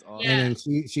 though. That's awesome. Yeah. And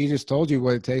then she just told you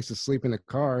what it takes to sleep in a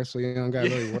car, so you don't got to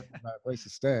Yeah. really worry about a place to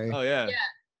stay. Oh yeah. Yeah.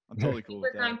 I'm totally cool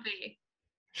with Super that. comfy.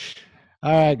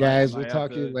 All right, guys, Might we'll have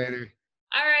talk to you to- later.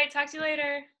 All right, talk to you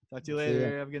later. Talk to you See later.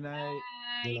 ya. Have a good night.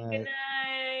 Bye. Good Good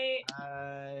night.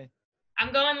 Bye.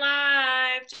 I'm going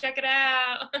live. Check it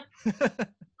out.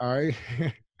 All right.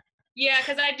 Yeah,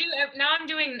 because I'm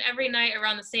doing every night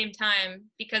around the same time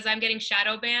because I'm getting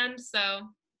shadow banned. So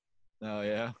Oh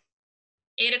yeah.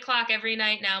 8:00 every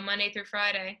night now, Monday through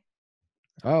Friday.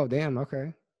 Oh, damn.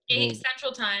 Okay. 8 Well,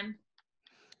 Central Time.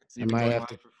 So I you've been might going have live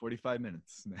to- for 45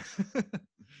 minutes.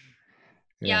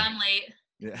 Yeah, I'm late.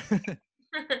 Yeah.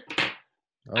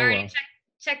 Oh, All right, well.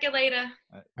 check you later.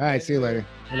 All right. See you later.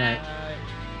 Good night.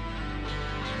 Bye.